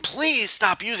 and please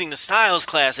stop using the Styles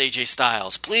Clash, AJ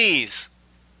Styles, please.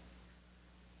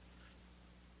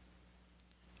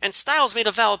 And Styles made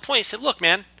a valid point. He said, look,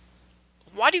 man,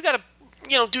 why do you got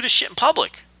to, do this shit in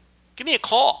public? Give me a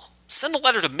call. Send a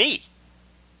letter to me.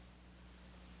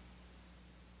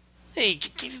 Hey,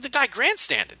 the guy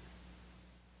grandstanding.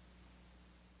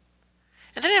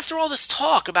 And then after all this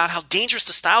talk about how dangerous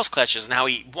the Styles Clash is and how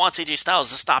he wants AJ Styles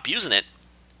to stop using it,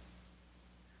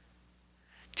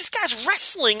 this guy's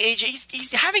wrestling AJ.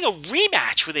 He's having a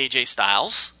rematch with AJ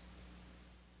Styles.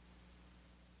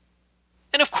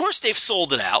 And of course they've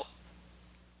sold it out.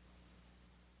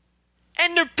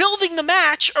 And they're building the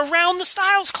match around the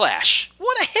Styles Clash.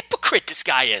 What a hypocrite this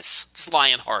guy is, this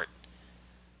Lionheart.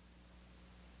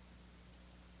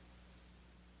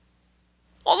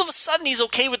 All of a sudden he's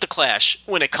okay with the Clash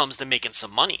when it comes to making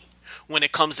some money. When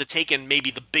it comes to taking maybe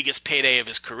the biggest payday of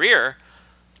his career,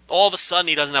 all of a sudden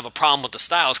he doesn't have a problem with the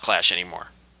Styles Clash anymore.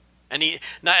 And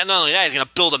not only that, he's going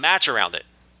to build a match around it.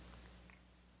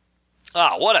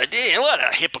 Oh, what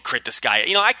a hypocrite this guy.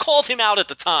 You know, I called him out at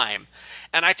the time,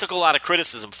 and I took a lot of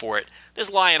criticism for it. This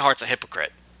Lionheart's a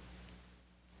hypocrite.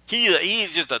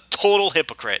 He's just a total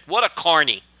hypocrite. What a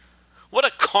carny. What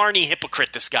a carny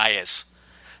hypocrite this guy is.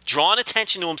 Drawing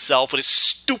attention to himself with his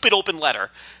stupid open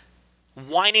letter,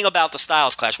 whining about the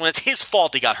Styles Clash, when it's his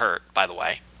fault he got hurt, by the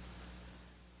way.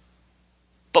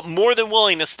 But more than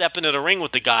willing to step into the ring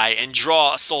with the guy and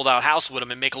draw a sold-out house with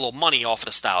him and make a little money off of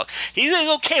the Styles. He's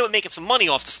okay with making some money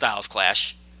off the Styles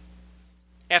Clash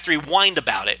after he whined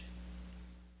about it.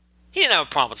 He didn't have a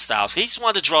problem with Styles. He just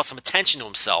wanted to draw some attention to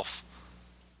himself.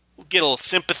 Get a little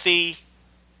sympathy.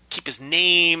 Keep his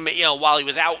name, while he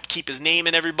was out, keep his name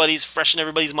fresh in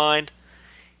everybody's mind.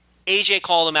 AJ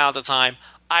called him out at the time.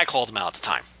 I called him out at the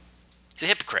time. He's a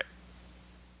hypocrite.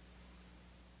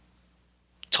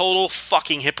 Total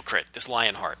fucking hypocrite, this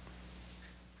Lionheart.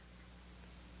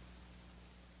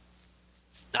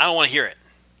 I don't want to hear it.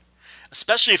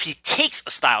 Especially if he takes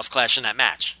a Styles Clash in that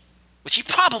match, which he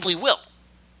probably will.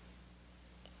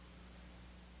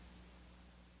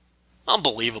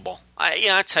 Unbelievable.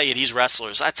 I tell you, these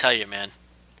wrestlers, I tell you, man.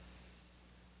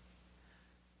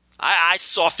 I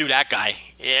saw through that guy.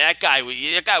 Yeah,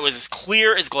 that guy was as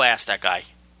clear as glass, that guy.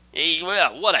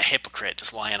 What a hypocrite,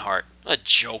 this Lionheart. What a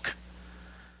joke.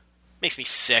 Makes me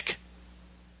sick.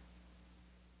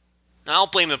 I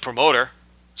don't blame the promoter.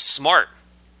 Smart.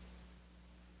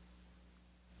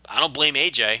 I don't blame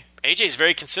AJ. AJ's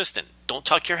very consistent. Don't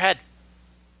tuck your head.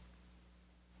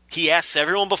 He asks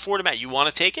everyone before the match, you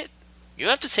want to take it? You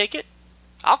have to take it.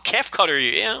 I'll calf cutter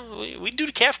you. Yeah, we do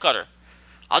the calf cutter.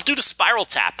 I'll do the spiral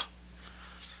tap.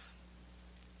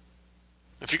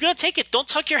 If you're going to take it, don't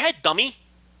tuck your head, dummy.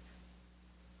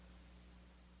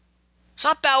 It's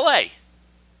not ballet.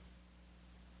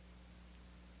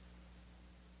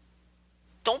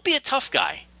 Don't be a tough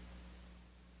guy.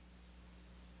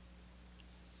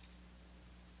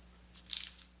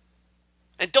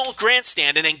 And don't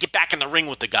grandstand and then get back in the ring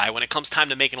with the guy when it comes time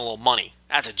to making a little money.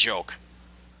 That's a joke.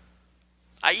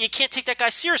 You can't take that guy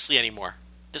seriously anymore.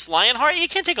 This Lionheart, you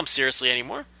can't take him seriously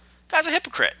anymore. Guy's a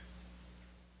hypocrite.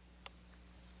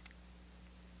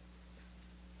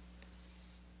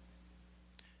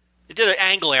 They did an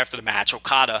angle after the match.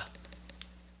 Okada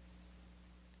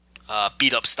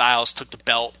beat up Styles, took the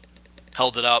belt,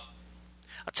 held it up.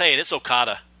 I'll tell you, this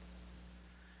Okada,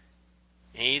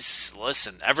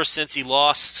 ever since he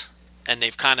lost and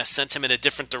they've kind of sent him in a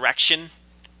different direction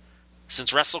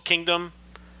since Wrestle Kingdom,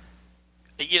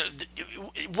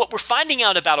 what we're finding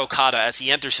out about Okada as he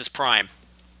enters his prime,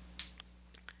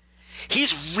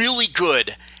 he's really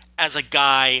good as a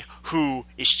guy who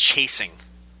is chasing,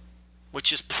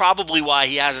 which is probably why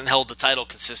he hasn't held the title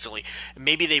consistently.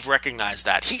 Maybe they've recognized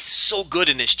that. He's so good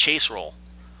in this chase role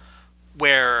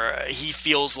where he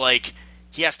feels like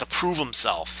he has to prove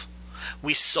himself.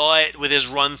 We saw it with his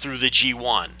run through the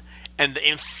G1 and the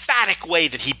emphatic way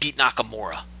that he beat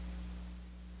Nakamura.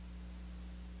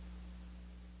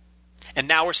 And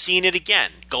now we're seeing it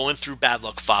again, going through Bad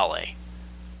Luck Fale,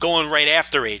 going right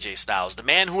after AJ Styles, the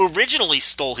man who originally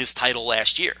stole his title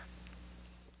last year.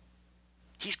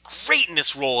 He's great in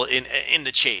this role in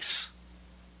the chase.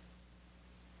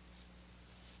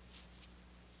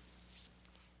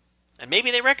 And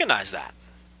maybe they recognize that.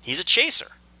 He's a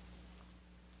chaser.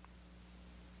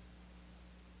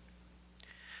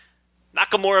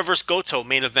 Nakamura vs. Goto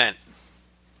main event.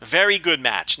 Very good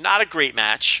match. Not a great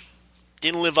match.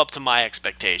 Didn't live up to my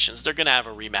expectations. They're going to have a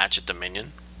rematch at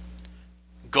Dominion.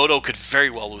 Goto could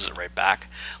very well lose it right back.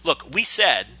 Look, we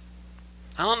said,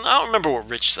 I don't remember what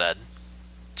Rich said,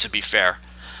 to be fair.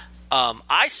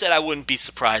 I said I wouldn't be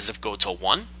surprised if Goto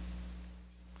won.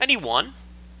 And he won.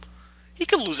 He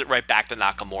could lose it right back to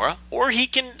Nakamura. Or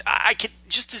I could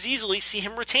just as easily see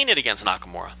him retain it against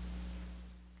Nakamura.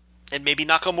 And maybe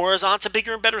Nakamura's on to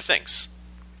bigger and better things.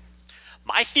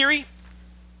 My theory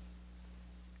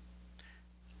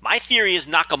is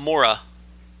Nakamura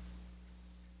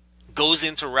goes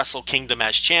into Wrestle Kingdom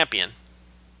as champion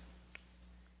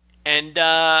And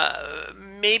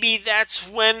maybe that's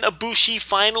when Ibushi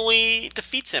finally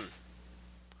defeats him.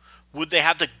 Would they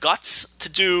have the guts to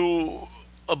do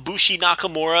Ibushi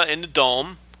Nakamura in the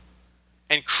Dome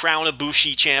and crown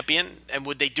Ibushi champion? And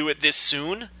would they do it this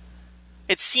soon?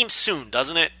 It seems soon,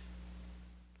 doesn't it?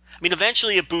 I mean,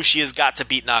 eventually Ibushi has got to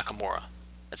beat Nakamura.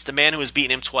 That's the man who has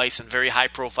beaten him twice in very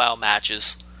high-profile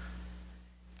matches.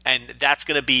 And that's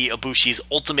going to be Ibushi's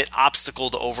ultimate obstacle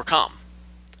to overcome.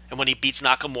 And when he beats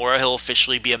Nakamura, he'll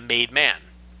officially be a made man.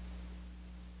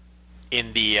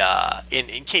 In the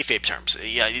in kayfabe terms,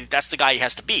 yeah, that's the guy he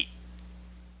has to beat.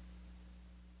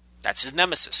 That's his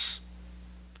nemesis.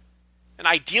 And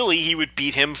ideally, he would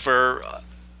beat him for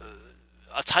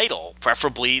a title,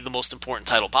 preferably the most important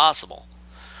title possible.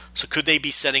 So could they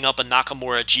be setting up a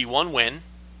Nakamura G1 win?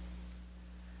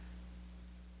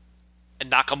 And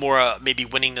Nakamura maybe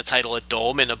winning the title at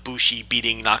Dome and Ibushi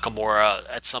beating Nakamura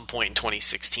at some point in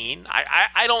 2016?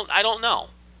 I don't know.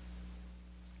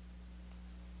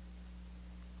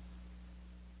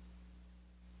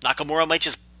 Nakamura might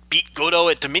just beat Goto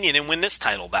at Dominion and win this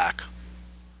title back.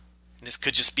 And this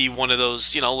could just be one of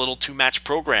those, little 2-match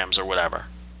programs or whatever.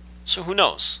 So who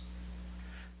knows?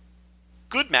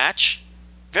 Good match.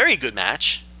 Very good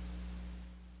match.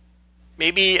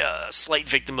 Maybe a slight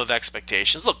victim of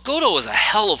expectations. Look, Goto is a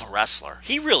hell of a wrestler.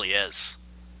 He really is.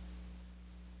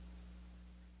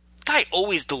 Guy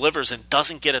always delivers and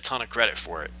doesn't get a ton of credit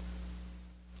for it.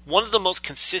 One of the most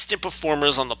consistent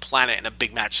performers on the planet in a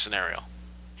big match scenario.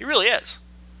 He really is.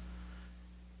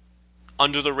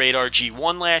 Under the radar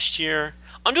G1 last year.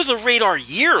 Under the radar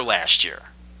year last year.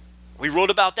 We wrote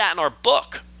about that in our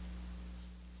book,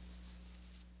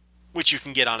 which you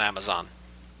can get on Amazon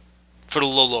for the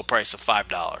low price of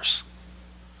 $5.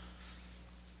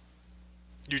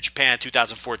 New Japan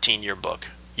 2014 yearbook,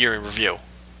 year in review.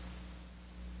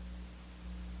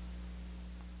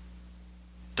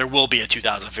 There will be a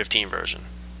 2015 version.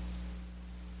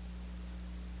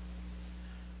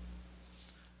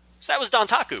 So that was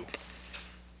Dontaku.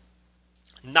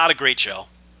 Not a great show.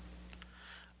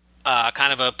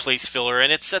 Kind of a place filler,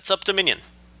 and it sets up Dominion.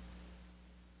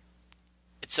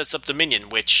 It sets up Dominion,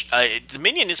 which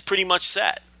Dominion is pretty much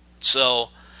set. So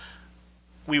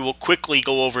we will quickly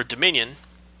go over Dominion.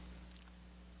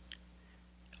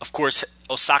 Of course,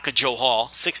 Osaka Joe Hall,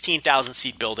 16,000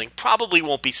 seat building, probably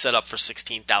won't be set up for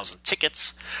 16,000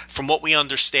 tickets. From what we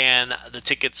understand, the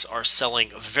tickets are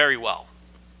selling very well.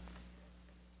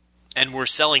 And were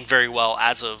selling very well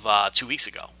as of 2 weeks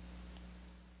ago.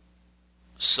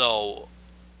 So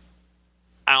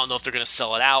I don't know if they're going to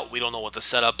sell it out. We don't know what the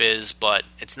setup is, but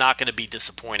it's not going to be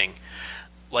disappointing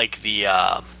like the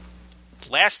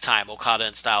last time Okada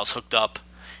and Styles hooked up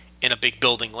in a big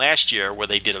building last year where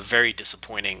they did a very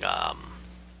disappointing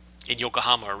in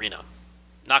Yokohama Arena.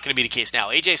 Not going to be the case now.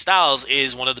 AJ Styles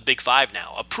is one of the big five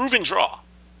now. A proven draw.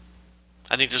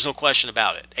 I think there's no question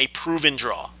about it. A proven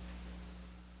draw.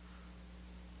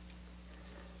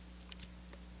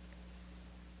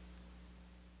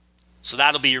 So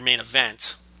that'll be your main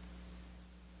event.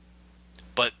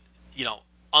 But,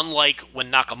 unlike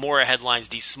when Nakamura headlines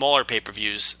these smaller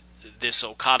pay-per-views, this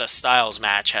Okada-Styles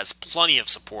match has plenty of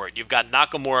support. You've got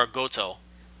Nakamura-Goto,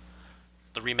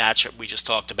 the rematch that we just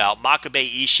talked about.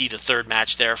 Makabe-Ishii, the third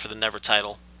match there for the Never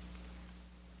title.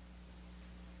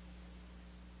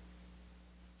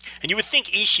 And you would think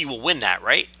Ishii will win that,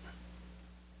 right?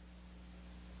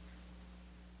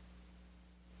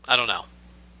 I don't know.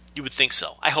 You would think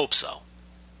so. I hope so.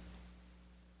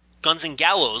 Guns and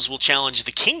Gallows will challenge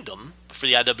the Kingdom for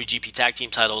the IWGP Tag Team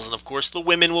titles, and of course the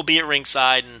women will be at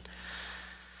ringside. And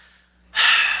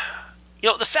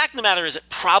the fact of the matter is it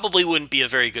probably wouldn't be a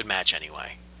very good match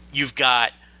anyway. You've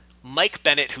got Mike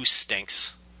Bennett, who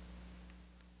stinks.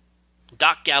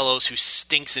 Doc Gallows, who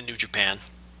stinks in New Japan.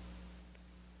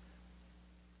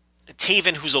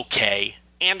 Taven, who's okay.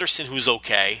 Anderson, who's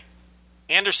okay.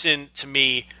 Anderson, to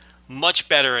me, much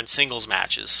better in singles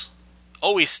matches.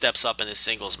 Always steps up in his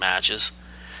singles matches.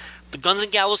 The Guns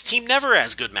and Gallows team never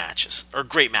has good matches, or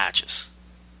great matches.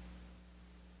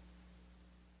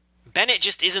 Bennett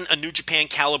just isn't a New Japan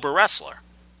caliber wrestler.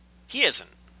 He isn't.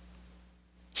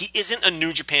 He isn't a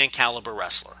New Japan caliber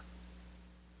wrestler.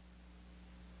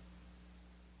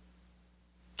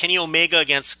 Kenny Omega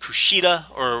against Kushida,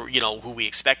 or, who we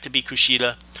expect to be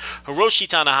Kushida. Hiroshi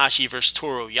Tanahashi versus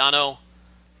Toru Yano.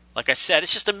 Like I said,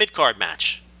 it's just a mid-card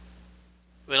match.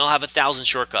 We don't have 1,000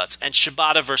 shortcuts. And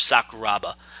Shibata versus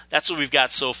Sakuraba. That's what we've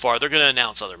got so far. They're going to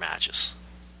announce other matches.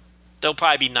 There'll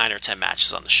probably be 9 or 10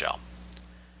 matches on the show.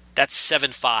 That's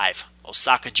 7-5,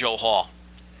 Osaka Joe Hall.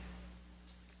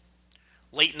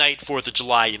 Late night, 4th of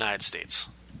July, United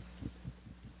States.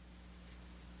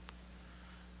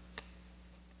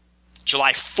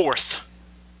 July 4th.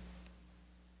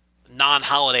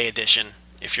 Non-holiday edition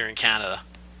if you're in Canada.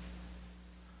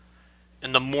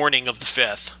 In the morning of the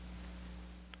 5th.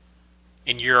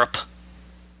 In Europe.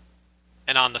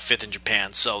 And on the 5th in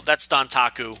Japan. So that's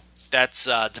Dontaku. That's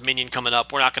Dominion coming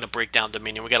up. We're not going to break down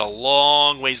Dominion. We got a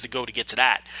long ways to go to get to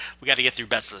that. We got to get through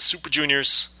Best of the Super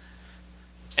Juniors.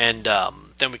 And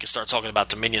then we can start talking about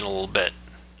Dominion a little bit.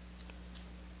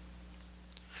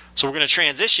 So we're going to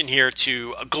transition here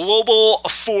to Global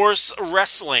Force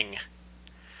Wrestling.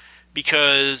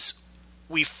 Because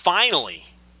we finally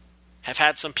have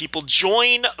had some people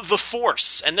join the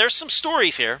Force. And there's some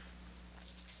stories here.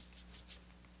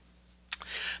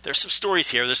 There's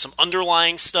some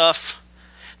underlying stuff.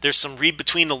 There's some read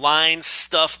between the lines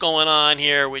stuff going on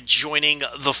here with joining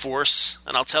the Force.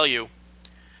 And I'll tell you,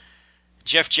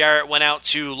 Jeff Jarrett went out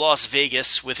to Las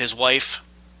Vegas with his wife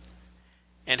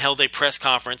and held a press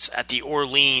conference at the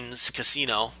Orleans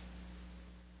Casino.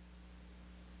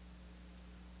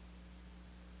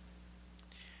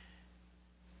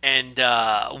 And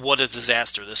what a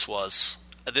disaster this was.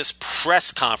 This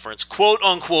press conference,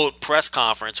 quote-unquote press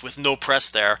conference with no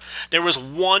press there. There was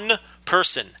one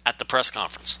person at the press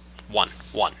conference. One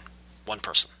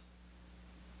person.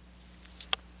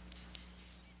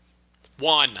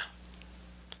 One.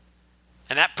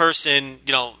 And that person,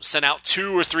 sent out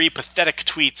 2 or 3 pathetic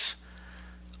tweets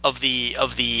of the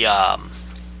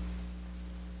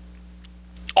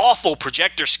awful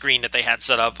projector screen that they had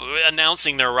set up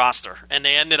announcing their roster. And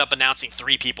they ended up announcing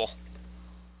 3 people.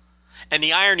 And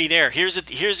the irony there, here's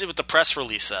what the press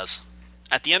release says.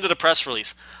 At the end of the press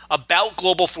release, about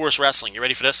Global Force Wrestling. You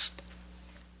ready for this?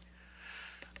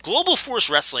 Global Force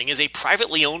Wrestling is a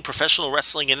privately owned professional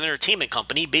wrestling and entertainment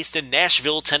company based in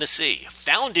Nashville, Tennessee.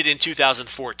 Founded in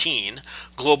 2014,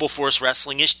 Global Force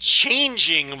Wrestling is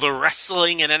changing the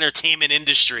wrestling and entertainment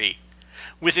industry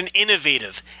with an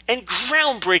innovative and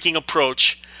groundbreaking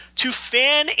approach to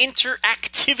fan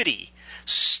interactivity,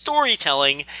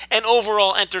 storytelling, and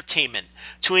overall entertainment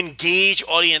to engage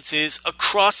audiences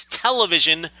across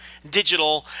television,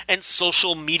 digital, and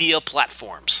social media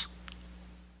platforms.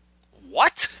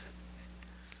 What?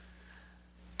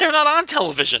 They're not on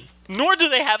television, nor do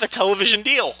they have a television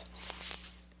deal.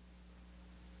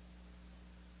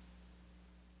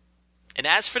 And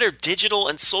as for their digital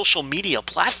and social media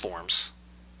platforms,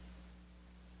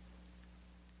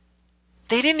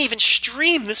 they didn't even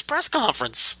stream this press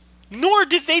conference. Nor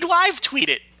did they live tweet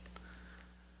it.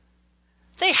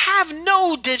 They have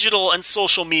no digital and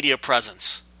social media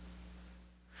presence.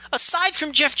 Aside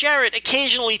from Jeff Jarrett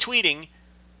occasionally tweeting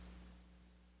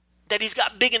that he's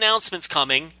got big announcements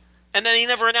coming, and then he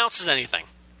never announces anything.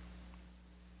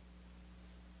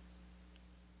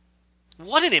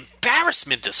 What an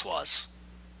embarrassment this was.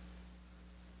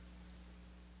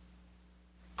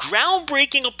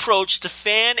 Groundbreaking approach to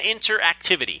fan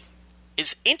interactivity.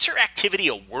 Is interactivity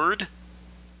a word?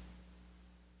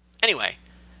 Anyway,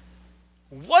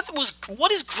 what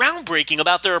is groundbreaking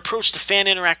about their approach to fan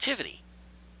interactivity?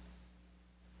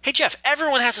 Hey Jeff,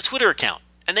 everyone has a Twitter account,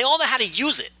 and they all know how to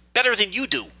use it better than you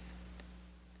do.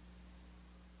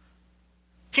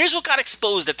 Here's what got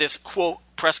exposed at this, quote,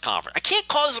 press conference. I can't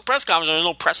call this a press conference when there's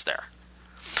no press there.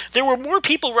 There were more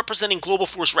people representing Global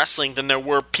Force Wrestling than there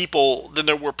were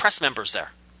press members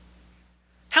there.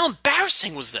 How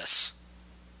embarrassing was this?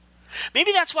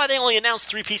 Maybe that's why they only announced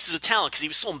 3 pieces of talent, because he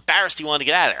was so embarrassed he wanted to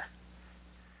get out of there.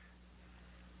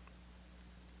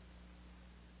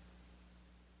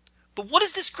 But what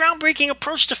is this groundbreaking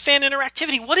approach to fan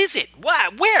interactivity? What is it?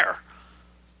 Where?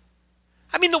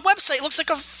 I mean, the website looks like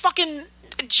a fucking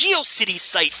GeoCities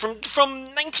site from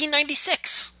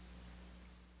 1996.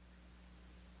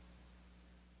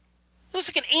 It looks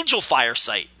like an Angel Fire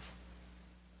site.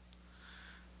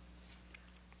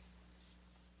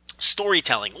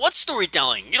 Storytelling. What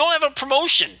storytelling? You don't have a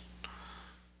promotion.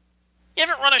 You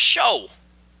haven't run a show.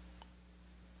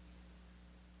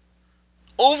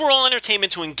 Overall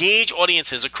entertainment to engage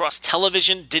audiences across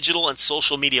television, digital, and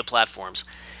social media platforms.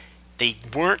 They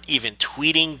weren't even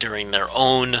tweeting during their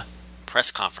own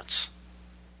press conference.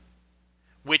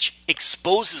 Which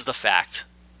exposes the fact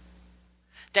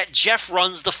that Jeff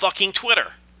runs the fucking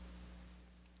Twitter.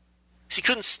 Because he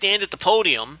couldn't stand at the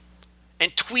podium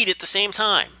and tweet at the same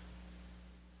time.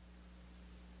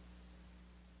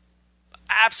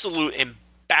 Absolute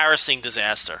embarrassing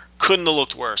disaster. Couldn't have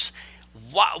looked worse.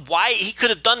 Why he could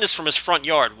have done this from his front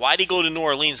yard. Why did he go to New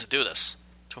Orleans to do this?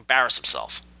 To embarrass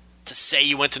himself. To say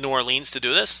you went to New Orleans to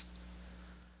do this?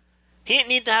 He didn't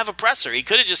need to have a presser. He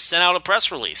could have just sent out a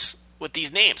press release with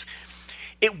these names.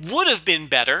 It would have been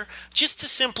better just to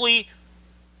simply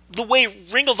the way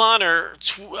Ring of Honor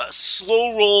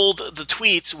slow rolled the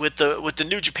tweets with the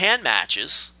New Japan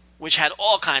matches, which had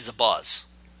all kinds of buzz.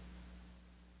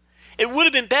 It would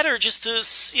have been better just to,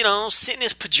 sit in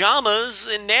his pajamas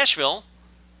in Nashville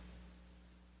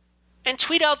and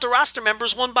tweet out the roster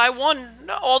members one by one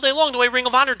all day long, the way Ring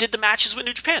of Honor did the matches with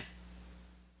New Japan.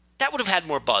 That would have had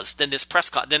more buzz than this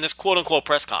quote-unquote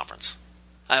press conference.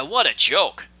 What a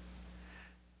joke.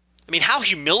 I mean, how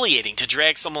humiliating to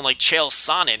drag someone like Chael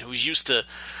Sonnen, who's used to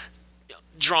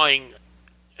drawing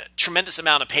a tremendous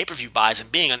amount of pay-per-view buys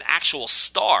and being an actual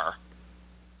star.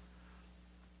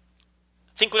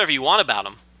 Think whatever you want about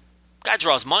him. Guy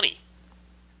draws money.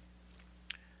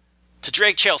 To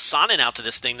drag Chael Sonnen out to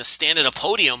this thing, to stand at a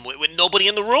podium with nobody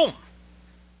in the room.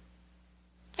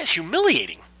 That's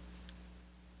humiliating.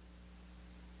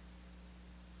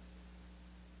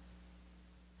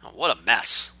 Oh, what a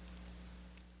mess.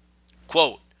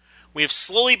 Quote, "We have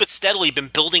slowly but steadily been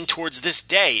building towards this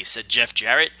day," said Jeff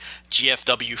Jarrett,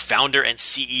 GFW founder and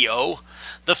CEO.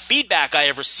 "The feedback I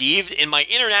have received in my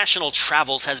international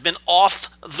travels has been off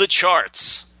the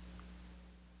charts.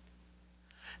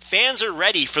 Fans are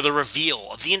ready for the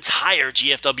reveal of the entire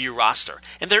GFW roster,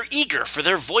 and they're eager for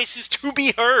their voices to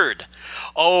be heard."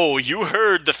 Oh, you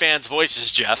heard the fans'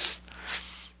 voices, Jeff.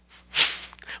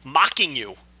 Mocking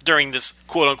you during this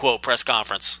quote-unquote press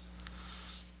conference.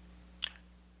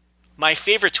 My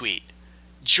favorite tweet,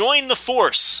 "Join the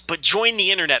force, but join the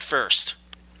internet first."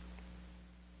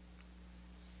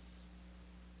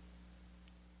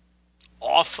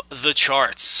 Off the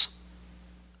charts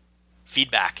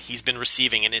feedback he's been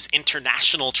receiving in his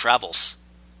international travels.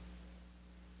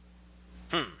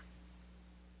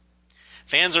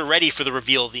 Fans are ready for the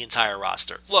reveal of the entire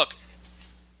roster. Look,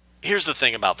 here's the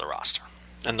thing about the roster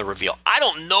and the reveal. I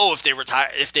don't know if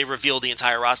they revealed the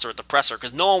entire roster at the presser,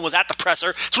 because no one was at the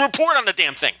presser to report on the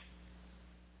damn thing.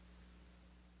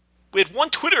 We had one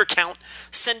Twitter account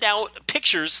send out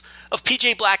pictures of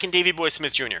PJ Black and Davey Boy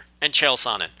Smith Jr. and Chael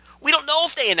Sonnen. We don't know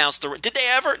if they announced did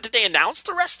they announce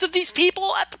the rest of these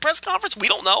people at the press conference? We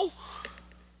don't know.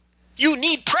 You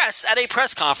need press at a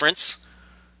press conference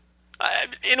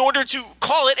in order to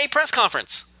call it a press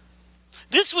conference.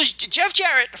 This was Jeff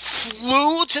Jarrett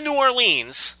flew to New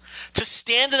Orleans to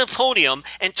stand at a podium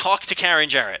and talk to Karen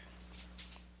Jarrett.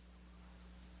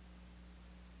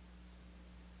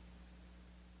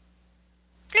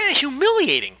 Yeah,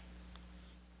 humiliating.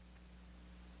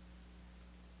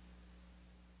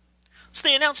 So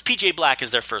they announced PJ Black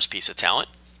as their first piece of talent.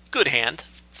 Good hand.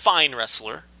 Fine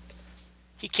wrestler.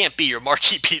 He can't be your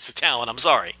marquee piece of talent, I'm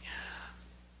sorry.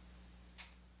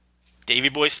 Davey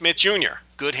Boy Smith Jr.,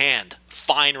 good hand.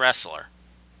 Fine wrestler.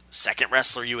 Second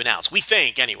wrestler you announce. We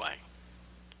think, anyway.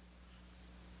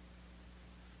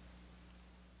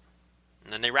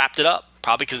 And then they wrapped it up.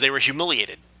 Probably because they were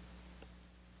humiliated.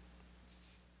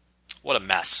 What a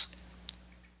mess.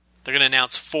 They're going to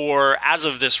announce as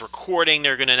of this recording,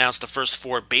 they're going to announce the first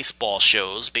 4 baseball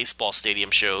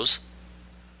stadium shows.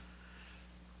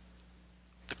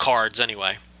 The cards,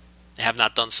 anyway. They have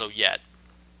not done so yet.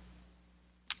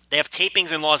 They have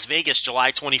tapings in Las Vegas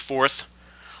July 24th,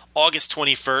 August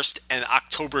 21st, and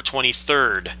October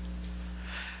 23rd.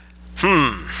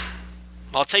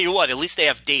 I'll tell you what, at least they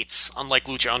have dates, unlike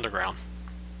Lucha Underground.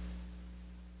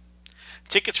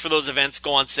 Tickets for those events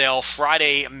go on sale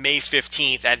Friday, May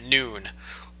 15th at noon,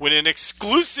 with an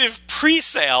exclusive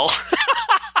pre-sale.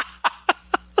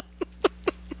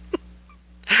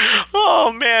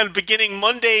 Oh man, beginning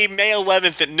Monday, May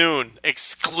 11th at noon.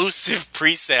 Exclusive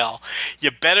pre-sale.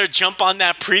 You better jump on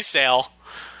that pre-sale,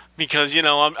 because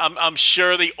I'm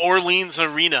sure the Orleans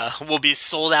Arena will be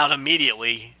sold out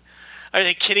immediately. Are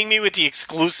they kidding me with the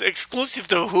exclusive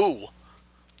to who?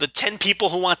 The 10 people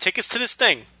who want tickets to this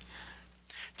thing?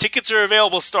 Tickets are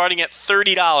available starting at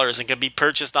 $30 and can be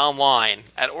purchased online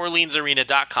at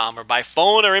orleansarena.com or by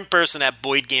phone or in person at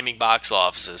Boyd Gaming box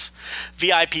offices.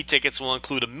 VIP tickets will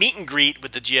include a meet and greet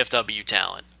with the GFW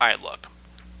talent. All right, look.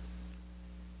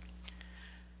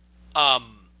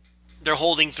 They're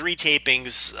holding 3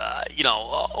 tapings,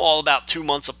 all about 2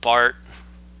 months apart.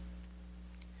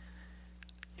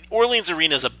 Orleans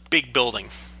Arena is a big building.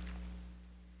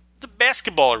 It's a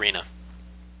basketball arena.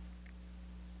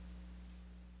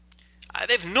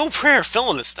 They have no prayer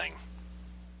filming this thing.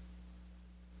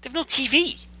 They have no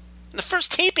TV. And the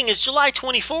first taping is July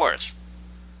 24th.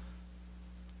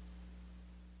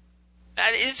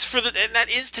 That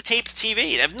is to tape the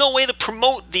TV. They have no way to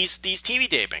promote these TV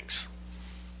tapings.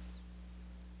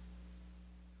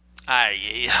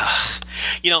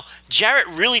 Jarrett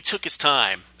really took his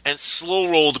time and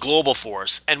slow-rolled Global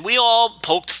Force, and we all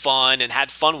poked fun and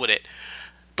had fun with it.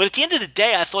 But at the end of the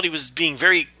day, I thought he was being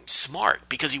very smart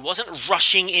because he wasn't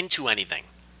rushing into anything.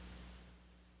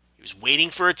 He was waiting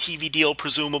for a TV deal,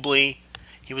 presumably.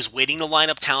 He was waiting to line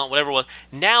up talent, whatever it was.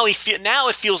 Now it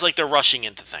feels like they're rushing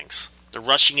into things. They're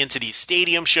rushing into these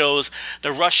stadium shows.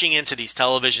 They're rushing into these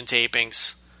television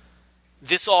tapings.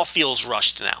 This all feels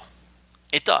rushed now.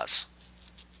 It does.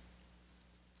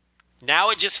 Now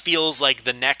it just feels like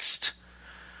the next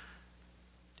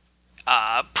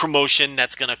promotion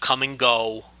that's going to come and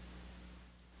go.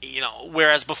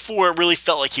 Whereas before it really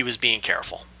felt like he was being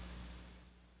careful.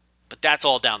 But that's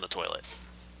all down the toilet.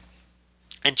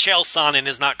 And Chael Sonnen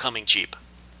is not coming cheap.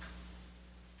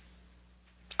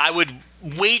 I would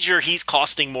wager he's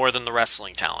costing more than the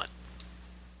wrestling talent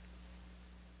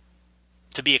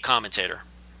to be a commentator.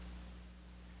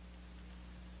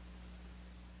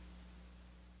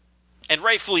 And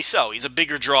rightfully so. He's a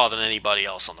bigger draw than anybody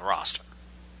else on the roster.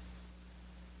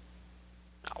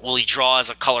 Now, will he draw as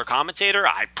a color commentator?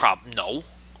 No.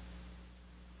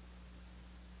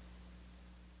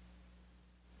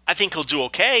 I think he'll do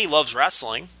okay. He loves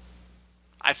wrestling.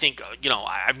 I think,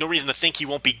 I have no reason to think he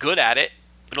won't be good at it.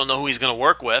 We don't know who he's going to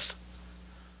work with.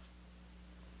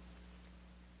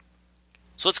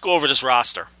 So let's go over this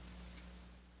roster.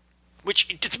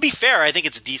 Which, to be fair, I think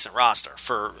it's a decent roster.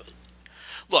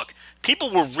 Look, people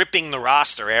were ripping the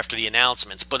roster after the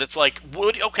announcements, but it's like,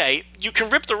 okay, you can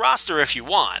rip the roster if you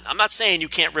want. I'm not saying you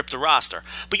can't rip the roster,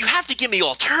 but you have to give me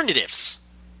alternatives.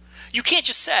 You can't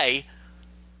just say,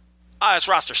 this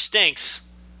roster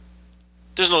stinks.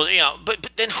 There's no, but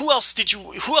then who else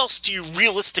do you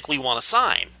realistically want to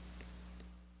sign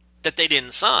that they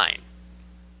didn't sign?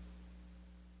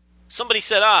 Somebody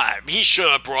said, he should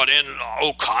have brought in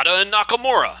Okada and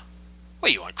Nakamura. What,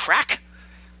 are you on crack?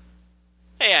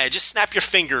 Hey, just snap your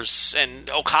fingers and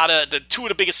Okada, the two of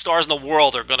the biggest stars in the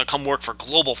world, are going to come work for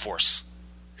Global Force.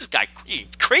 This guy,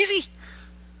 crazy?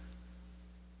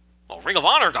 Well, Ring of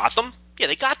Honor got them. Yeah,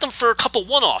 they got them for a couple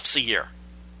one-offs a year.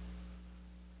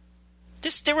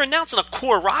 They were announcing a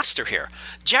core roster here.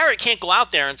 Jarrett can't go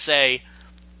out there and say,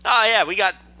 we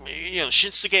got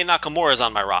Shinsuke Nakamura's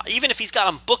on my roster. Even if he's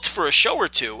got him booked for a show or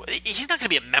two, he's not going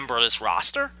to be a member of this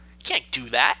roster. He can't do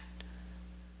that.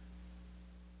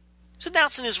 He's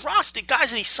announcing his roster, guys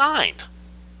that he signed.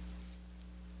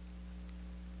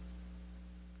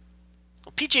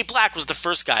 Well, PJ Black was the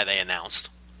first guy they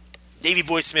announced. Davey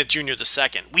Boy Smith Jr. the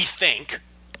second, we think.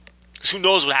 Because who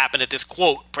knows what happened at this,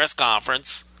 quote, press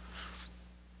conference.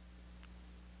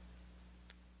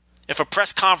 If a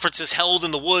press conference is held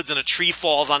in the woods and a tree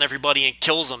falls on everybody and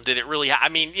kills them, did it really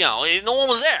no one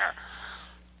was there.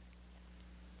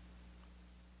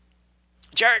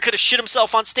 Jarrett could have shit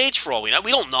himself on stage for all we know.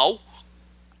 We don't know.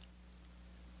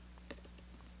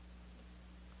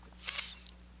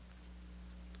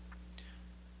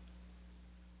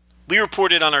 We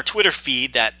reported on our Twitter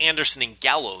feed that Anderson and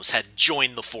Gallows had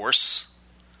joined the force.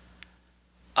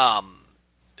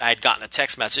 I had gotten a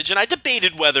text message, and I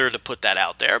debated whether to put that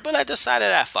out there, but I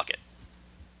decided, fuck it.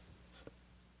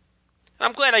 And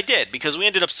I'm glad I did, because we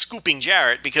ended up scooping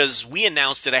Jarrett, because we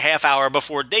announced it a half hour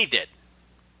before they did.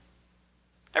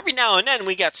 Every now and then,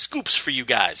 we got scoops for you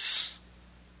guys.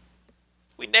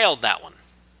 We nailed that one.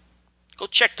 Go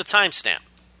check the timestamp.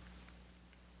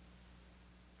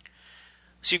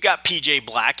 So you've got PJ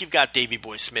Black, you've got Davey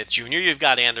Boy Smith Jr., you've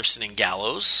got Anderson and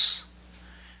Gallows.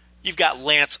 You've got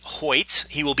Lance Hoyt.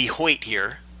 He will be Hoyt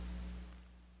here,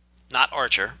 not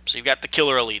Archer. So you've got the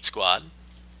Killer Elite Squad.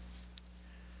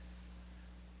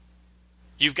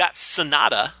 You've got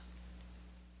Sonata,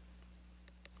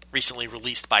 recently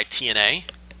released by TNA.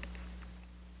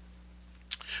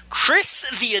 Chris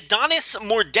the Adonis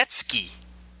Mordetsky,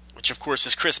 which of course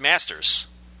is Chris Masters,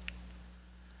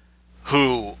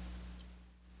 who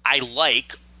I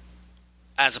like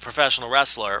as a professional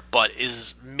wrestler, but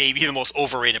is maybe the most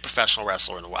overrated professional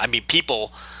wrestler in the world. I mean,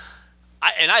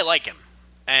 I like him,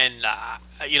 and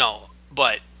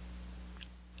but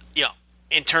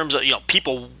in terms of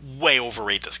people way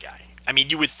overrate this guy. I mean,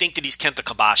 you would think that he's Kenta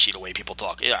Kobashi the way people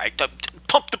talk.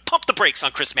 Pump the brakes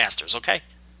on Chris Masters, okay?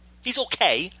 He's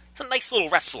okay. He's a nice little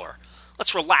wrestler.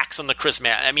 Let's relax on the Chris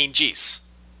Masters. I mean, jeez.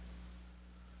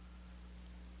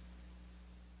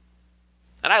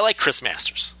 And I like Chris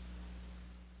Masters.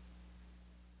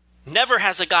 Never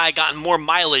has a guy gotten more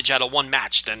mileage out of one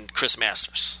match than Chris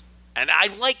Masters. And I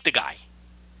like the guy.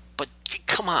 But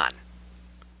come on.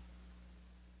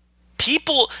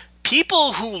 People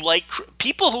who like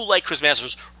Chris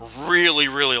Masters really,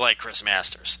 really like Chris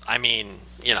Masters. I mean,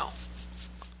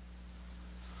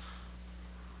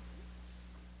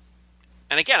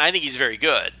 And again, I think he's very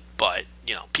good, but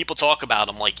people talk about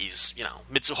him like he's,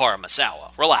 Mitsuhara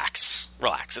Misawa. Relax.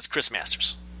 It's Chris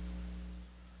Masters.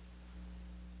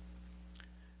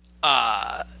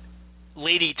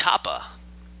 Lady Tapa,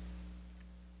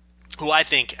 who I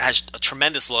think has a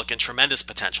tremendous look and tremendous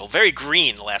potential. Very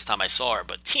green the last time I saw her,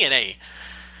 but TNA,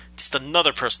 just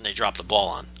another person they dropped the ball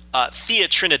on. Thea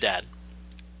Trinidad.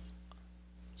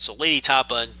 So Lady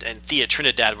Tapa and Thea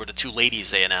Trinidad were the two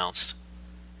ladies they announced.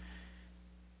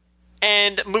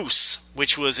 And Moose,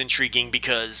 which was intriguing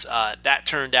because that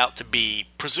turned out to be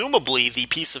presumably the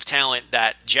piece of talent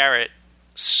that Jarrett,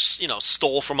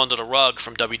 stole from under the rug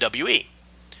from WWE.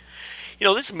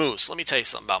 This Moose, let me tell you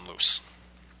something about Moose.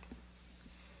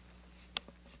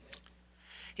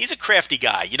 He's a crafty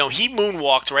guy. He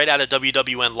moonwalked right out of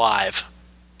WWN Live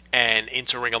and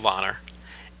into Ring of Honor.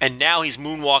 And now he's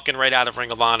moonwalking right out of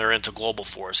Ring of Honor into Global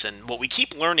Force. And what we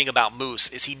keep learning about Moose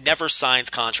is he never signs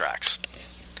contracts.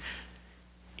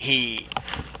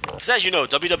 Because as you know,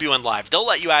 WWN Live, they'll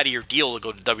let you out of your deal to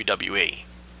go to WWE.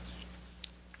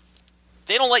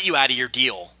 They don't let you out of your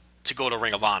deal to go to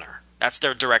Ring of Honor. That's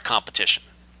their direct competition.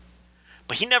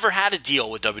 But he never had a deal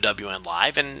with WWN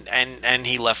Live, and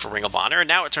he left for Ring of Honor. And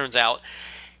now it turns out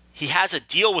he has a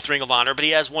deal with Ring of Honor, but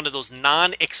he has one of those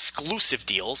non-exclusive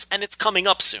deals, and it's coming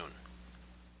up soon.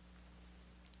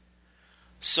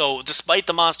 So despite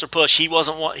the monster push, he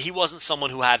wasn't someone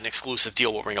who had an exclusive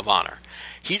deal with Ring of Honor.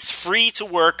 He's free to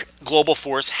work Global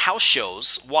Force house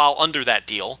shows while under that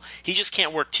deal. He just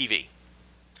can't work TV.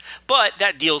 But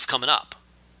that deal's coming up.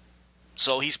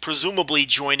 So he's presumably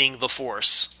joining the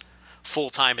Force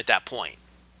full-time at that point.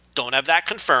 Don't have that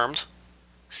confirmed.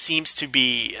 Seems to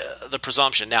be the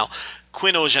presumption. Now,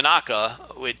 Quinn Ojanaka,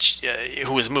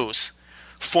 who is Moose,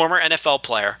 former NFL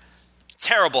player,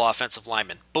 terrible offensive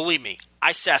lineman. Believe me,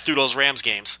 I sat through those Rams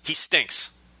games. He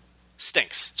stinks.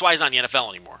 That's why he's not in the NFL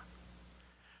anymore.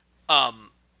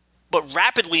 But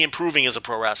rapidly improving as a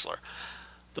pro wrestler.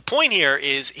 The point here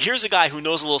is, here's a guy who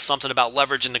knows a little something about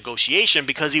leverage and negotiation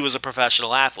because he was a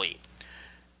professional athlete.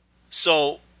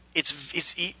 So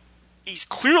he's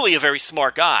clearly a very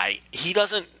smart guy. He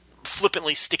doesn't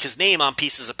flippantly stick his name on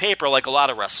pieces of paper like a lot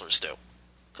of wrestlers do,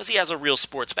 because he has a real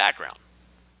sports background.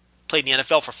 Played in the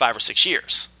NFL for 5 or 6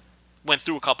 years. Went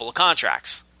through a couple of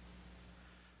contracts.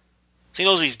 So he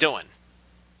knows what he's doing.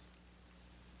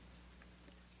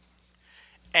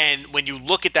 And when you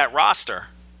look at that roster,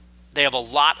 they have a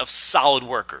lot of solid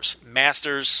workers.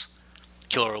 Masters,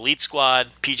 Killer Elite Squad,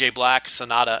 PJ Black,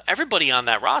 Sonata. Everybody on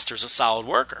that roster is a solid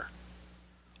worker.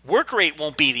 Work rate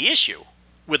won't be the issue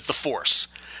with the Force.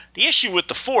 The issue with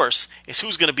the Force is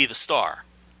who's going to be the star.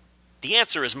 The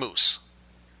answer is Moose.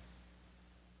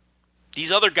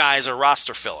 These other guys are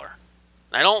roster filler.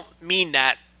 I don't mean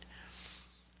that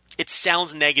it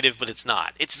sounds negative, but it's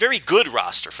not. It's very good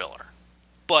roster filler.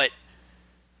 But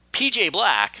PJ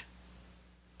Black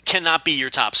cannot be your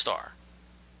top star.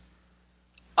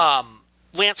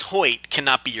 Lance Hoyt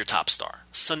cannot be your top star.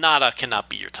 Sonata cannot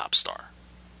be your top star.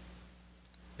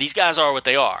 These guys are what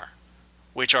they are,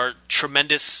 which are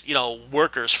tremendous,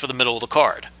 workers for the middle of the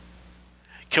card.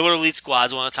 Killer Elite Squad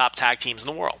is one of the top tag teams in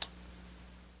the world.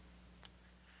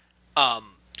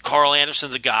 Carl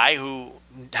Anderson's a guy who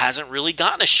hasn't really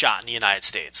gotten a shot in the United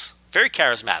States. Very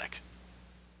charismatic.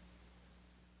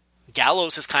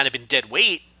 Gallows has kind of been dead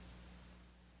weight,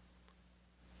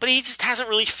 but he just hasn't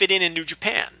really fit in New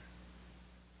Japan.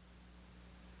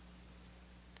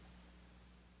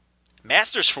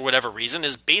 Masters, for whatever reason,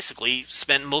 has basically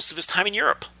spent most of his time in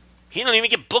Europe. He don't even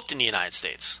get booked in the United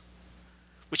States.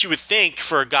 Which you would think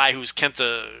for a guy who's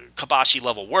Kenta Kobashi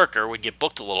level worker would get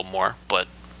booked a little more, but,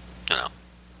 I don't know.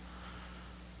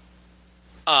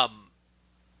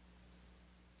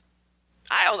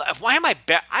 Why am I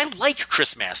I like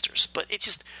Chris Masters, but it's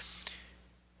just,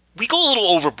 we go a little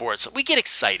overboard. So we get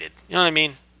excited. You know what I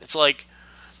mean? It's like,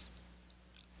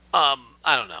 I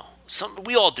don't know.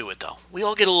 We all do it, though. We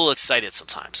all get a little excited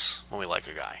sometimes when we like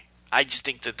a guy. I just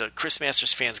think that the Chris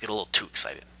Masters fans get a little too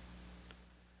excited.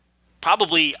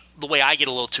 Probably the way I get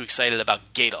a little too excited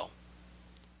about Gato.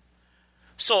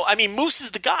 So, Moose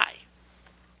is the guy.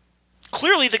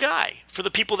 Clearly the guy for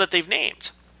the people that they've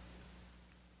named.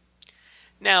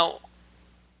 Now,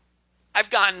 I've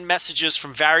gotten messages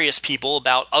from various people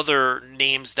about other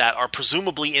names that are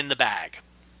presumably in the bag.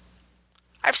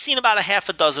 I've seen about a half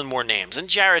a dozen more names, and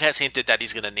Jared has hinted that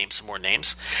he's going to name some more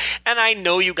names. And I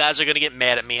know you guys are going to get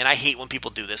mad at me, and I hate when people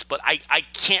do this, but I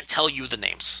can't tell you the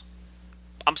names.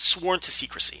 I'm sworn to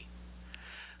secrecy.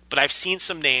 But I've seen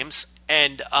some names,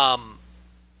 and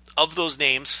of those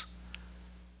names,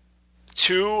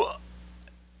 2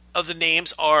 of the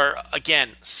names are, again,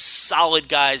 solid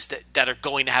guys that are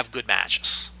going to have good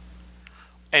matches.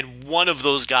 And one of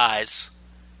those guys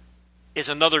is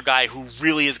another guy who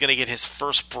really is going to get his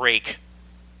first break,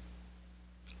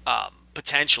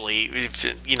 potentially,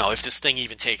 if this thing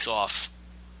even takes off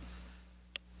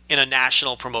in a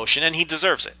national promotion, and he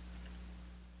deserves it.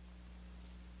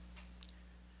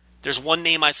 There's one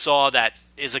name I saw that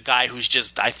is a guy who's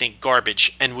just, I think,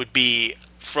 garbage, and would be,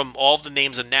 from all of the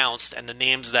names announced and the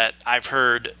names that I've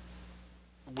heard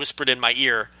whispered in my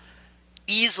ear,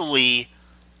 easily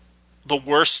the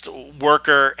worst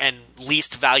worker and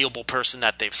least valuable person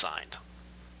that they've signed.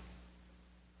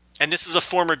 And this is a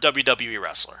former WWE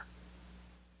wrestler.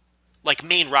 Like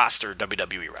main roster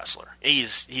WWE wrestler. He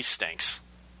stinks.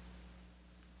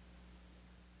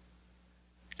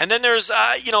 And then there's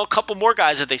a couple more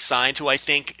guys that they signed who I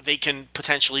think they can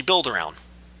potentially build around.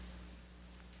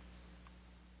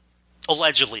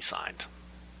 Allegedly signed.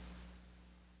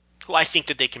 Who I think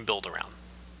that they can build around.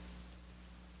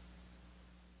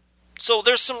 So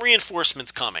there's some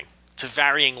reinforcements coming to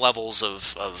varying levels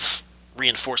of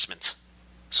reinforcement,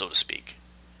 so to speak.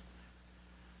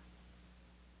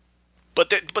 But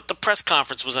the press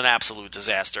conference was an absolute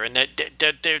disaster, and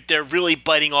they're really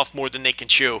biting off more than they can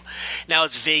chew. Now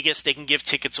it's Vegas; they can give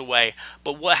tickets away.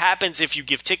 But what happens if you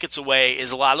give tickets away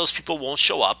is a lot of those people won't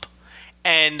show up,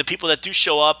 and the people that do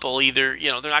show up will either they're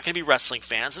not going to be wrestling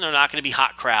fans, and they're not going to be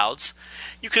hot crowds.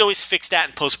 You could always fix that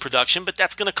in post-production, but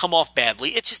that's going to come off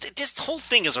badly. It's just this whole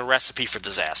thing is a recipe for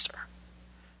disaster.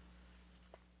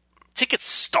 Tickets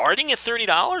starting at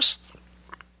 $30?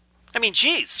 I mean,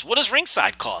 geez, what does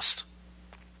ringside cost?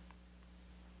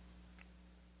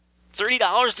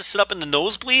 $30 to sit up in the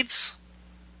nosebleeds?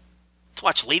 To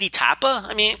watch Lady Tapa?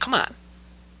 I mean, come on.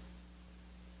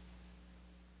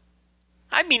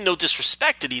 I mean, no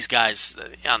disrespect to these guys,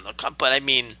 but I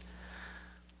mean...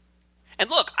 And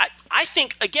look, I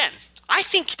think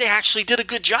they actually did a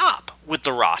good job with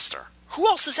the roster. Who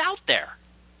else is out there?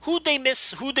 Who'd they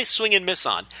miss? Who'd they swing and miss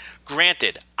on?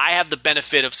 Granted, I have the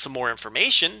benefit of some more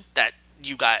information that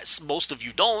you guys, most of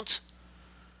you don't.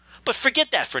 But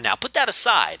forget that for now. Put that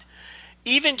aside.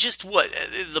 Even just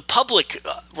the public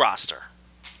roster.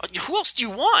 Who else do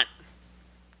you want?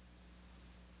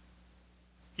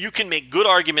 You can make good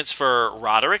arguments for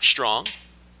Roderick Strong.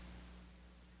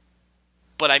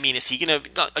 But I mean, is he going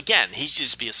to, again, he's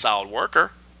just be a solid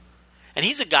worker. And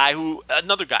he's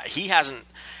another guy,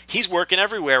 he's working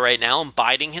everywhere right now and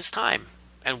biding his time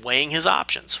and weighing his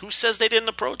options. Who says they didn't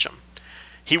approach him?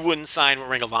 He wouldn't sign with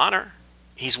Ring of Honor.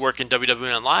 He's working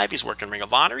WWE on Live. He's working Ring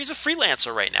of Honor. He's a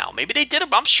freelancer right now. Maybe they did.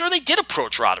 I'm sure they did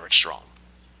approach Roderick Strong.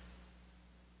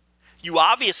 You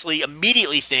obviously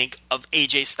immediately think of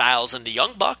AJ Styles and the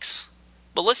Young Bucks.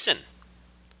 But listen,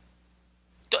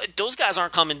 those guys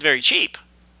aren't coming very cheap.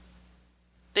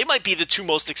 They might be the two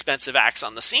most expensive acts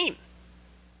on the scene.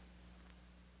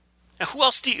 Now, who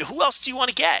else do you want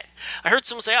to get? I heard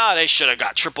someone say, they should have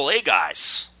got AAA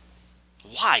guys.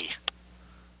 Why?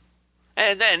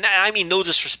 And then, I mean, no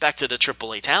disrespect to the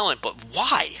AAA talent, but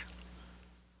why?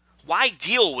 Why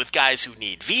deal with guys who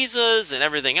need visas and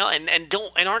everything else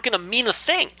and aren't going to mean a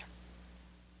thing?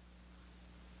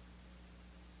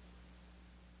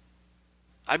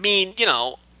 I mean,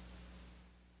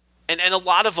 and a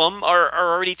lot of them are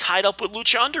already tied up with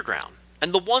Lucha Underground.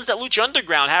 And the ones that Lucha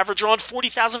Underground have are drawing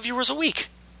 40,000 viewers a week.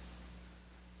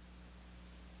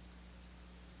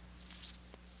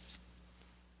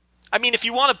 I mean, if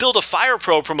you want to build a Fire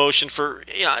Pro promotion for,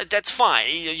 that's fine.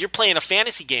 You're playing a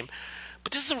fantasy game.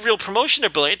 But this is a real promotion they're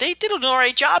building. They did an all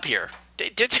right job here.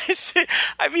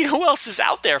 I mean, who else is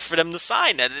out there for them to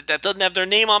sign that doesn't have their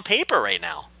name on paper right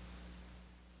now?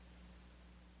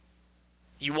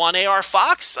 You want AR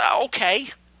Fox? Okay.